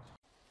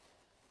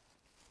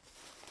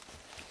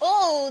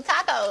 Ooh,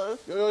 tacos.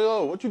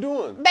 Yo, what you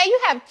doing? Babe, you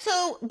have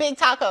 2 big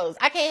tacos.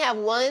 I can't have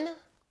one.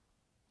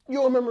 You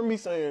don't remember me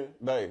saying,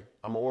 babe,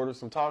 I'm going to order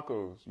some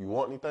tacos. You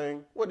want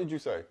anything? What did you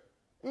say?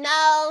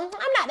 No,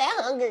 I'm not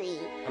that hungry.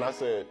 And I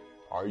said,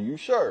 are you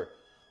sure?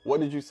 What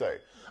did you say?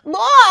 Boy,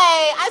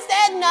 I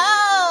said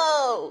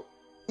no.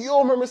 You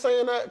don't remember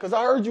saying that? Because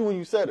I heard you when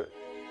you said it.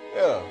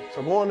 Yeah,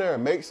 so go in there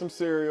and make some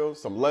cereal,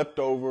 some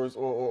leftovers,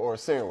 or a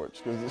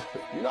sandwich. Because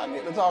you're not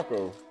getting a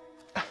taco.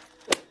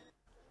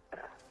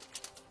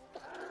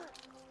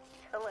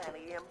 Hello,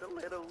 I am the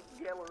little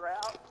yellow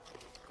out.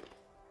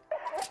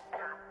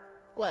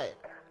 What?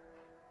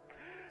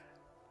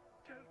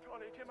 Just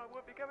told him I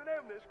would be coming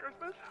home this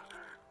Christmas.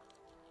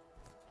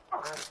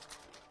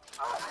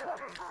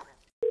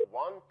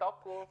 One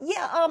taco.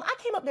 Yeah, I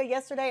came up there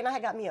yesterday and I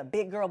had got me a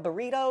big girl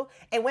burrito.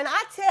 And when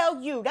I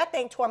tell you, that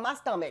thing tore my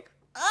stomach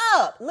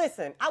up.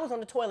 Listen, I was on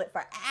the toilet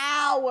for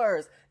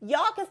hours.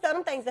 Y'all can sell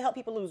them things to help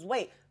people lose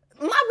weight.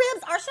 My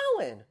ribs are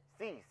showing.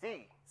 See.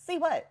 See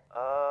what?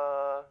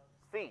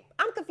 C.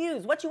 I'm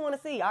confused. What you want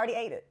to see? I already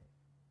ate it.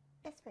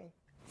 Best friend.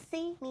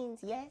 C means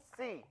yes.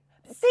 C.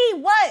 See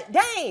what?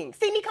 Dang.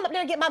 See me come up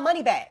there and get my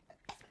money back.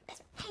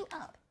 Hang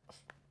up.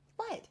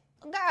 What?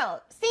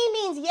 Girl, C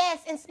means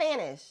yes in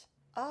Spanish.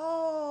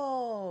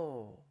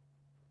 Oh.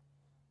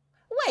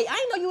 Wait, I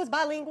didn't know you was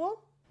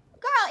bilingual.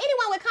 Girl,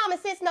 anyone with common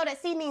sense know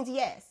that C means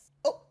yes.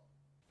 Oh.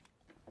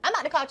 I'm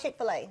about to call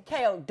Chick-fil-A.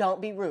 K.O.,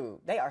 don't be rude.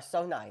 They are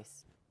so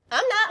nice.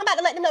 I'm not. I'm about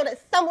to let them know that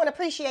someone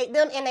appreciate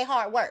them and their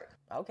hard work.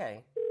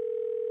 Okay.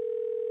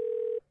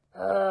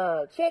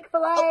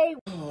 Chick-fil-A.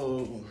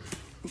 Oh,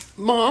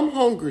 Ma, I'm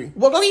hungry.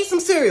 Well, go eat some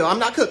cereal. I'm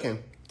not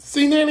cooking.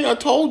 See, Nanny, I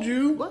told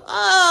you.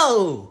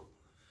 Oh,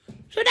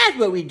 so that's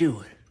what we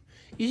doing.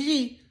 You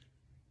see,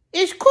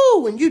 it's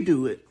cool when you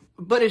do it,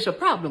 but it's a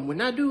problem when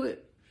I do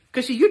it.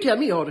 Because, see, you tell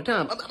me all the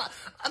time,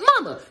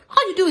 Mama,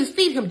 all you do is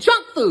feed him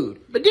junk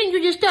food. But didn't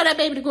you just tell that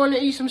baby to go in there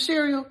and eat some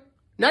cereal?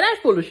 Now,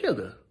 that's full of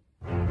sugar.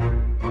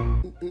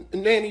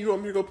 Nanny, you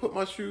want me to go put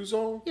my shoes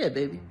on? Yeah,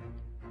 baby.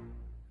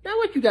 Now,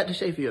 what you got to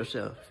say for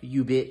yourself,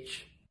 you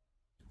bitch?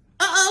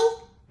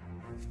 Uh-oh.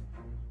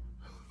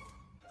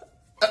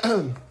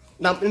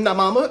 Now,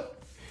 Mama,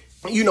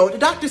 you know what the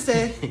doctor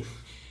said.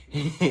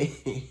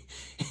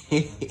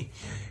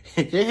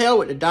 To hell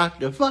with the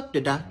doctor. Fuck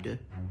the doctor.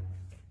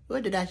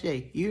 What did I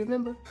say? You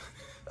remember?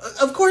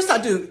 Of course I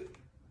do.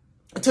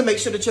 To make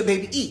sure that your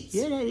baby eats.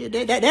 Yeah,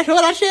 that's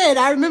what I said.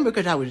 I remember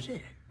because I was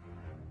there.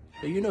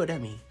 So you know what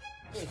that means.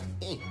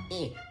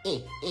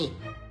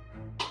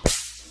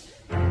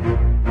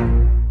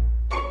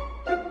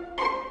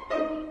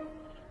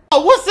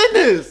 Oh, what's in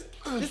this?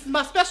 This is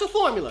my special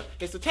formula.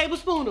 It's a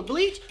tablespoon of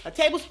bleach, a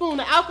tablespoon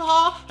of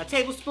alcohol, a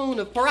tablespoon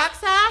of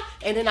peroxide,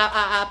 and then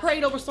I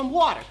prayed over some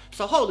water.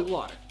 So holy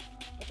water.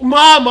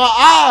 Ma, my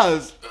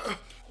eyes.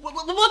 Well,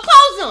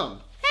 close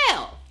them.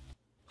 Hell.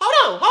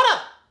 Hold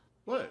up.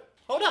 What?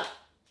 Hold up.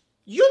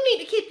 You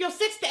need to keep your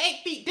 6 to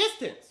 8 feet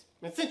distance.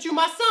 And since you're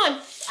my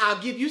son,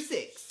 I'll give you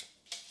 6.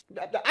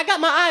 I got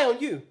my eye on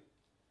you.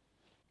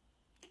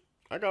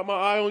 I got my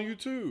eye on you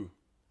too.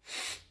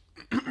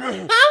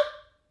 Huh?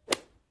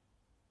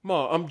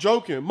 Ma, I'm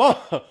joking. Ma,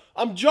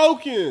 I'm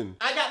joking.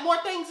 I got more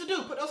things to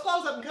do. Put those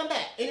clothes up and come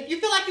back. And if you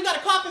feel like you got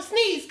to cough and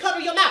sneeze,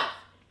 cover your mouth.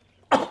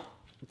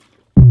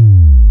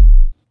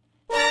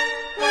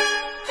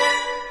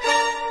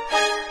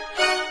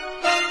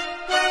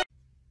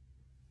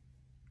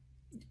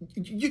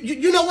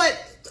 You know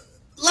what?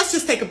 Let's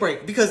just take a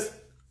break because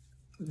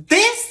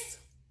this.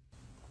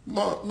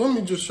 Ma, let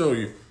me just show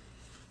you.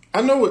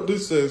 I know what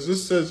this says.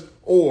 This says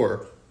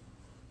or.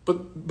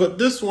 But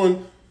this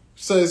one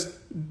says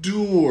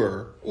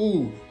doer.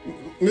 Ooh.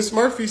 Miss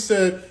Murphy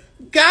said,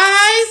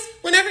 Guys,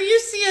 whenever you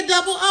see a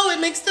double O, it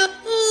makes the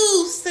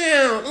ooh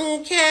sound,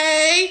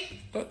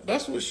 okay?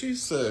 That's what she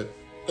said.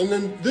 And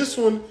then this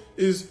one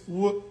is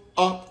wark.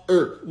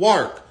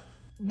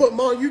 But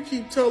Ma, you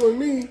keep telling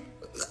me.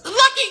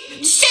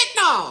 Lucky shit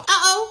off.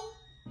 Uh-oh.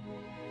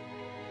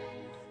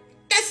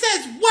 That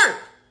says work.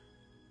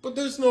 But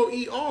there's no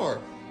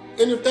ER.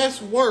 And if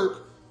that's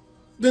work,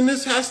 then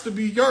this has to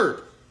be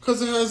yerk.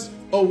 Because it has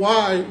a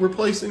Y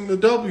replacing the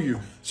W.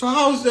 So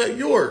how is that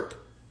York?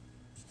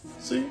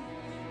 See?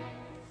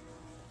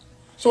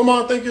 So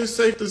Ma, I think it's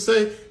safe to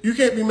say you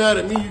can't be mad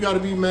at me, you got to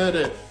be mad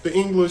at the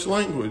English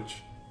language.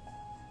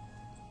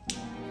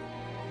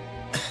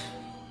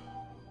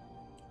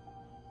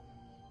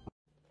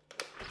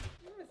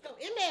 Let's go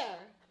in there.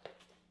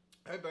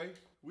 Hey, babe,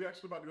 we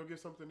actually about to go get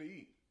something to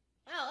eat.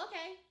 Oh,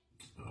 okay.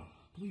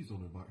 Please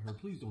don't invite her.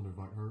 Please don't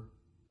invite her.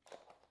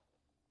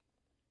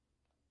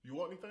 You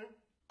want anything?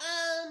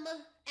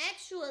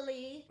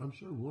 Actually. I'm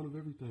sure one of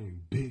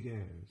everything. Big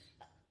ass.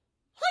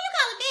 Who you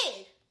calling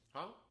big?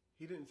 Huh?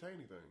 He didn't say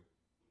anything.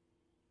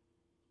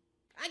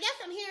 I guess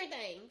I'm hearing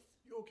things.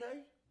 You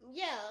okay?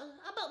 Yeah,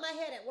 I bumped my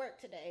head at work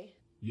today.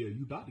 Yeah,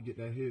 you about to get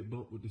that head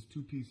bump with this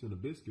 2-piece and a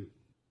biscuit.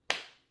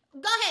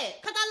 Go ahead,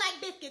 because I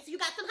like biscuits. You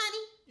got some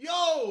honey?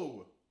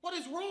 Yo! What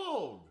is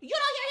wrong? You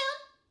don't hear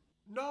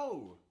him?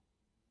 No,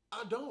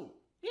 I don't.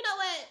 You know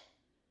what?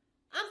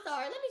 I'm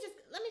sorry. Let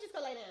me just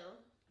go lay down.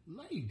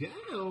 Lay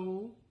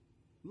down?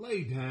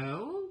 Lay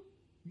down?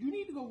 You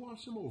need to go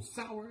wash some old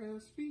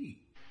sour-ass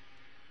feet.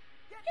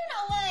 You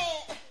know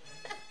what?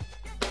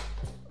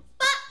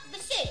 Fuck the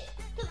shit.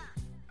 'Cause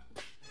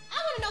I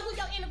want to know who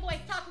your inner voice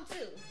talking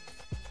to.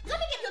 Let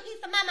me give you a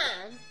piece of my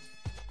mind.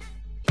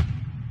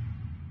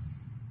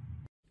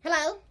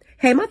 Hello?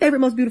 Hey, my favorite,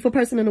 most beautiful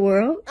person in the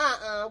world.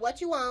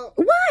 What you want?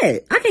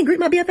 What? I can't greet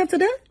my BFF to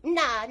death?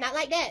 Nah, not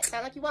like that.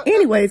 Sound like you want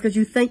Anyways, because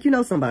you think you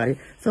know somebody.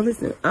 So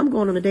listen, I'm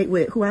going on a date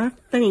with who I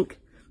think,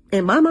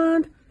 in my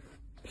mind,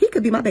 he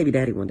could be my baby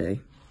daddy one day.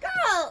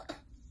 Girl!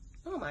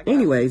 Oh my God.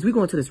 Anyways, we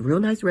going to this real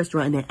nice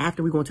restaurant, and then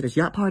after we going to this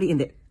yacht party, and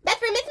then... Best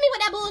friend, mix me with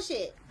that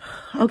bullshit.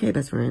 Okay,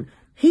 best friend.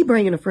 He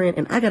bringing a friend,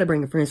 and I gotta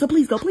bring a friend. So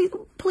please go,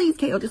 please,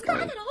 KO, just go. I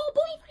got a whole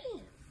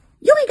boyfriend.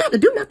 You ain't got to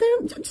do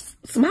nothing.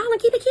 Just smile and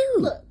keep it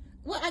cute. Look,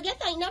 well, I guess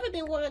I ain't never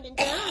been warned and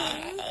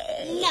done.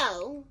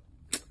 No.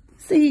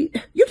 See,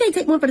 you can't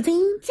take one for the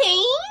team.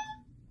 Team?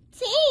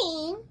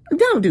 Team?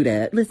 Don't do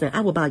that. Listen,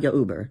 I will buy your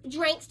Uber.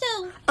 Drinks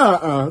too.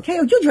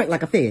 Kale, you drink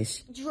like a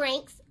fish.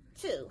 Drinks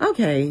too.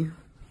 Okay.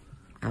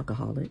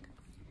 Alcoholic.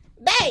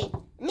 Babe,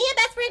 me and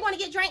best friend want to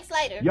get drinks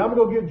later. Yeah, I'm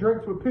gonna go get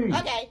drinks with Pete.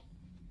 Okay.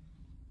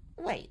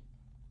 Wait.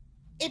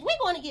 If we're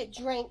going to get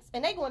drinks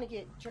and they going to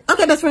get drinks.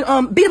 Okay, best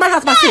friend, be at my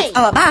house by 6.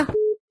 Bye.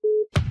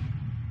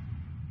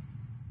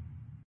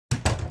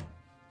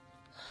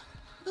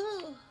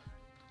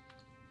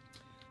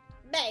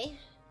 Babe.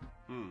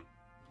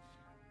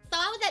 So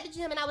I was at the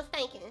gym and I was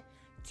thinking,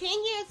 10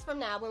 years from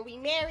now when we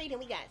married and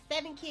we got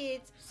 7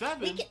 kids.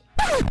 7? We can...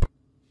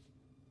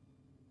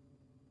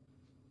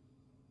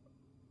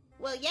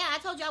 Well, yeah, I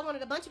told you I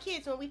wanted a bunch of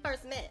kids when we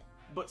first met.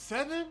 But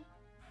 7?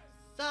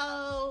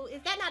 So,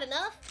 is that not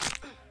enough?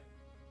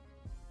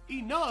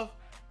 Enough?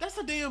 That's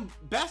a damn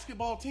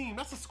basketball team.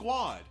 That's a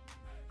squad.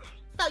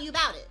 So you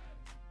about it?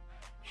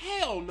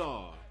 Hell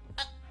no.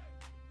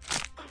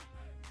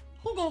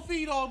 Who gonna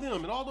feed all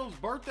them and all those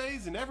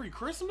birthdays and every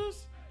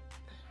Christmas?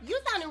 You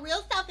sounding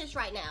real selfish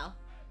right now.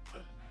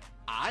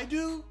 I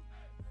do?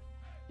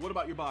 What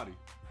about your body?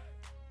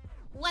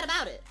 What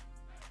about it?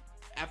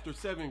 After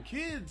 7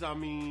 kids, I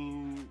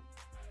mean...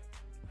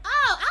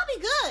 Oh, I'll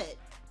be good.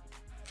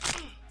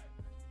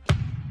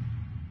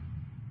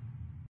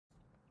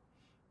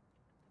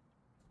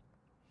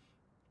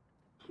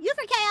 You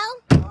for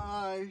KO?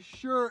 I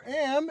sure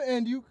am,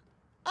 and you...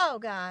 Oh,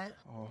 God.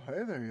 Oh,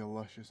 hey there, you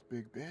luscious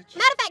big bitch.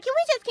 Matter of fact, can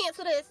we just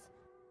cancel this?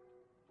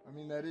 I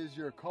mean, that is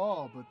your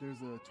call, but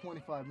there's a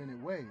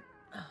 25-minute wait.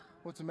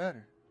 What's the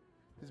matter?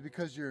 Is it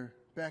because you're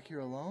back here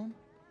alone?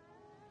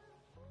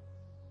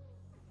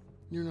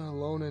 You're not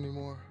alone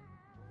anymore.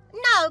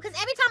 No, because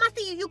every time I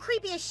see you, you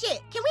creepy as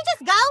shit. Can we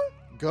just go?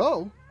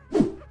 Go?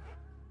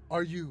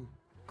 Are you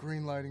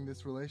greenlighting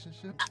this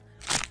relationship?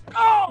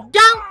 Don't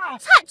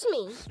touch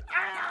me.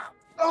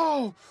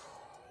 Oh!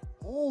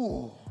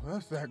 Oh,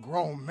 that's that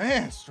grown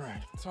man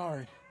strength.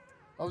 Sorry.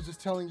 I was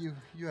just telling you,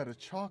 you had a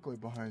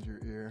chocolate behind your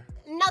ear.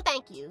 No,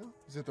 thank you.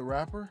 Is it the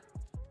wrapper?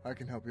 I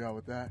can help you out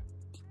with that.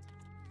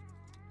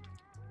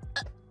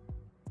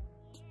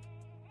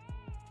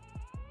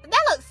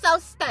 That looks so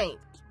stank.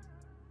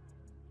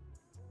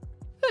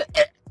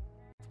 Can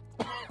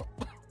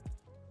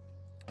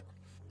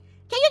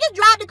you just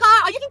drive the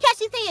car or you can catch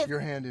these hands? Your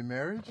hand in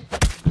marriage?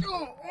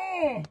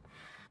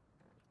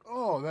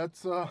 Oh,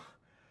 that's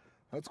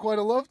quite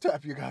a love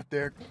tap you got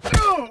there.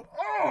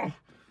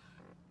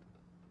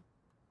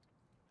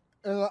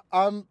 And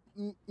I'm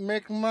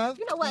making my...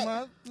 You know what?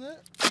 No,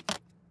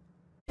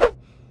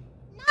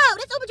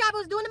 this Uber driver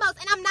was doing the most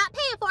and I'm not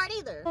paying for it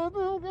either.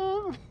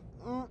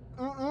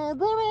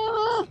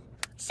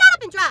 Shut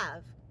up and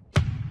drive.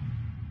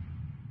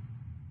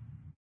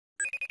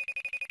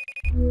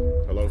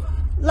 Hello?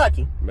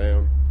 Lucky.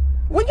 Ma'am?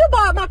 When you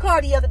borrowed my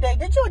car the other day,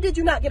 did you or did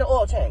you not get an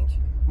oil change?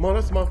 Mom,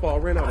 that's my fault. I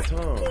ran out of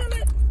time. Damn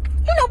it.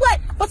 You know what?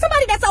 For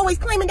somebody that's always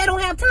claiming they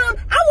don't have time,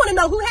 I want to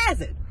know who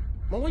has it.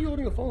 Mom, why are you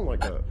holding your phone like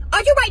that?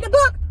 Are you writing a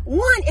book?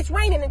 1, it's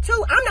raining, and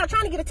 2, I'm not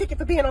trying to get a ticket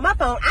for being on my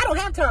phone. I don't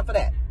have time for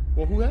that.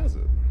 Well, who has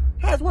it?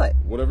 Has what?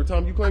 Whatever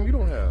time you claim you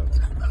don't have.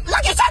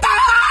 Lucky, shut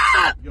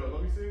up! Yo,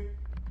 let me see.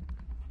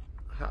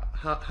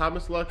 Hi,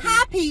 Miss Lucky.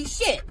 Happy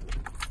shit.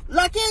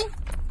 Lucky?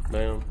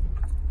 Ma'am.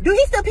 Do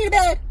he still pee the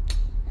bed?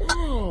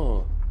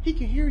 Oh, he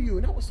can hear you,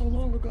 and that was so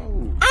long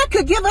ago. I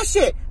could give a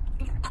shit.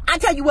 I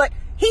tell you what,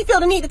 he feel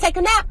the need to take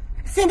a nap,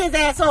 send his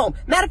ass home.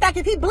 Matter of fact,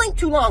 if he blinked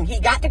too long, he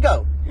got to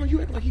go. Well,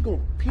 you act like he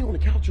gonna pee on the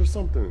couch or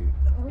something.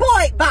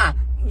 Boy, bye.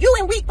 You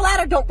and weak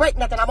bladder don't break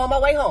nothing. I'm on my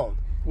way home.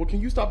 Well, can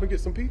you stop and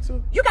get some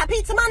pizza? You got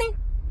pizza money?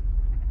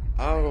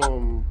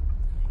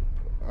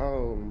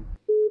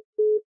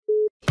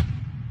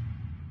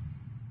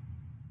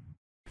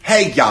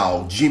 Hey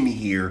y'all, Jimmy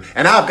here,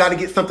 and I've got to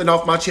get something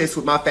off my chest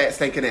with my fat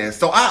stinking ass.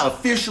 So I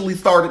officially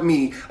started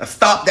me a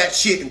Stop That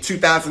Shit in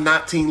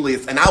 2019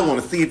 list, and I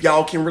want to see if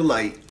y'all can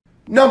relate.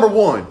 Number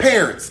 1,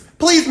 parents,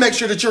 please make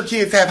sure that your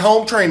kids have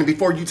home training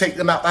before you take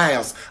them out the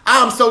house.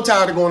 I'm so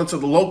tired of going into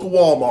the local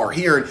Walmart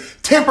hearing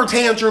temper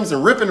tantrums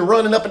and ripping and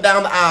running up and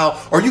down the aisle,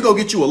 or you go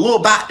get you a little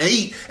bite to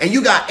eat, and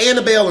you got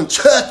Annabelle and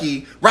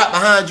Chucky right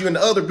behind you in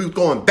the other booth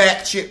going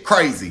batshit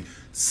crazy.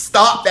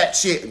 Stop that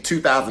shit in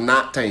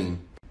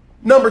 2019.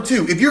 Number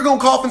 2, if you're going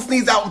to cough and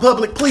sneeze out in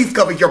public, please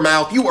cover your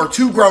mouth. You are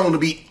too grown to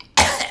be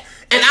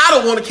and I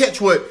don't want to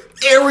catch what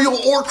Ariel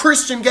or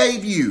Christian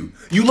gave you.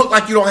 You look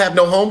like you don't have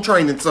no home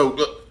training, so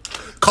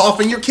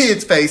cough in your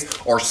kid's face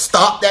or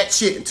stop that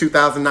shit in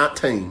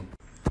 2019.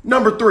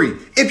 Number 3,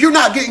 if you're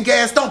not getting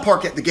gas, don't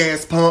park at the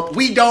gas pump.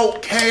 We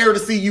don't care to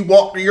see you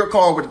walk to your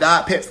car with a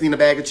Diet Pepsi and a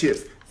bag of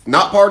chips. It's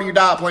not part of your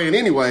diet plan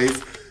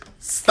anyways.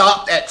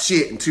 Stop that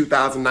shit in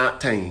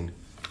 2019.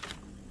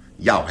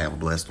 Y'all have a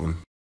blessed one.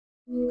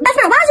 Best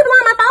friend, why is you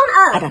blowing my phone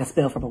up? I got a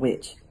spell from a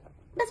witch.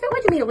 Best friend,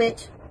 what you mean a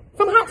witch?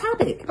 From Hot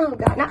Topic. Oh,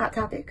 God, not Hot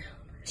Topic.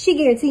 She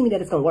guaranteed me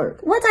that it's going to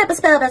work. What type of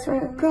spell, best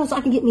friend? Girl, so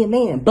I can get me a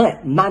man,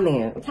 but my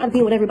man. I'm tired of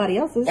being with everybody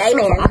else's. Amen.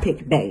 So I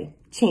picked Bay,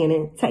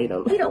 Channing,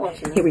 Tatum. We don't want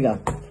you. Here we go.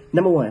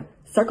 Number 1,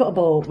 circle a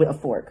bowl with a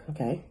fork,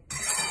 okay?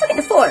 Look at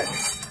the fork.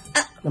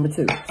 Number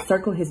 2,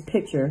 circle his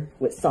picture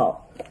with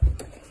salt.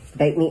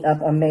 Bake me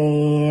up a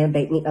man,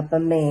 bake me up a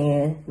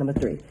man. Number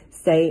 3,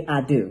 say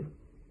I do.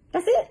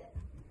 That's it.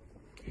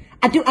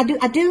 I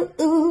do,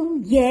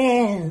 ooh,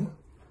 yeah.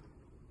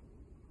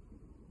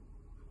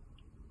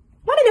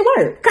 Why didn't it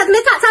work? Because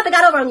Miss Hot Topic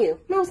got over on you.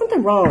 No,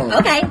 something wrong.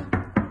 Okay.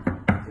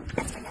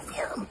 That's him. That's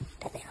him.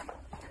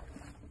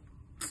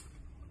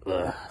 Who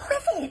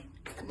is it?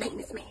 The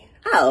maintenance man.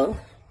 Oh.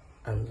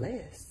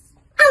 Unless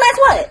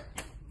what?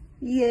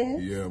 Yeah.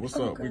 Yeah, what's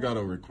up? We got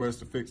a request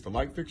to fix the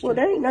light fixture. Well,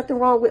 there ain't nothing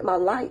wrong with my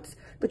lights,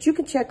 but you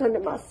can check under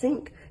my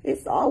sink.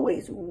 It's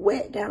always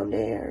wet down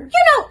there.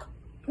 You know,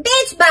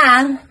 bitch,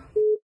 bye.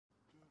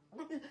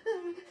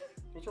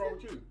 What's wrong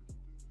with you?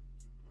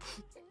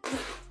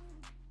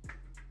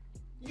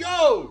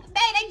 Yo!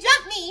 Babe, they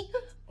jumped me.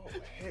 Oh,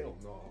 hell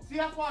no. See,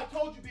 that's why I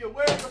told you be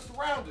aware of your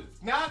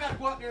surroundings. Now I gotta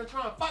go out there and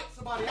try and fight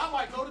somebody. I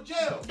might go to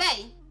jail.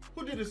 Babe.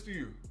 Who did this to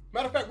you?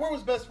 Matter of fact, where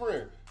was best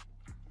friend?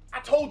 I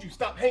told you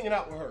stop hanging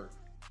out with her.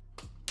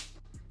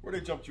 Where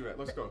they jumped you at?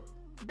 Let's go.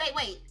 Babe,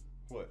 wait.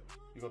 What?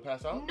 You gonna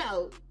pass out?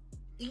 No.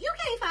 You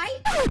can't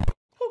fight.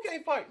 Who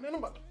can't fight, man?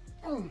 I'm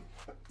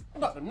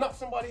about to knock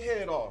somebody's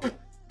head off.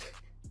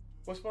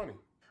 What's funny?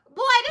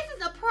 Boy, this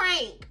is a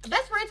prank.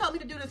 Best friend told me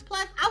to do this.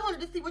 Plus, I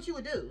wanted to see what you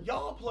would do.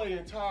 Y'all play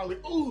entirely.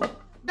 Ooh.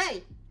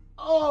 Babe.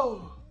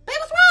 Oh. Babe,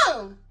 what's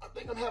wrong? I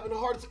think I'm having a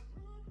heart attack.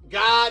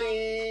 Got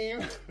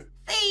him.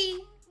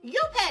 See? You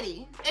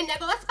petty. And there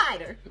go a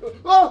spider.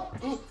 Oh.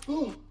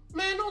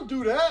 Man, don't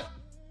do that.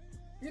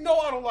 You know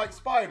I don't like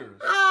spiders.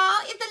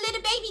 Oh, is the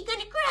little baby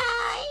gonna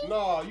cry?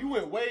 Nah, you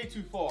went way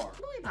too far.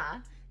 Boy, bye.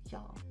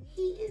 Y'all,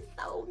 he is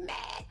so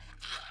mad.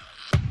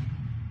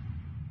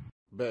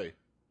 Bae.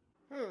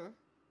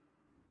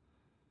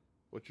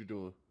 What you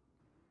doing?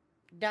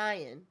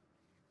 Dying.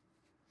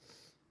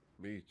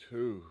 Me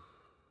too.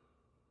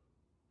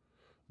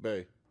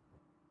 Bae.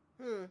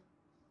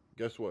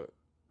 Guess what?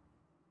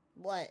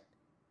 What?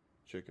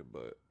 Chicken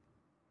butt.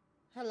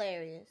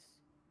 Hilarious.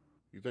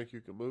 You think you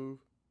can move?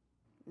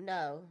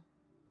 No.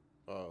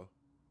 I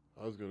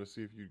was gonna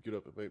see if you'd get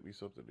up and make me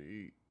something to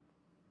eat.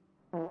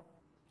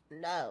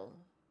 No.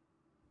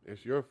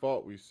 It's your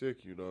fault we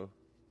sick, you know.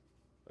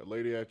 That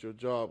lady at your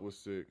job was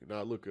sick, and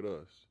now look at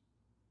us.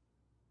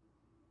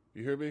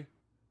 You hear me?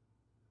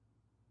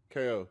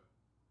 KO.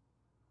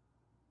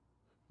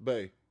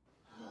 Bae.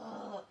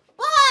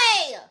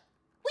 Boy!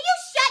 Will you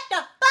shut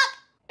the fuck?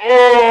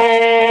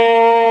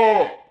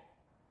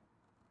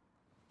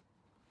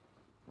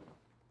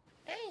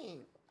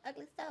 Dang,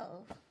 ugly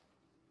stove.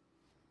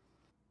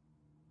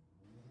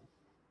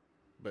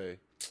 Bae.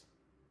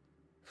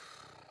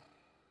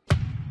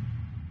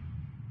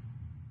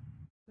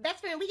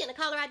 Best friend, we getting a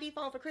caller ID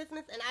phone for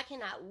Christmas, and I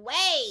cannot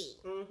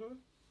wait.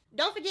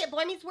 Don't forget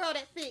Boy Meets World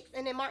at 6,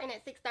 and then Martin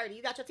at 6:30.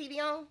 You got your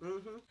TV on?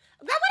 Girl,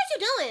 what are you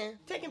doing?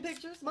 Taking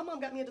pictures. My mom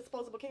got me a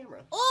disposable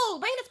camera. Oh,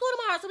 bring it to school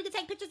tomorrow so we can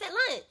take pictures at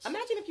lunch.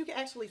 Imagine if you could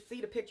actually see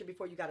the picture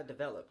before you got it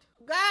developed.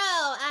 Girl,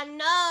 I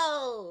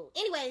know.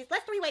 Anyways,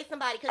 let's three-way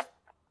somebody, because...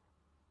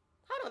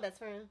 Hold on, best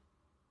friend.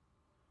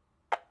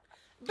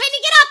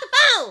 Brittany, get off the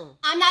phone!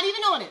 I'm not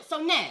even on it,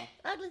 so nah.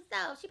 Ugly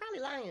self. She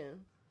probably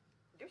lying.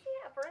 Do she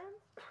have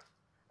friends?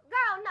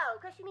 Girl, no,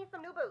 because she needs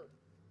some new boots.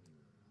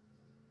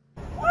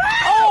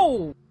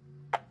 Oh!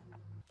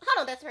 Hold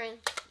on, best friend.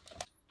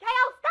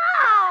 KO,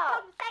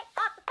 stop! Stay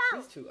off the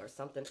phone. These two are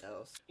something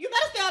else. You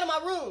better stay out of my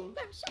room.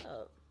 Girl, shut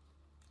up.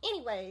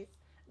 Anyways,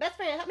 best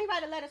friend, help me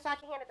write a letter so I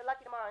can hand it to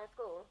Lucky tomorrow in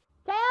school.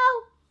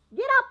 KO,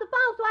 get off the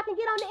phone so I can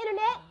get on the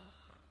internet.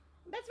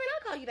 Best friend,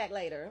 I'll call you back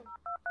later.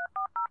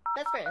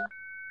 Best friend.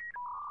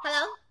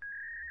 Hello?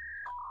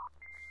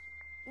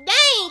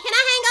 Dang, can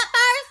I hang up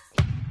first?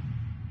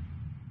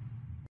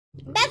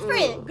 Best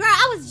friend, girl,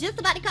 I was just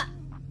about to call.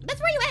 Best,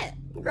 where you at?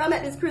 Girl, I'm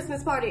at this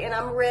Christmas party and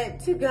I'm ready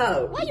to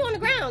go. Why you on the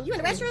ground? You in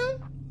the restroom?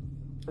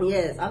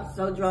 Yes, I'm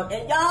so drunk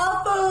and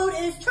y'all food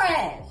is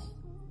trash.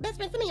 Best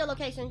friend, send me your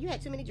location. You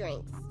had too many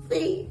drinks.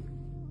 See?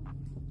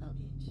 Oh,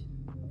 bitch.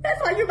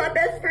 That's why you're my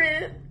best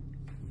friend.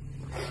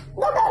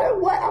 No matter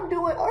what I'm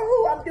doing or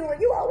who I'm doing,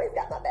 you always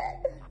got my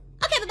back.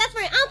 Okay, but best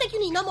friend, I don't think you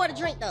need no more to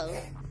drink, though.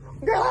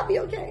 Girl, I'll be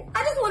okay.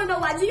 I just want to know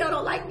why Gio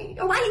don't like me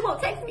or why he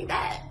won't text me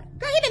back.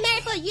 Girl, he been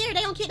married for a year.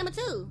 They on kid number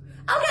 2.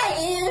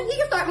 Okay, and he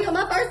can start me on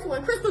my first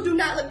one. Crystal do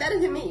not look better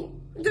than me.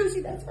 Do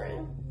she, best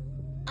friend?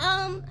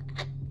 Well,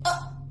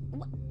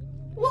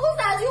 whose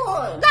side you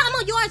on? Girl, I'm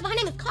on yours, but her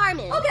name is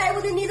Carmen. Okay,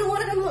 well then neither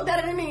one of them look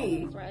better than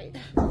me. That's right.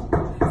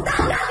 Stop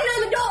knocking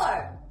on the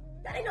door.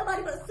 That ain't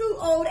nobody but Sue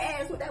old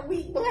ass with that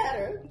weak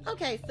bladder.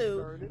 Okay,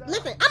 Sue.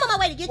 Listen, I'm on my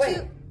way to get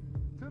you.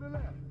 To the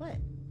left. What?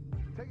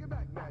 Take it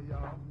back now,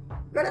 y'all.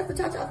 Girl, that's the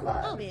cha-cha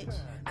slide. Oh, bitch.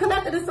 Come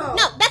after the song.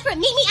 No, best friend,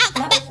 meet me out.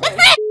 My Best best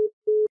friend.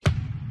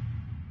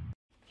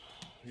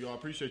 Yo, I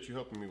appreciate you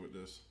helping me with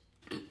this.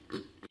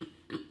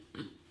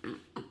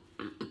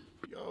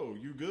 Yo,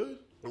 you good?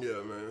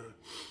 Yeah, man.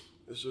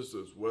 It's just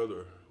this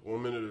weather.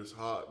 1 minute it's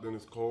hot, then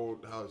it's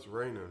cold, now it's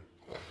raining.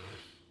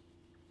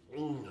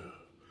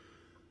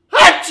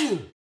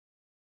 Achoo!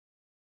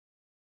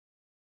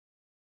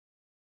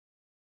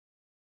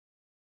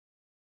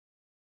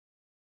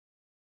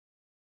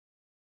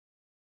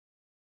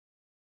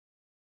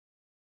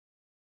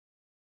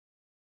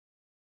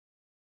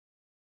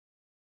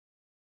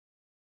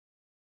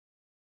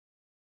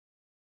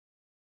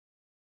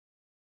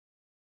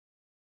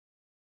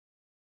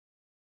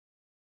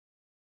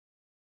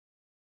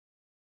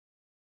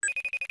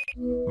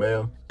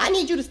 Ma'am. I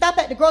need you to stop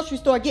at the grocery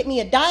store, get me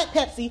a Diet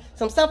Pepsi,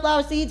 some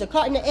sunflower seeds, a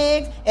carton of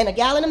eggs, and a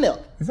gallon of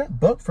milk. Is that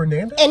Buck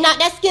Fernandez? And not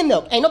that skim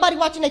milk. Ain't nobody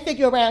watching their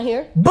figure around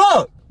here.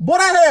 Buck! Boy,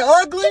 that head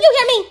ugly. Did you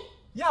hear me?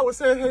 Y'all was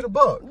saying hey to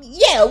Buck.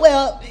 Yeah,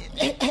 well,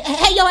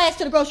 hey your ass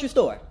to the grocery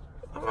store.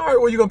 All right,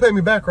 well, you gonna pay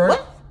me back, right?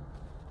 What?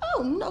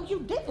 Oh, no,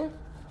 you didn't.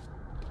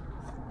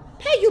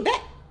 Pay you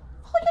back?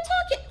 Who you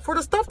talking? For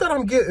the stuff that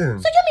I'm getting. So you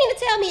mean to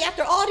tell me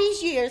after all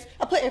these years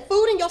of putting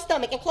food in your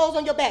stomach and clothes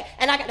on your back,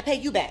 and I got to pay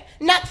you back?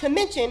 Not to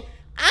mention,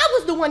 I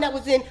was the one that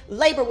was in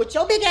labor with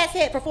your big ass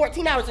head for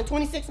 14 hours and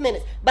 26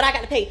 minutes, but I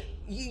got to pay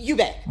you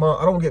back. Ma,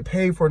 I don't get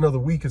paid for another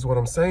week is what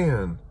I'm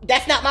saying.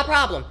 That's not my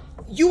problem.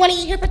 You want to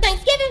eat here for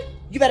Thanksgiving?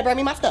 You better bring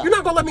me my stuff. You're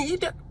not gonna let me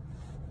eat that?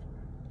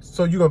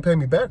 So you gonna pay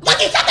me back?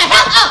 Lucky, shut the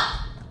hell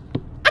up!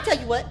 I tell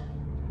you what.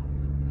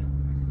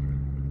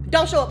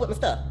 Don't show up with my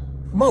stuff.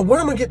 Ma,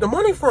 where am I getting the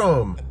money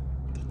from?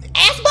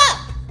 Ask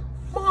Buck.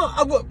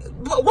 Ma,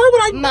 why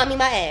would I? Mommy,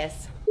 my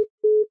ass.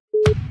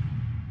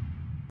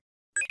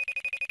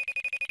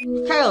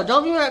 Carol,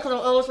 don't be mad because I'm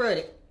almost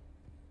ready.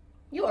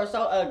 You are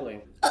so ugly.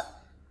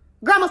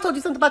 Grandma told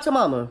you something about your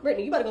mama.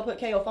 Brittany, you better go put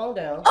KO phone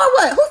down. Or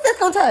what? Who's this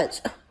gonna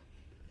touch?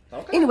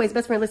 Okay. Anyways,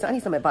 best friend, listen, I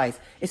need some advice.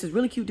 It's this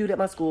really cute dude at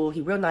my school.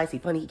 He real nice, he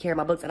funny, he carry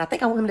my books, and I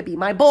think I want him to be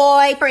my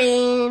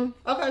boyfriend.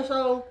 Okay,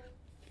 so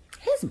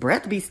his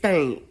breath be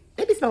stained.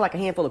 It be smell like a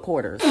handful of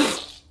quarters.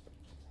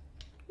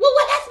 Well,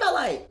 what that smell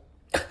like?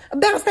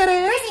 Bounce that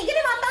ass. Brittany, get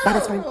in my phone. Bye,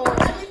 best friend.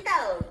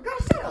 Girl,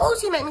 shut up. Oh,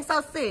 she make me so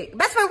sick.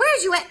 Best friend, where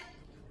is you at?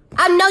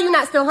 I know you're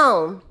not still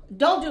home.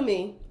 Don't do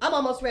me. I'm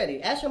almost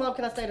ready. Ask your mom,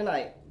 can I stay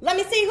tonight? Let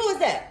me see, who is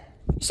that?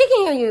 She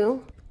can hear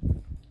you.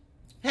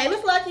 Hey,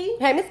 Miss Lucky.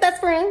 Hey, Miss Best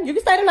Friend. You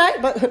can stay tonight,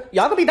 but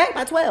y'all gonna be back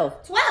by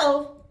 12.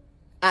 12?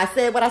 I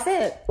said what I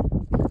said.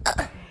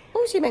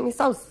 Oh, she make me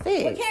so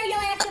sick. Well, carry your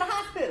ass to the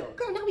hospital.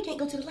 Girl, now we can't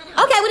go to the lighthouse.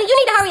 Okay, well, then you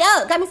need to hurry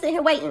up. Got me sitting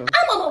here waiting.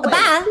 I'm on my way.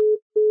 Bye.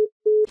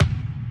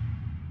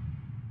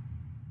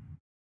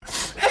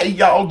 Hey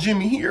y'all,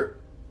 Jimmy here.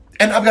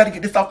 And I've got to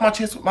get this off my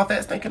chest with my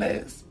fat stinking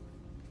ass.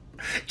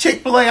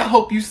 Chick-fil-A, I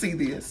hope you see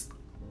this.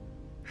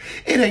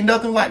 It ain't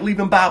nothing like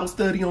leaving Bible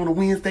study on a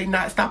Wednesday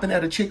night, stopping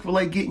at a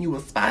Chick-fil-A, getting you a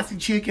spicy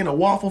chicken, a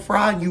waffle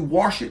fry, and you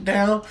wash it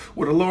down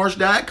with a large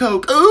Diet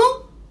Coke.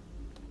 Ooh!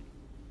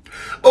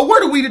 But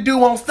what are we to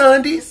do on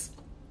Sundays?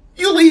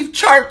 You leave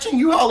church and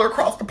you holler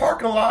across the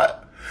parking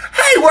lot.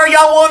 Hey, where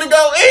y'all want to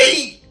go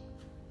eat?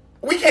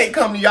 We can't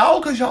come to y'all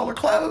because y'all are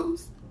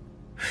closed.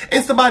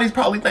 And somebody's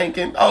probably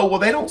thinking, oh, well,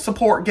 they don't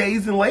support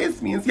gays and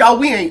lesbians. Y'all,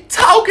 we ain't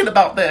talking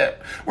about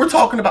that. We're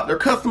talking about their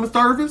customer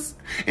service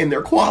and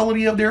their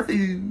quality of their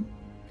food.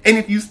 And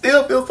if you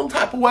still feel some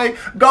type of way,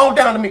 go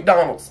down to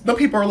McDonald's. The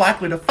people are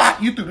likely to fight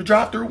you through the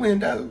drive-thru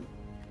window.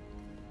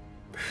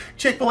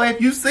 Chick-fil-A, if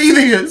you see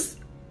this,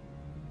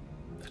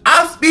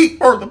 I speak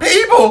for the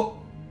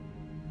people.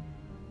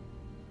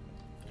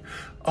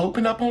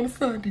 Open up on a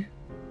Sunday.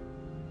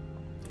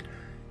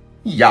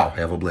 Y'all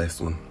have a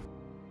blessed one.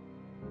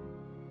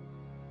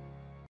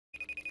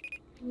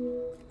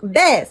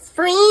 Best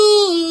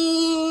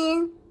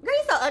friend. Girl,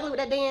 you so ugly with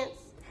that dance.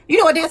 You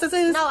know what dance this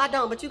is? No, I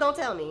don't, but you gonna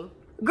tell me.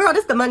 Girl,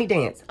 this the money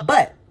dance.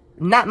 But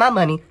not my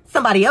money,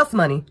 somebody else's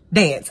money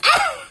dance.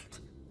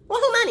 Well,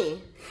 who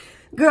money?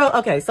 Girl,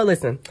 okay, so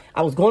listen.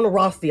 I was going to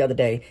Ross the other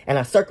day, and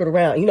I circled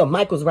around. You know,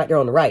 Mike was right there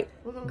on the right.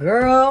 Mm-hmm.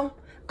 Girl,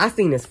 I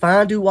seen this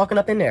fine dude walking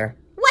up in there.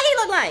 What he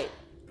look like?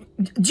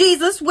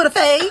 Jesus with a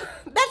fade.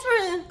 Best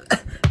friend.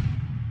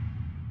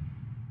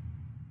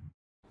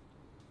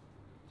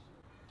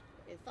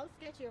 It's so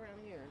sketchy around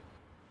here.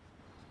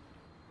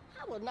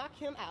 I will knock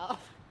him out.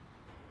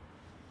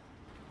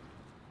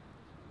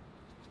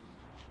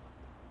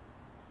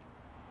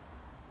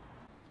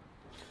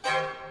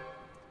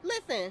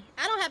 Listen,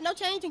 I don't have no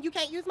change and you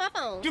can't use my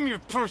phone. Give me your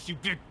purse, you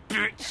big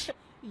bitch.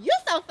 You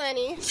so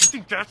funny. You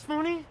think that's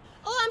funny?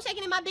 Oh, I'm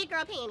shaking in my big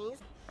girl panties.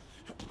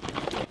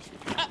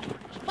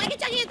 Why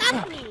get your hands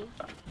off of me?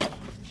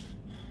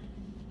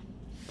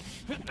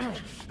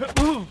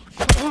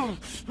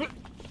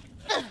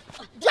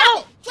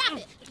 Drop it! Drop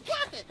it!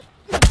 Drop it!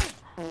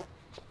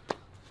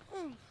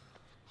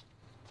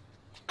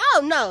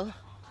 Oh no!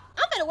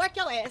 I'm gonna work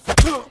your ass.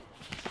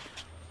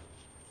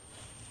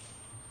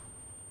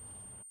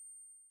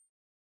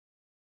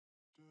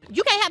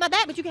 You can't have my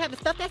bag, but you can have the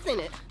stuff that's in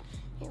it.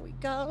 Here we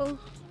go.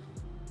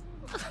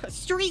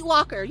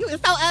 Streetwalker, you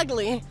is so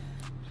ugly.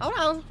 Hold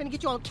on, I'm gonna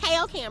get you on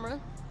KO camera.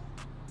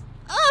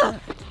 Ugh!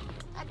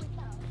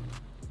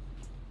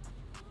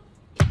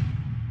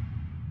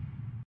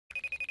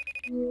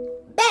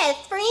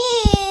 Best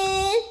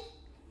friend!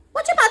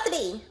 What you supposed to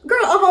be?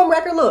 Girl, a home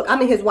wrecker. Look,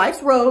 I'm in his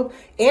wife's robe,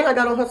 and I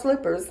got on her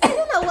slippers. You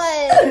know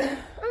what?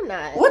 I'm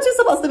not. What you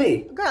supposed to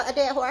be? Girl, a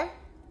dead whore.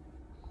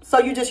 So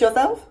you just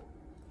yourself?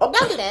 Oh.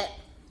 Don't do that.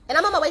 And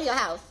I'm on my way to your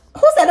house.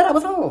 Who said that I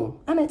was home?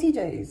 I'm at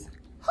TJ's.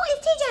 Who is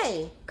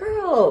TJ?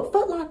 Girl,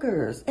 Foot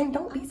Lockers. And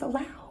don't be so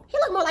loud. He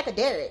look more like a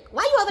Derek.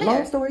 Why you over there?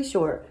 Long story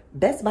short,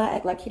 Best Buy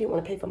act like he didn't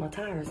want to pay for my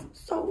tires.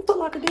 So Foot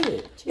Locker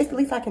did. It's the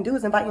least I can do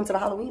is invite him to the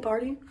Halloween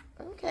party.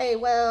 Okay,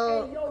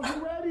 well. Hey, yo,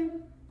 you ready?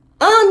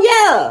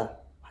 Yeah.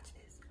 Watch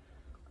this.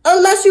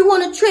 Unless you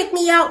want to trick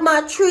me out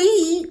my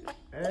treat.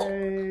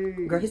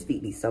 Hey. Girl, his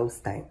feet be so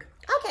stank.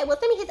 Okay, well,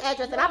 send me his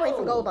address and I'll bring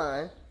some Gold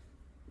Bond.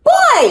 Boy,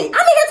 I'm in here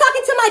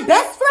talking to my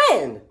best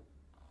friend.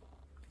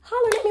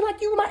 Hollering at me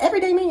like you were my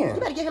everyday man.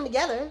 You better get him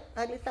together.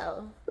 Ugly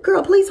so.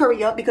 Girl, please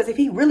hurry up, because if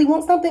he really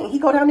wants something and he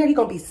go down there, he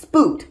gonna be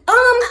spooked.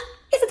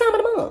 It's the time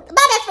of the month.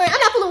 Bye, best friend. I'm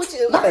not fooling with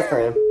you. My best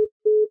friend.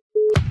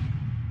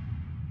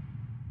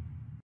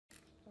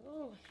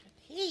 Oh,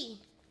 he.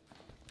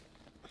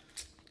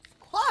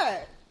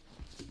 Clark.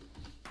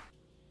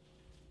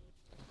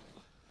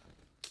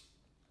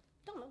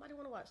 Don't nobody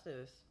want to watch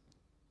this.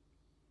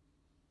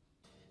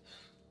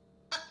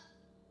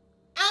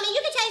 I mean,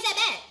 you can change that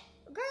back.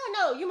 Girl,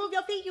 no. You move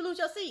your feet, you lose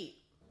your seat.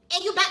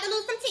 And you about to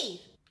lose some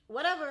teeth.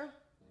 Whatever.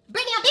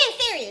 Brittany, I'm being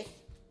serious.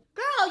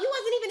 Girl, you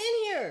wasn't even in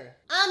here.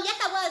 Yes,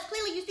 I was.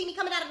 Clearly, you see me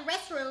coming out of the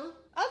restroom.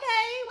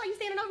 Okay, while you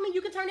standing over me,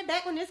 you can turn it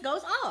back when this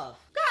goes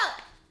off.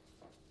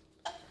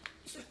 Girl.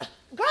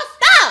 Girl,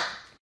 stop!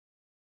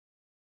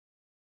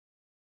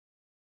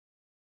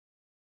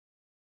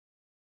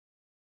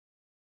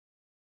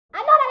 I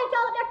know that ain't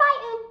y'all up there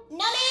fighting.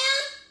 No,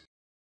 ma'am.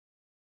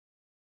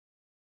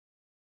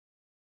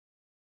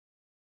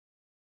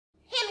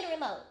 Hand me the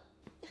remote.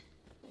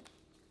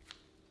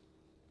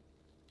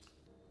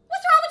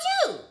 What's wrong with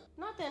you?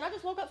 Nothing. I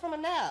just woke up from a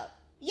nap.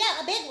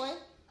 Yeah, a big one.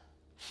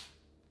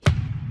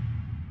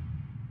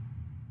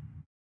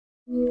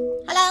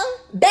 Hello?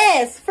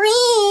 Best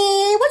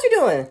friend, what you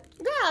doing?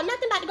 Girl,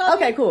 nothing about to go.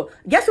 Okay, cool.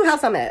 Guess who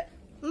house I'm at?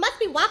 Must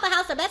be Waffle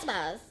House or Best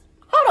Buys.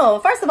 Hold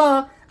on. First of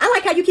all, I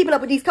like how you keeping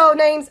up with these code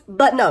names,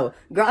 but no.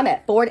 Girl, I'm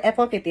at Ford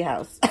F-150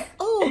 house.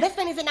 Oh, best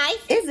friend, is it nice?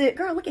 Is it?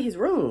 Girl, look at his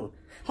room.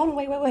 Hold on,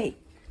 wait.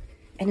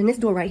 And then this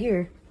door right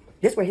here,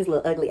 this where his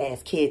little ugly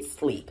ass kids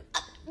sleep.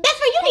 Best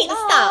friend, you need to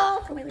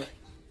stop. Wait.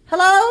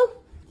 Hello?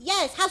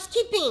 Yes,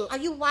 housekeeping. Are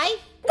you wife?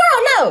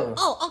 Girl, no.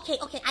 Oh, okay.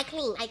 I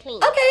clean.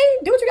 Okay,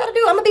 do what you gotta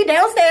do. I'm gonna be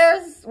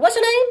downstairs. What's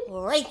your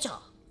name?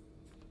 Rachel.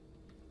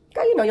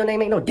 Girl, you know your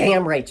name ain't no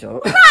damn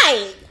Rachel.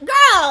 Right.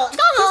 Girl,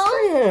 go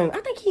home. Friend, I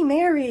think he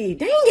married.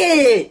 Dang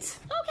it.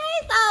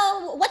 Okay,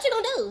 so what you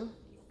gonna do?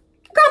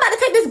 Girl, I'm about to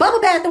take this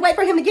bubble bath and wait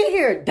for him to get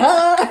here.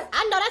 Duh.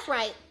 I know that's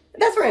right.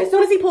 Best friend, as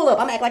soon as he pull up,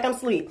 I'm act like I'm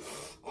asleep.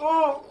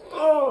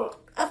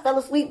 I fell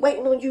asleep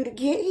waiting on you to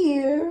get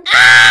here.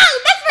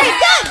 Oh, best friend,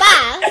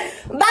 goodbye.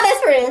 Bye,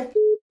 best friend.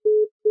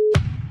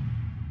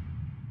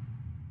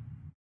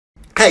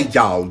 Hey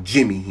y'all,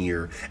 Jimmy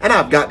here, and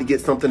I've got to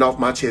get something off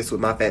my chest with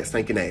my fat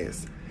stinking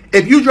ass.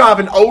 If you drive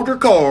an older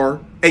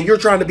car and you're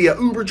trying to be an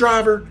Uber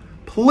driver,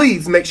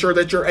 please make sure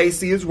that your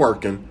AC is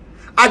working.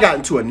 I got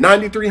into a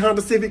 93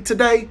 Honda Civic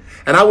today,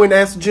 and I went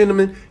and asked the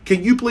gentleman,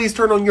 can you please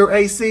turn on your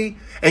AC?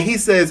 And he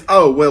says,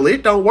 oh, well,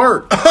 it don't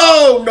work.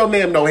 Oh, no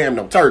ma'am, no ham,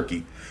 no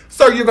turkey.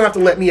 Sir, you're going to have to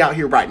let me out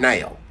here right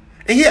now.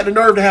 And he had the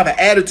nerve to have an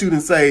attitude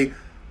and say,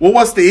 well,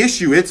 what's the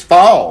issue? It's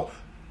fall.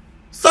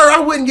 Sir, I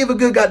wouldn't give a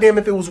good goddamn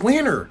if it was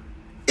winter.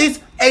 It's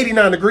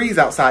 89 degrees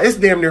outside. It's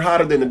damn near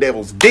hotter than the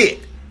devil's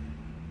dick.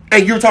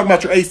 And you're talking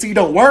about your AC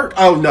don't work?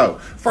 Oh, no.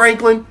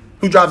 Franklin,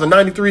 who drives a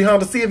 93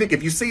 Honda Civic,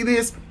 if you see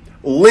this,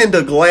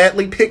 Linda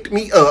gladly picked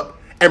me up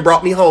and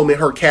brought me home in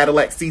her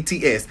Cadillac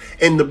CTS,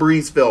 and the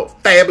breeze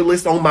felt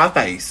fabulous on my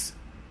face.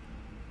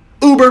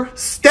 Uber,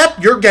 step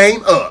your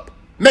game up.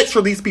 Make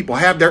sure these people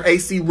have their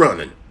AC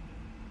running.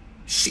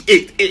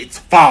 It's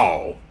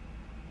fall.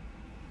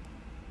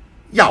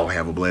 Y'all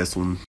have a blessed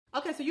one.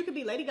 Okay, so you could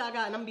be Lady Gaga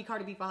and I'm gonna be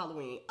Cardi B for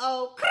Halloween.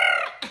 Oh,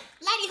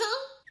 Lady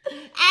who?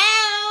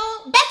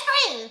 Ow, best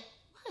friend.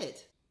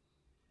 What?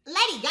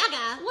 Lady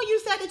Gaga. Well, you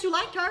said that you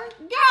liked her.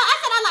 Girl, I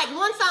said I liked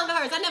one song of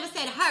hers. I never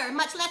said her,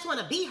 much less want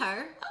to be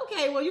her.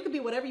 Okay, well, you could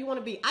be whatever you want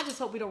to be. I just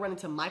hope we don't run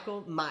into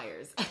Michael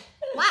Myers.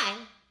 Why?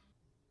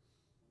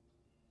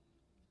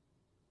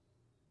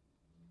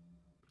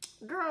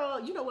 Girl,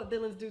 you know what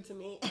villains do to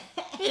me.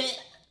 Okay,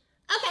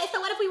 so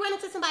what if we run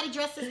into somebody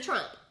dressed as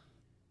Trump?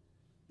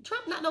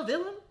 Trump not no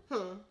villain?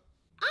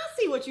 I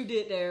see what you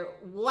did there.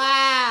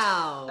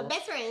 Wow. A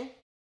best friend.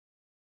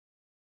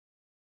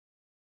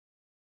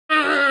 Girl.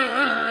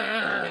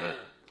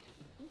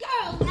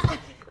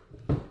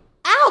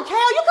 Ow,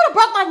 Cal, you could have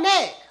broke my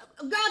neck.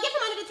 Girl, get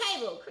from under the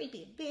table.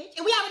 Creepy bitch.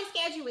 And we already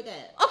scared you with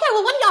that. Okay,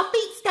 well, one of y'all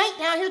feet stank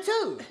down here,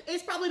 too.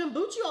 It's probably them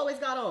boots you always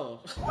got on.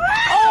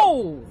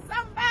 Oh!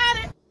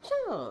 Somebody.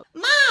 Sure.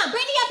 Mom,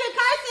 Brittany up here,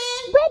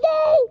 Carson. Brittany!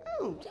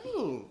 Oh,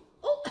 dang.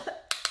 Oh,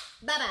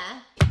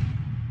 bye-bye.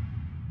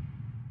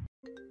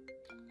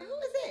 Who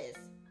is this?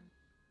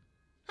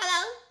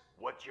 Hello?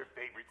 What's your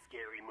favorite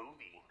scary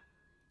movie?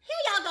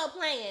 Here y'all go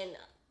playing.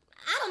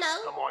 I don't know.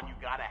 Come on, you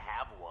gotta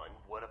have one.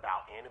 What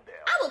about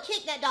Annabelle? I will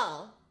kick that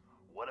doll.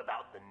 What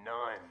about the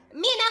nun?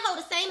 Me and that hoe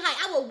the same height.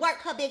 I will work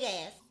her big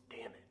ass.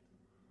 Damn it.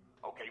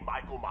 Okay,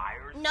 Michael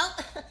Myers?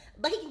 Nope.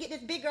 But he can get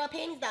this big girl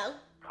panties, though.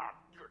 God,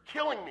 you're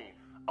killing me.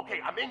 Okay,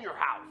 I'm in your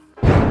house.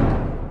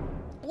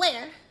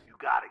 Where? You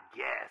gotta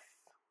guess.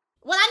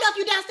 Well, I know if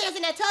you downstairs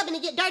in that tub and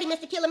you get dirty,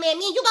 Mr. Killer Man,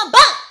 me and you gonna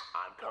bump!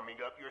 I'm coming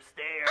up your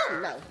stairs. Oh,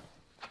 no.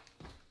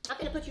 I'm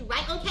gonna put you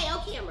right on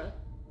KO camera.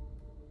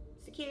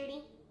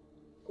 Security,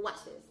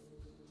 watch this.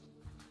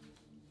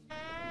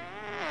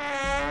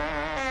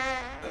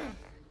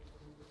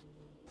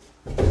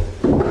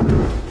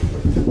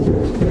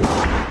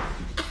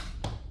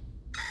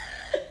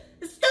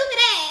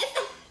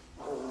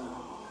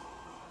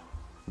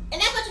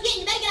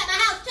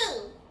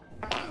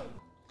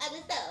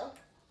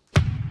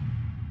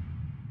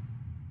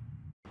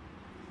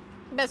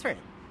 Best friend,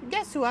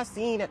 guess who I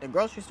seen at the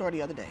grocery store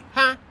the other day?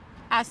 Huh?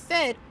 I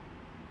said,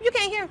 you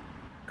can't hear.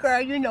 Girl,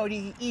 you know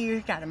these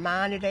ears got a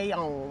mind of their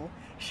own.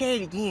 Say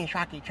it again so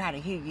I can try to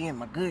hear you in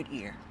my good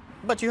ear.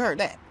 But you heard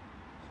that.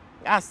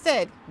 I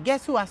said,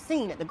 guess who I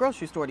seen at the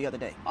grocery store the other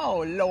day?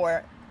 Oh,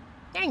 Lord.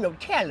 Ain't no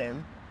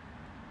telling.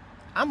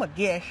 I'm a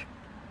guess.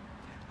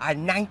 Our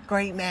 9th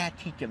grade math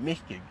teacher,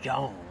 Mr.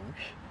 Jones.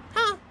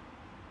 Huh?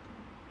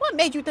 What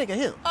made you think of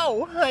him?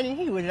 Oh, honey,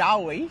 he was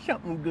always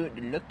something good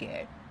to look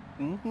at.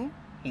 Mm-hmm,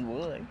 he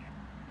was.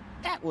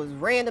 That was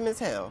random as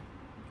hell.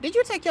 Did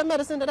you take your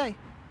medicine today?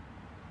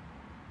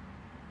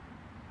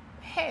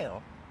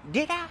 Hell,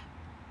 did I?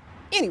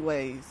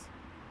 Anyways,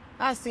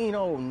 I seen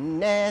old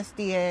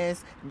nasty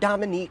ass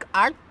Dominique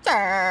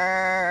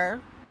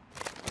Arthur.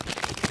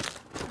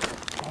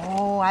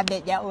 Oh, I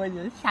bet that was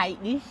a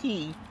sight to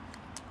see.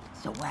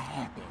 So what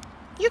happened?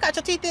 You got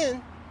your teeth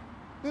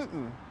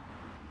in?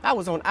 I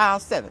was on aisle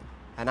 7,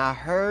 and I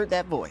heard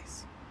that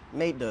voice.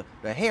 Made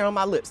the hair on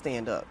my lips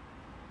stand up.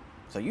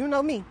 So you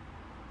know me.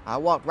 I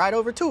walked right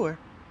over to her,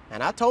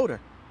 and I told her,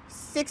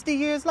 60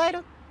 years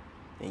later,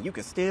 and you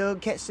can still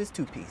catch this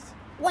two-piece.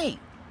 Wait.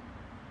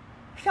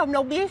 So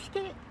no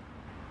biscuit?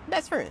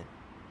 Best friend.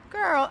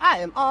 Girl, I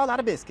am all out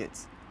of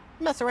biscuits.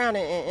 Mess around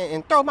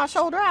and throw my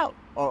shoulder out,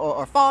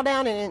 or fall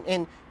down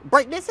and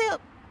break this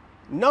hip?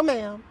 No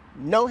ma'am,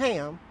 no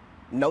ham,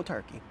 no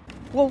turkey.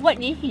 Well, what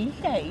did he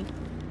say?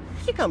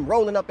 She come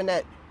rolling up in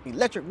that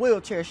electric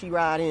wheelchair she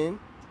ride in,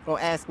 gonna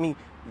ask me,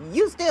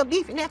 you still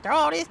beefing after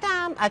all this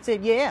time? I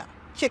said, yeah,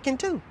 chicken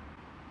too.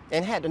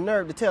 And had the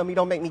nerve to tell me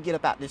don't make me get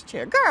up out this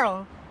chair.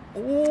 Girl.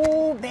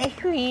 Oh,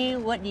 best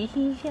friend, what did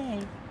he say?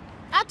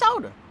 I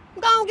told her,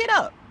 go on, get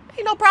up.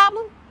 Ain't no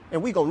problem.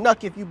 And we gonna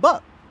knuck if you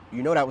buck.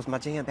 You know that was my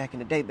jam back in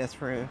the day, best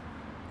friend.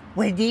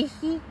 What did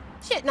she?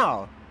 Shit,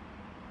 no.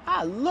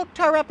 I looked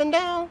her up and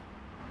down.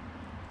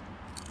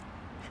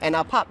 And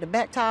I popped the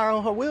back tire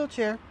on her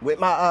wheelchair with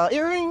my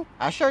earring.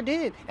 I sure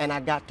did. And I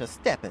got to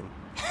stepping.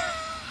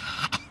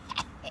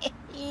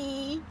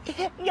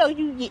 No,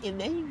 you didn't,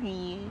 best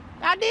friend.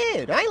 I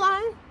did. I ain't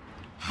lying.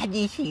 How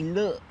did she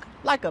look?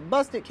 Like a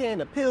busted can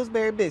of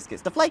Pillsbury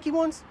biscuits. The flaky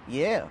ones?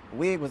 Yeah.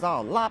 Wig was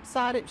all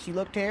lopsided. She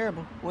looked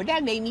terrible. Well,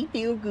 that made me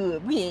feel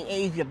good. Being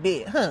aged a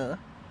bit, huh?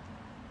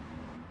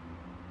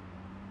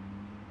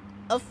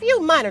 A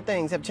few minor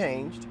things have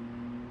changed.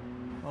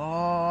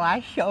 Oh,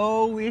 I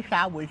sure wish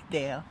I was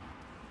there.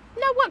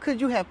 Now, what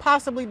could you have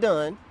possibly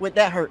done with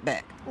that hurt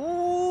back?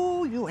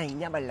 Ooh, you ain't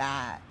never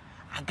lied.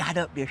 I got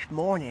up this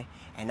morning,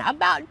 and I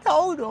about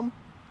told him,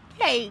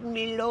 take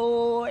me,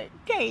 Lord,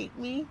 take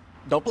me.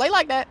 Don't play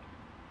like that.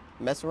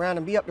 Mess around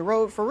and be up the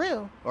road for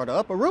real, or the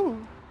upper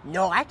room.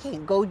 No, I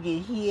can't go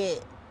just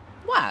yet.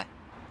 Why?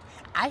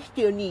 I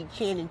still need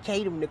Channing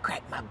Tatum to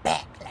crack my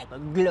back like a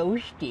glow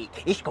stick.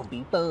 It's gonna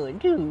be fun,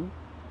 too.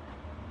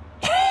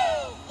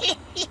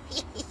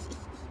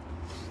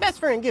 Best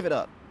friend, give it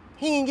up.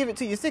 He ain't give it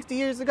to you 60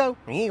 years ago,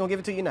 and he ain't gonna give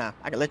it to you now.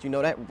 I can let you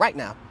know that right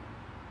now.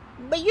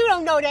 But you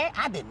don't know that.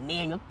 I've been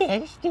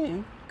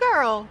manifesting.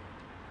 Girl,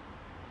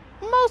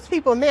 most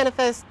people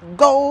manifest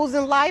goals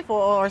in life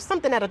or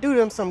something that'll do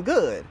them some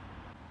good.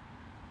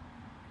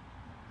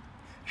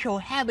 So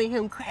having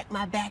him crack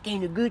my back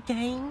ain't a good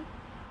thing?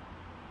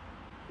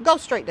 Go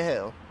straight to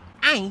hell.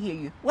 I ain't hear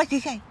you. What'd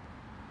you say?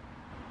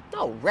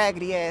 No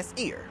raggedy ass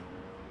ear.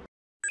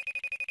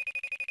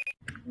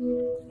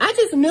 I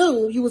just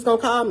knew you was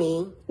gonna call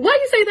me. Why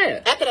you say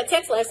that? After that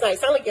text last night,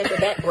 sounded like your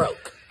back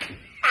broke.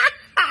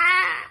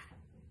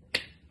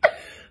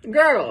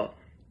 Girl,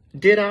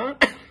 did I?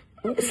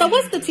 So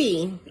what's the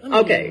tea?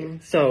 Okay,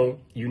 so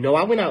you know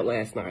I went out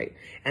last night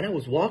and I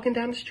was walking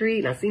down the street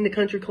and I seen the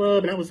country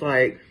club and I was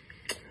like,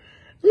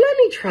 let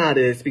me try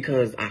this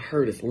because I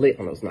heard it's lit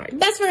on those nights.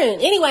 Best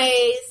friend,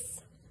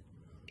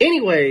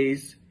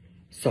 Anyways,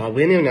 so I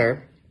went in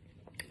there,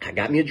 I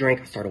got me a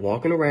drink, I started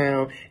walking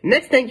around.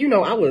 Next thing you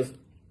know, I was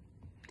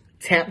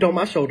tapped on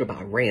my shoulder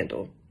by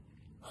Randall.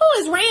 Who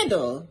is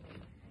Randall?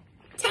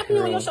 Tapping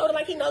you on your shoulder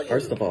like he knows you.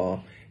 First of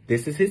all,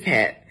 this is his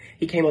hat.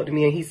 He came up to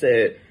me and he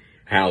said,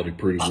 howdy,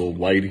 pretty little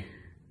lady.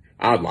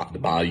 I'd like to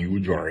buy you a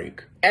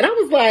drink. And I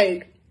was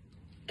like,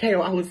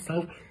 Kale, I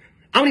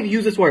don't even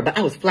use this word, but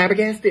I was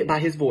flabbergasted by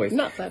his voice.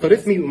 Not flabbergasted. So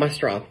this me with my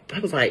straw. I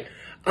was like,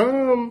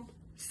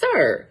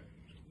 sir,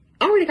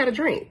 I already got a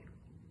drink.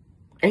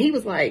 And he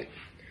was like,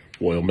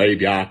 well,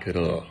 maybe I could,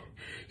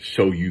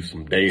 show you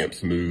some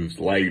dance moves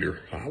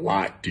later. I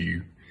like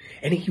to.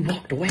 And then he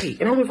walked away.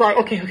 And I was like,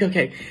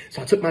 okay.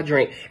 So I took my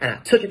drink and I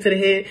took it to the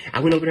head. I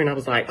went over there and I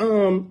was like,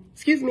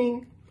 excuse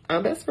me,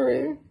 I'm best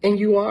friend. And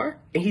you are?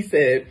 And he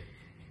said,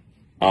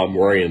 I'm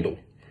Randall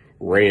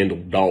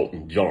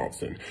Dalton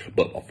Johnson,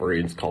 but my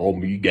friends call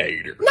me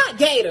Gator. Not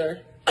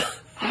Gator.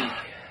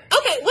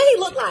 Okay, what he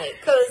look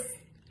like? Cause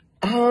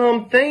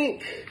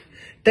think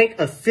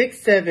a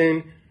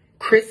 6'7"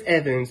 Chris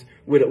Evans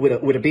with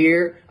a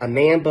beard, a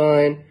man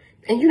bun,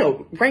 and you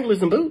know,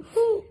 Wranglers and boots.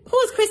 Who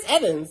is Chris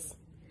Evans?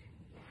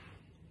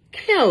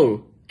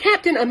 Yo,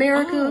 Captain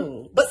America.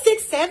 Oh, but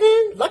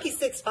 6'7"? Lucky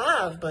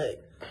 6'5",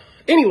 but...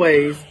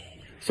 Anyways,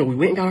 So we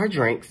went and got our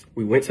drinks.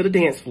 We went to the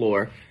dance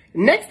floor.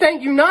 Next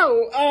thing you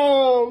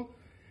know,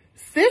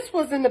 Sis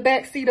was in the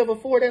back seat of a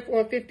Ford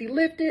F-150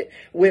 lifted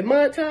with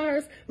mud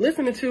tires,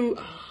 listening to,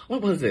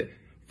 what was it?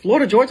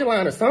 Florida Georgia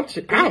Line or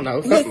something. I don't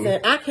know. Something.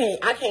 Listen,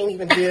 I can't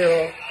even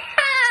deal.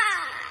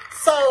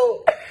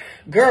 So,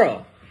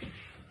 girl,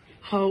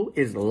 hoe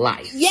is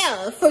life.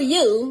 Yeah, for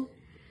you.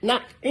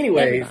 Not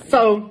anyways. everybody.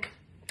 So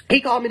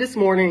he called me this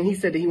morning and he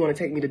said that he want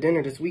to take me to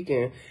dinner this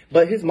weekend,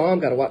 but his mom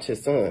got to watch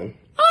his son.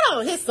 Hold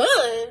on, his son?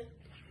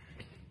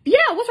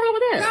 Yeah, what's wrong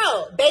with that?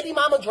 Girl, baby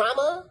mama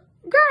drama?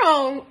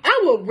 Girl,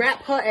 I will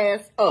wrap her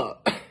ass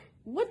up.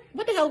 What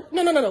the hell?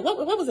 No.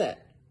 What was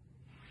that?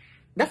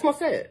 That's my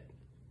set.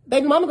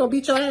 Baby mama gonna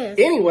beat your ass.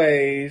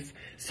 Anyways,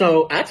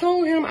 so I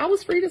told him I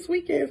was free this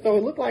weekend, so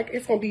it looked like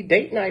it's gonna be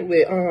date night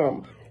with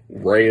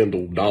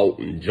Randall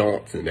Dalton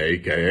Johnson,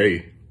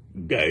 aka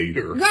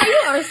Gator. Girl,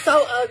 you are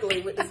so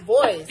ugly with this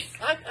voice.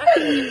 I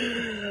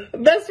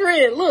can't. Best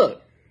friend,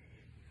 look.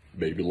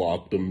 Baby,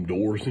 lock them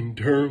doors and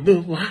turn the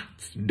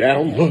lights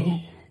down low.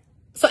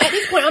 So at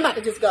this point, I'm about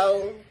to just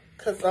go,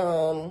 cause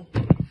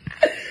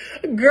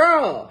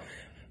girl,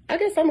 I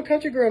guess I'm a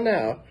country girl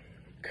now.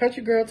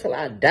 Country girl till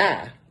I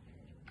die.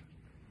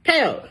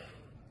 Hell,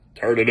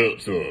 turn it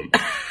up some.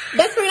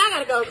 Best friend, I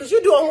gotta go because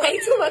you're doing way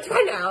too much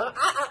right now.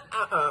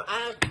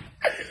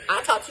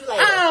 I'll talk to you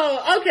later.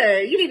 Oh,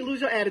 okay. You need to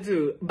lose your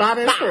attitude. Bye,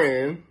 best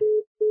friend.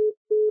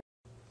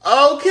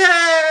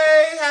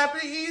 Okay,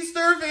 happy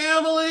Easter,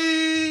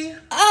 family.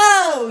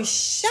 Oh,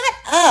 shut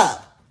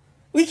up.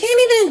 We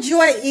can't even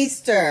enjoy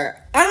Easter.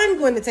 I'm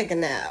going to take a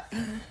nap.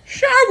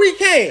 Sure we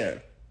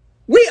can.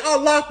 We are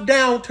locked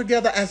down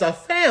together as a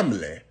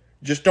family.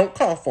 Just don't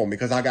cough on me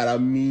because I got a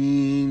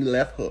mean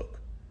left hook.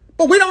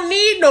 But we don't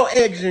need no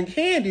eggs and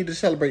candy to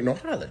celebrate no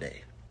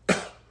holiday.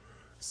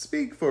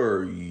 Speak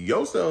for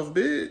yourself,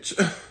 bitch.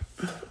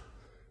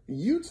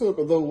 You took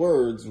the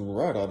words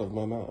right out of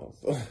my mouth.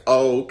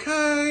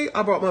 Okay,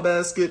 I brought my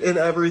basket and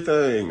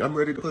everything. I'm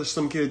ready to push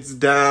some kids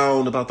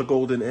down about the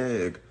golden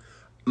egg.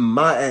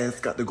 My ass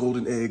got the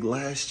golden egg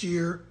last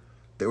year.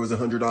 There was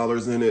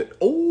 $100 in it.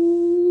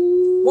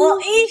 Oh.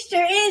 Well,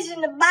 Easter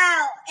isn't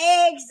about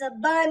eggs, a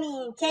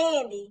bunny, and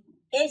candy.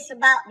 It's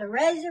about the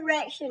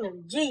resurrection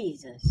of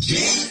Jesus.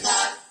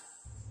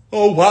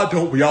 Oh, why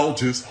don't we all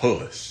just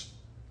hush?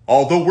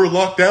 Although we're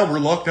locked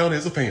down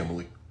as a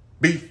family.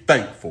 Be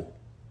thankful.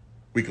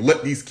 We can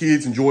let these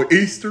kids enjoy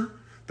Easter,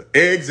 the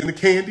eggs and the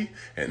candy,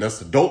 and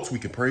us adults, we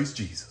can praise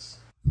Jesus.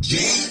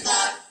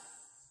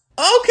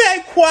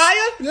 Okay,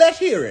 choir, let's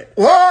hear it.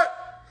 What?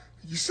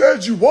 You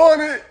said you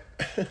want it.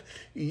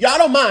 Y'all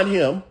don't mind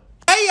him.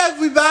 Hey,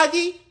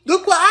 everybody,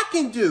 look what I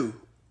can do.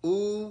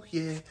 Ooh,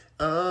 yeah,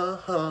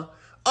 uh-huh.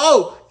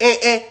 Oh,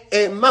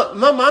 and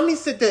my mommy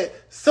said that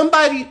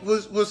somebody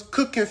was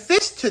cooking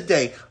fish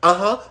today.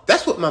 Uh-huh,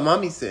 that's what my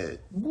mommy said.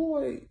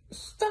 Boy,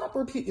 stop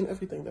repeating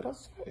everything that I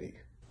say.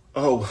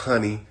 Oh,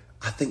 honey,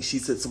 I think she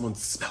said someone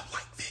smelled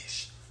like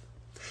fish.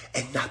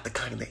 And not the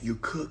kind that you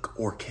cook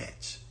or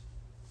catch.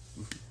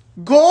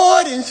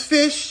 Gordon's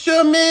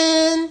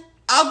fisherman.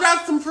 I'll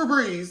grab some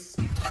Febreze.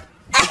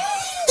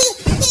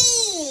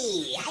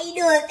 Hey, how you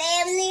doing,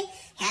 family?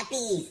 Happy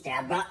Easter.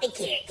 I brought the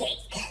carrot cake.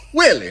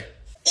 Willie.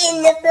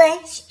 In the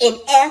flesh, in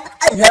F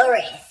the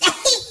rest.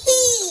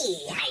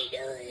 How you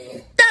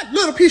doing? That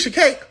little piece of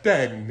cake.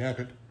 Dang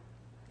nabbit.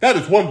 That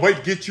is one way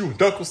to get you a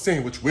duckle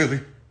sandwich,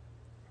 Willie.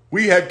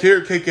 We had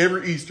carrot cake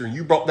every Easter, and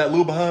you brought that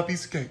little behind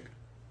piece of cake.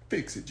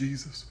 Fix it,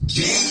 Jesus.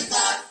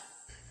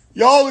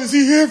 Y'all, is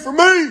he here for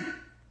me?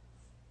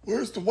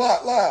 Where's the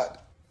white light?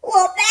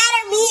 Well,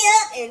 batter me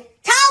up and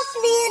toss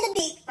me in the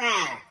deep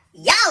fryer.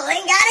 Y'all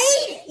ain't gotta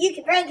eat it. You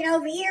can bring it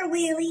over here,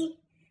 Willie.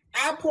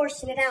 I'll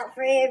portion it out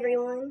for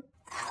everyone.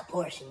 I'll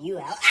portion you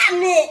out.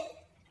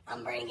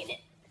 I'm bringing it.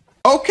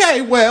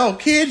 Okay, well,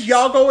 kids,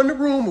 y'all go in the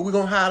room and we're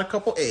gonna hide a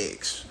couple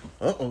eggs.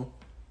 Uh-oh.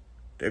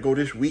 There go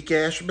this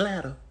weak-ass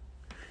bladder.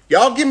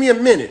 Y'all give me a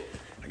minute.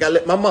 I gotta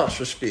let my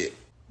monster spit.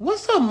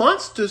 What's a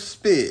monster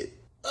spit?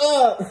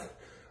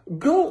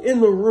 Go in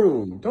the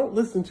room. Don't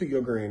listen to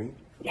your granny.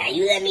 Now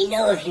you let me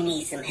know if you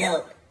need some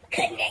help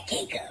cutting that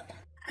cake up.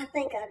 I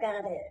think I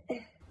got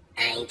it.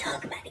 I ain't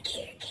talking about the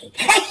carrot cake.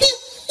 How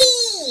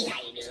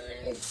you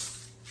doing?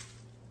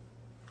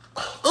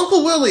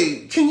 Uncle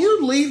Willie, can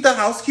you leave the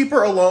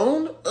housekeeper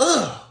alone?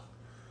 Ugh.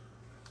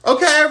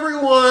 Okay,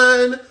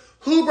 everyone.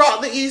 Who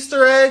brought the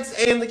Easter eggs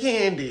and the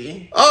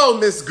candy? Oh,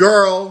 Miss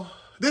Girl,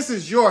 this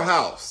is your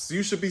house.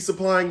 You should be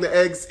supplying the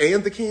eggs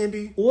and the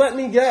candy. Let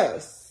me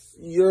guess.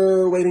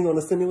 You're waiting on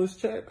a stimulus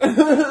check? I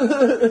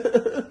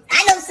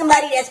know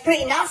somebody that's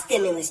printing out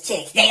stimulus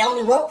checks. They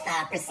only want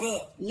 5%.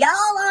 Y'all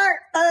aren't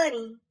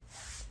funny.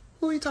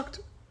 Who are you talking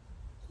to?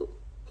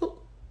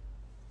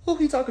 Who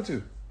are you talking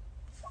to?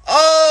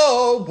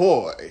 Oh,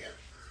 boy.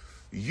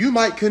 You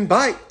might can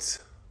bite,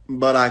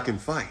 but I can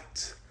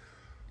fight.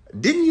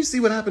 Didn't you see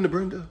what happened to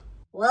Brenda?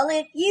 Well,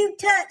 if you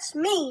touch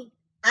me,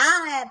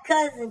 I'll have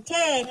Cousin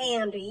Ted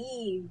handle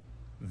you.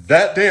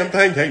 That damn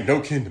thing ain't no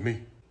kin to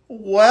me.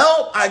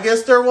 Well, I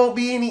guess there won't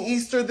be any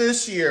Easter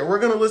this year. We're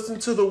going to listen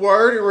to the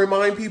word and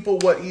remind people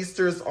what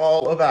Easter is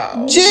all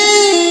about.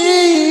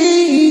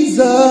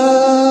 Jesus.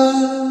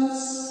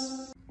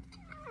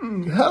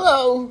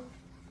 Hello.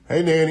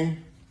 Hey, Nanny.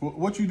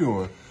 What you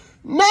doing?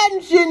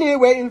 Nothing, sitting here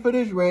waiting for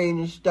this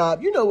rain to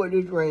stop. You know what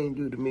this rain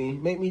do to me.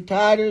 Make me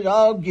tired as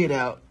all get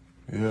out.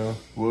 Yeah.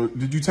 Well,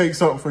 did you take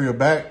something for your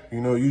back?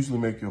 You know, it usually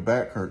make your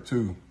back hurt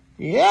too.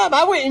 Yeah, but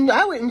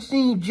I went and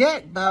seen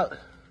Jack about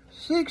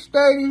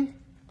 6:30,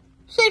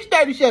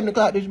 7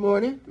 o'clock this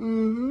morning.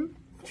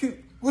 Mm-hmm.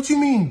 What you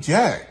mean,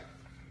 Jack?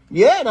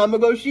 Yeah, and I'm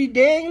gonna go see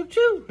Daniel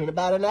too in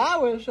about an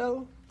hour or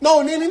so.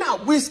 No, Nanny,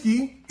 not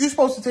whiskey. You're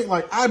supposed to take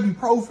like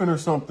ibuprofen or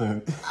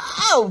something.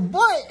 Oh,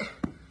 boy.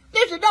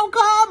 Listen, don't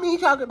call me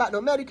talking about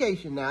no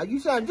medication now. You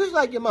sound just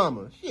like your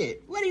mama.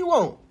 Shit, what do you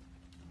want?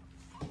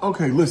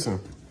 Okay, listen.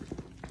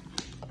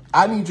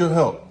 I need your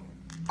help.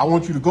 I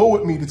want you to go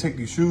with me to take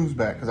these shoes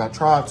back because I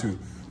tried to.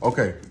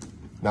 Okay.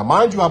 Now,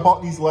 mind you, I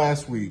bought these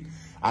last week.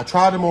 I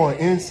tried them on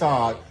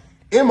inside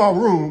in my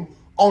room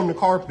on the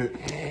carpet,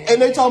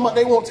 and they talking about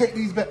they won't take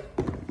these back.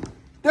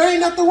 There ain't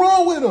nothing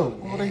wrong with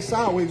them. Well, they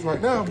sideways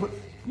right now,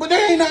 but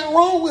there ain't nothing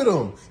wrong with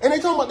them. And they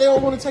talking about they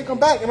don't want to take them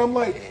back, and I'm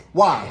like,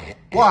 why?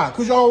 Why?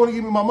 Because y'all want to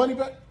give me my money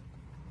back?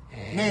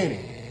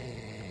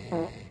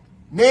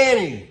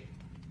 Nanny.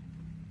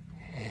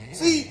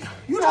 See,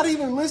 you're not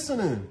even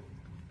listening.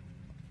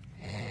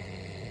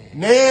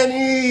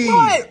 Nanny.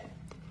 What?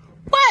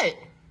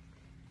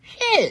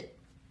 Shit.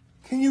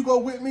 Can you go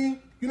with me?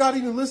 You're not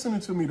even listening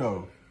to me,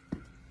 though.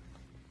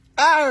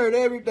 I heard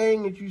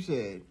everything that you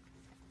said.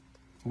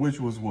 Which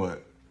was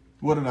what?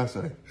 What did I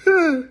say?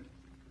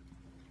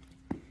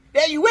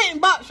 That you went and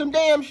bought some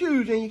damn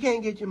shoes and you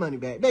can't get your money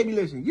back. Baby,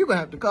 listen, you're going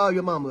to have to call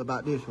your mama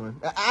about this one.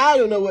 I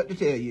don't know what to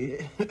tell you.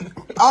 I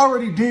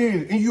already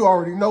did, and you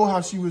already know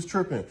how she was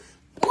tripping.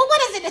 Well,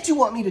 what is it that you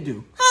want me to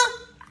do?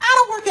 Huh? I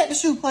don't work at the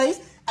shoe place.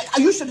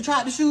 You should have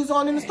tried the shoes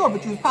on in the store,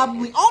 but you was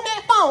probably on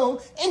that phone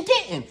and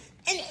didn't.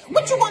 And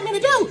what you want me to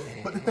do?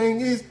 But the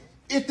thing is,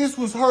 if this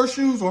was her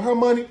shoes or her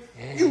money,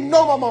 you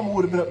know my mama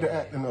would have been up there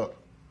acting up.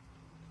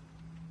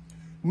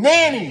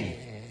 Nanny!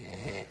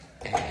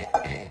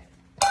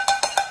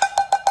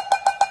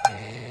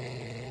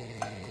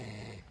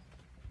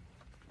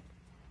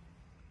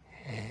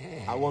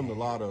 I won the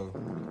lotto.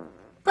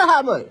 For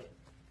how much?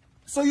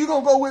 So you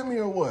gonna go with me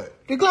or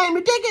what? To claim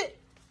the ticket?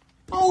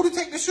 Oh, to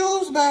take the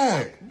shoes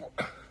back.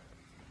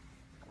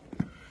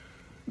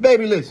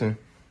 Baby, listen.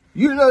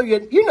 You know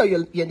your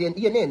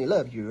nanny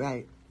loves you,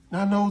 right?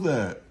 I know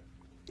that.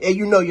 And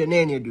you know your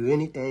nanny will do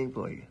anything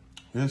for you.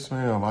 Yes,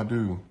 ma'am, I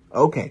do.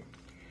 Okay.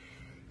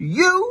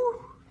 You,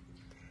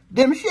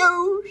 them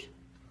shoes,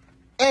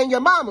 and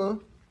your mama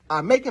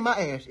are making my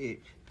ass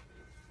itch.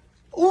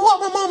 What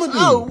my mama do?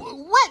 Oh,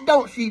 what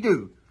don't she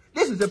do?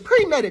 This is a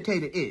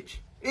premeditated itch.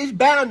 It's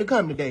bound to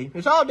come today.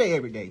 It's all day,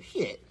 every day.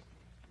 Shit.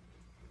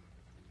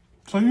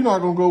 So you're not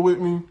gonna go with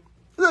me?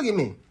 Look at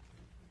me.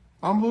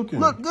 I'm looking.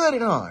 Look good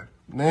and hard.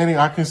 Nanny,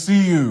 I can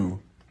see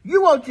you.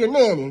 You want your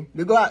nanny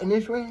to go out in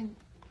this rain?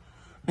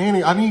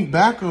 Nanny, I need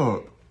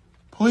backup.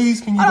 Please,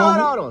 can you go?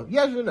 Hold on.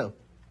 Yes or no?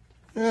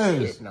 Yes.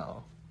 Shit,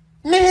 no.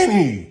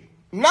 Nanny.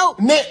 No.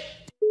 Man,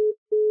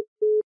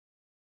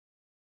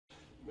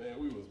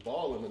 we was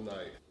balling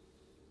tonight.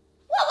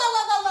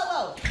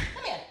 Whoa.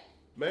 Come here.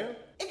 Ma'am?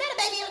 Is that a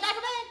baby in a diaper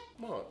bag?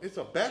 Come on, it's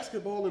a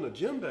basketball in a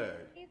gym bag.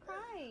 You're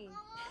crying.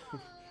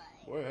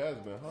 Boy, it has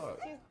been hot.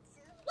 What is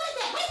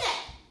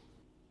that?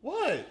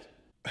 What?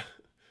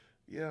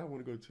 Yeah, I want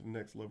to go to the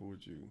next level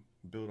with you.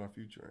 Build our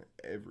future and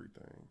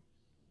everything.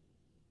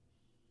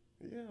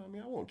 Yeah, I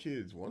mean, I want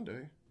kids one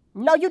day.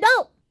 No, you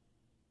don't.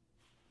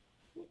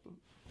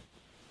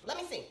 Let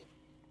me see.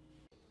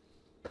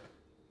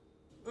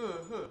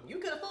 You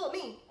could have fooled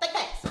me. Think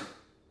fast.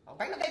 Don't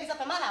bring no babies up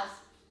in my house.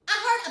 I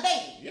heard a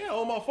baby. Yeah,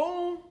 on my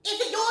phone. Is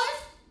it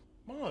yours?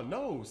 Mom,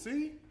 no,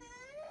 see?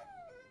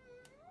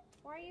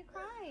 Why are you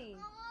crying?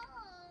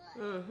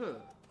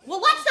 Well,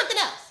 watch something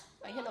else.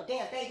 I ain't hear no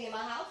damn baby in my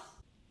house.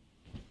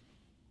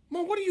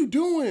 Mom, what are you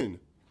doing?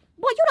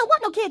 Boy, you don't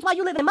want no kids while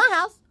you living in my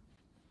house.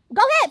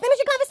 Go ahead, finish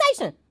your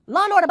conversation.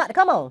 Law and order about to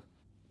come on.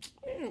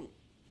 Boy,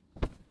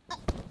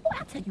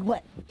 I'll tell you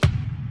what.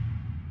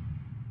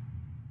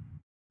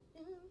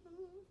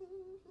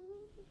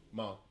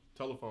 Mom,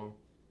 telephone.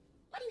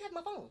 Why do you have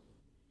my phone?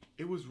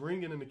 It was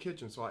ringing in the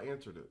kitchen, so I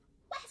answered it.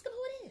 Well, ask him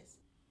who it is.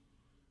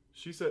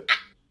 She said...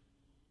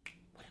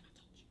 What have I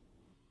told you?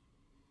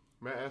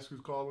 May I ask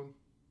who's calling?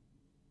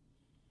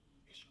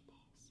 It's your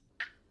boss.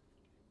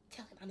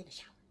 Tell him I'm in the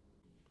shower.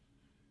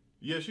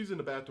 Yeah, she's in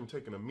the bathroom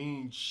taking a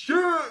mean shit.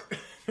 Boy,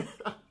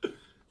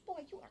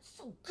 you are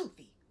so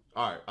goofy.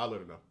 All right, I'll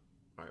let her know.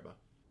 All right, bye.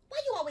 Why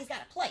you always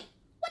gotta play?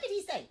 What did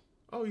he say?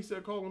 Oh, he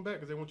said call him back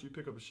because they want you to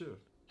pick up a shift.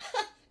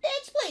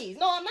 Bitch, please.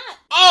 No, I'm not.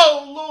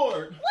 Oh,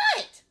 Lord.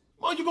 What?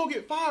 Mom, you're going to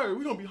get fired.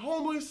 We're going to be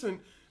homeless and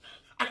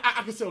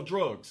I can sell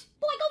drugs.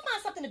 Boy, go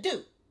find something to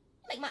do.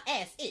 Make my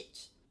ass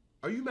itch.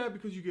 Are you mad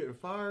because you're getting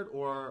fired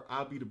or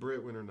I'll be the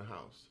breadwinner in the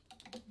house?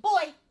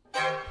 Boy.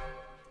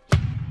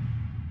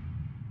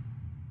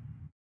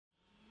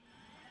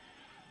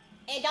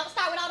 And don't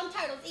start with all them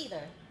turtles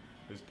either.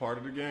 It's part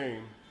of the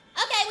game.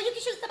 Okay, well you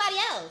can shoot somebody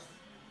else.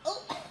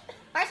 Oh,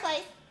 first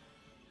place.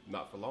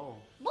 Not for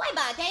long. Boy,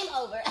 bye, game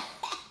over.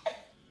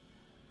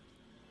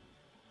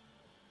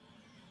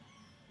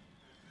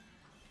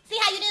 See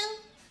how you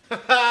do?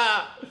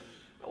 That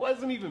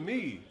wasn't even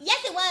me.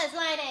 Yes, it was,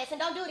 lying ass, and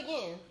don't do it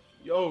again.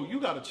 Yo, you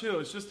gotta chill.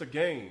 It's just a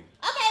game.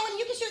 Okay, well,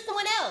 you can shoot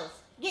someone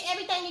else. Get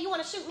everything that you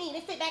want to shoot me,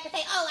 then sit back and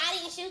say, oh, I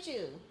didn't shoot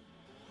you.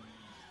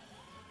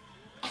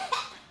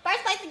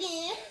 First place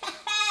again.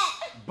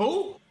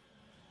 Boo.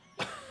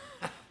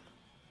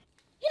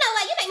 You know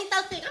what? You make me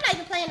so sick. I'm not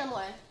even playing no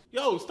more.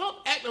 Yo,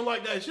 stop acting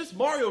like that. It's just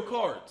Mario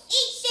Karts.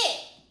 Eat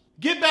shit.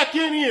 Get back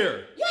in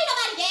here. You ain't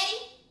nobody, daddy.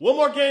 One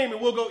more game and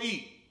we'll go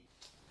eat.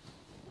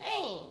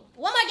 Dang.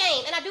 One more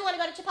game, and I do want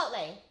to go to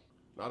Chipotle.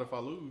 Not if I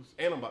lose.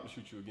 And I'm about to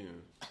shoot you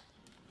again.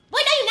 Boy,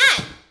 no, you're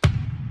not.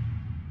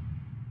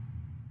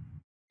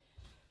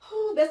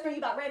 Ooh, best friend,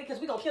 you about ready? Because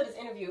we're going to kill this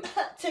interview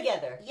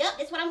together. Yep,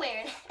 that's what I'm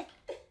wearing.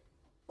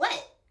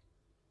 What?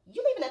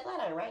 You leaving that flat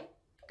iron, right?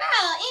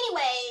 Girl,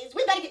 anyways,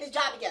 we better get this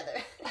job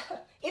together.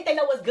 If they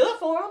know what's good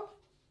for them.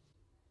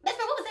 Best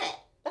friend, what was that?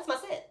 That's my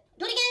set.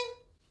 Do it again.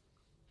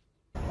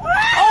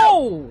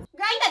 Oh!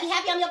 Girl, you better be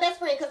happy I'm your best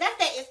friend, because that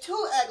set is too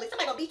ugly.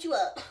 Somebody gonna beat you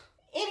up.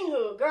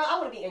 Anywho, girl, I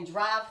want to be in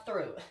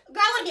drive-through.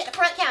 Girl, I want to be at the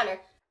front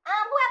counter.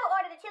 Whoever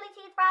ordered the chili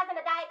cheese fries and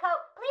the Diet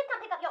Coke, please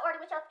come pick up your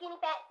order with your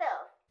skinny fat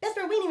self. Best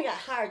friend, we ain't even got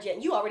hired yet,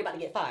 and you already about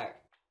to get fired.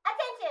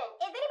 Attention,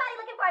 is anybody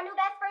looking for a new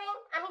best friend?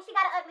 I mean, she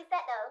got an ugly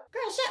set though.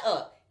 Girl, shut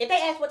up. If they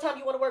ask what time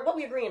you want to work, what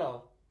we agreeing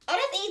on? Oh,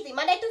 that's easy.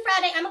 Monday through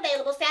Friday, I'm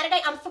available.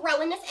 Saturday, I'm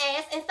throwing this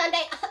ass. And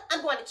Sunday,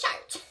 I'm going to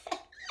church.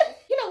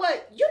 You know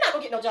what? You're not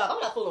going to get no job. I'm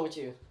not fooling with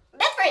you.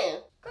 Best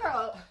friend.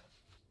 Girl.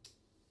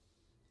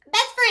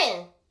 Best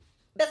friend.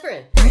 Best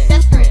friend.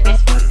 Best friend.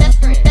 Best friend. Best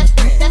friend. Best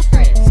friend. Best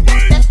friend.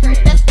 Best friend. Best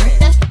friend.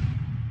 Best friend.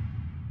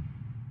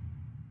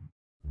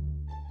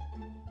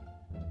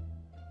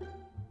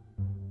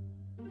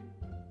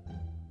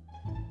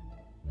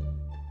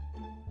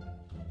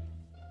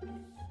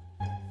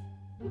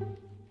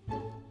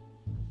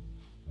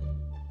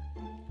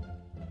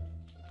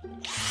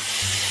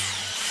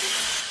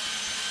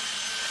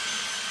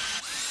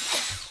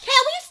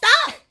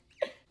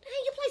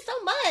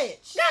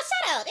 Girl,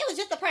 shut up. It was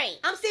just a prank.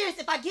 I'm serious.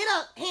 If I get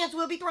up, hands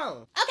will be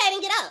thrown. Okay, then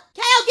get up.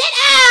 Kale, get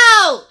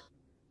out!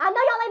 I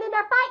know y'all ain't in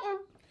there fighting.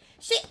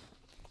 Shit.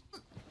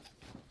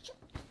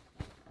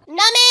 No,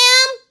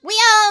 ma'am. We,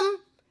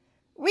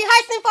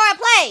 rehearsing for a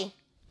play.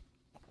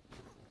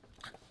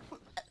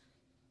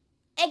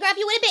 Hey, girl, if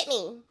you would have bit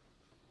me.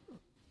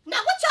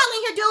 Now, what y'all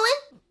in here doing?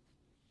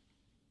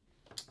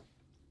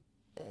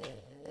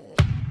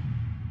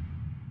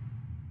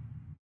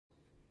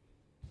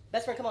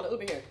 Best friend, come on, the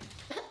Uber here.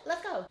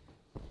 Let's go.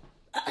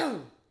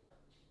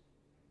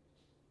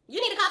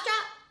 You need a cough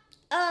drop?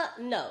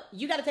 No.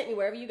 You gotta take me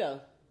wherever you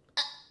go.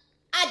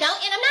 I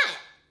don't, and I'm not.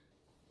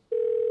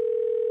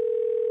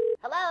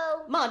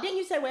 Hello? Mom, didn't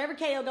you say wherever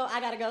KO go, I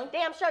gotta go?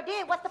 Damn sure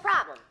did. What's the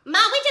problem?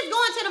 Mom, we just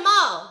going to the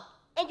mall.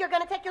 And you're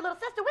gonna take your little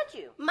sister with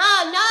you?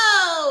 Mom,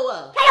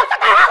 no. KO, shut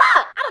the hell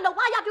up! I don't know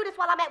why y'all do this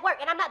while I'm at work,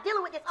 and I'm not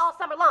dealing with this all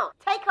summer long.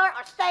 Take her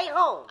or stay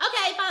home.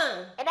 Okay,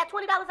 fine. And that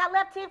 $20 I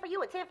left, 10 for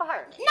you and 10 for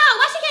her. No,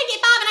 why she can't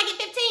get 5 and I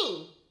get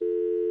 15?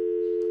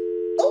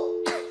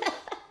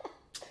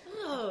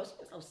 Oh,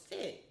 she's so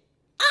sick.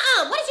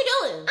 What are you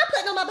doing? I'm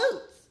putting on my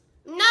boots.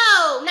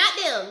 No, not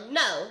them.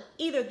 No.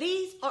 Either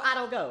these or I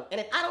don't go.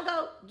 And if I don't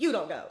go, you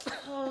don't go.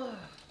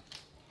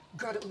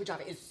 Girl, the Uber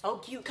driver is so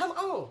cute. Come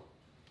on.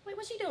 Wait,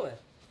 what's she doing?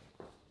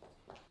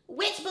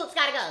 Which boots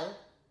gotta go?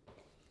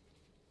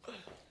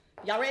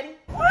 Y'all ready?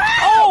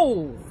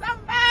 Oh!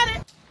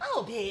 Somebody!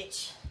 Oh,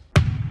 bitch.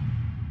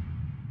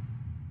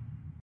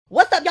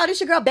 What's up, y'all? This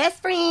your girl,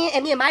 best friend,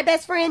 and me and my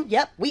best friend.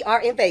 Yep, we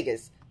are in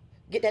Vegas.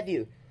 Get that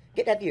view.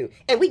 Get that view.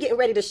 And we getting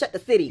ready to shut the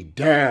city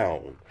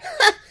down.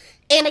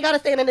 And they got us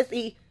staying in this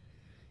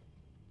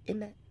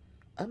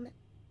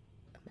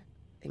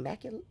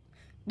immaculate.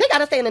 They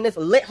got us staying in this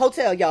lit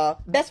hotel,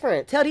 y'all. Best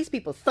friend, tell these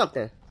people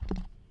something.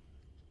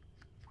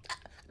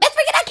 Best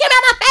friend, get that camera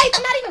out my face.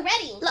 I'm not even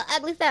ready. Look,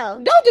 ugly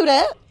self. Don't do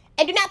that.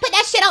 And do not put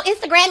that shit on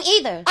Instagram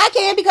either. I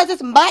can because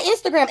it's my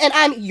Instagram and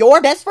I'm your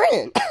best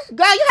friend.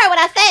 Girl, you heard what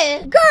I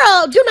said.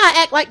 Girl, do not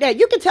act like that.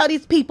 You can tell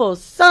these people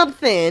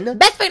something.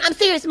 Best friend, I'm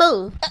serious.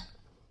 Move.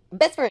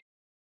 Best friend.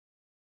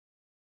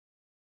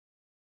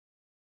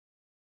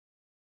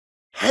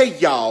 Hey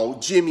y'all,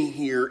 Jimmy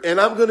here, and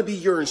I'm gonna be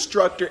your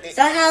instructor.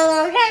 So how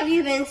long have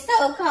you been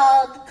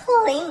so-called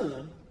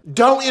clean?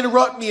 Don't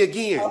interrupt me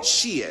again,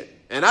 shit.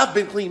 And I've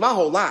been clean my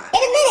whole life. In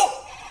a minute.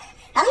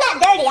 I'm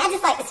not dirty, I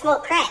just like to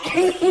smoke crack.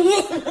 In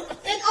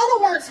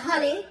other words,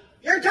 honey,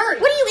 you're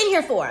dirty. What are you in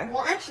here for?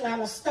 Well, actually,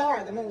 I'm a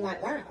star of the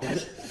Moonlight Lounge.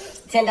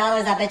 $10,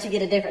 I bet you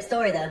get a different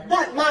story, though.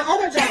 But my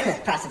other job is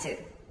prostitute.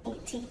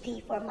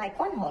 ATP for my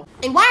cornhole.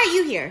 And why are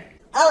you here?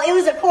 Oh, it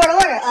was a court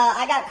order.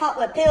 I got caught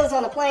with pills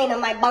on the plane on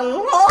my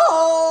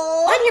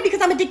bunghole. I'm here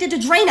because I'm addicted to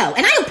Drano,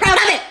 and I am proud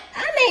of it.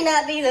 I may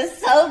not be the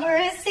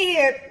soberest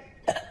here,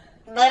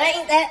 but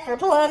ain't that for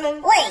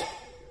plumbing? Wait,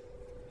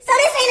 so So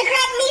this ain't a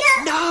crack meetup?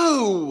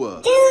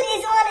 No! Dude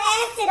is on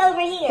acid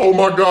over here. Oh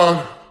my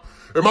God.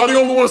 Am I the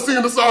only one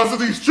seeing the size of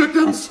these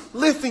chickens?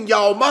 Listen,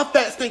 y'all, my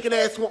fat stinking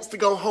ass wants to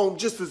go home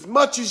just as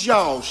much as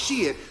y'all.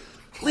 Shit.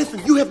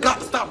 Listen, you have got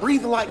to stop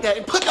breathing like that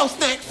and put those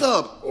snacks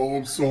up. Oh,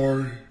 I'm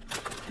sorry.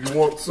 You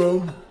want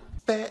some?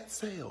 Fat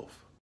self.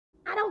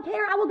 I don't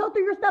care. I will go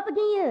through your stuff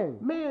again.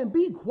 Man,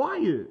 be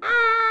quiet.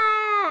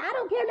 I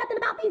don't care nothing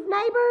about these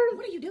neighbors.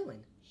 What are you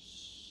doing?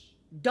 Shh.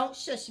 Don't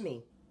shush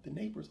me. The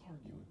neighbors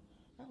arguing.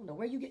 I don't know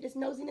where you get this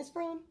nosiness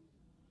from.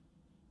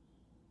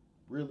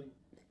 Really?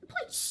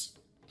 Please.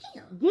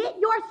 Get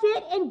your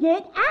shit and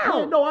get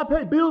out. Man, no, I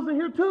pay bills in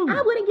here too.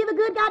 I wouldn't give a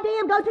good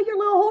goddamn go to your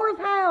little whore's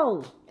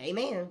house.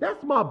 Amen.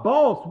 That's my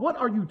boss. What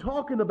are you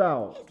talking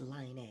about? His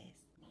lying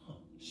ass. Oh,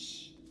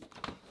 shh.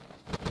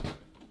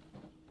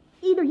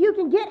 Either you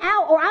can get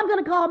out or I'm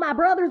going to call my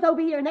brothers over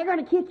here and they're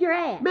going to kick your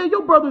ass. Man,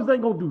 your brothers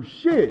ain't gonna do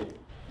shit.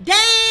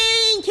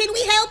 Dang, can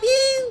we help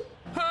you?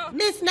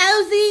 Miss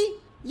Nosy?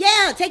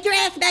 Yeah, take your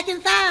ass back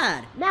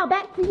inside. Now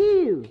back to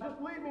you.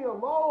 Just leave me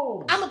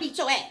alone. I'm going to beat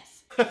your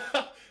ass.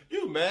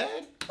 You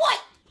mad? What?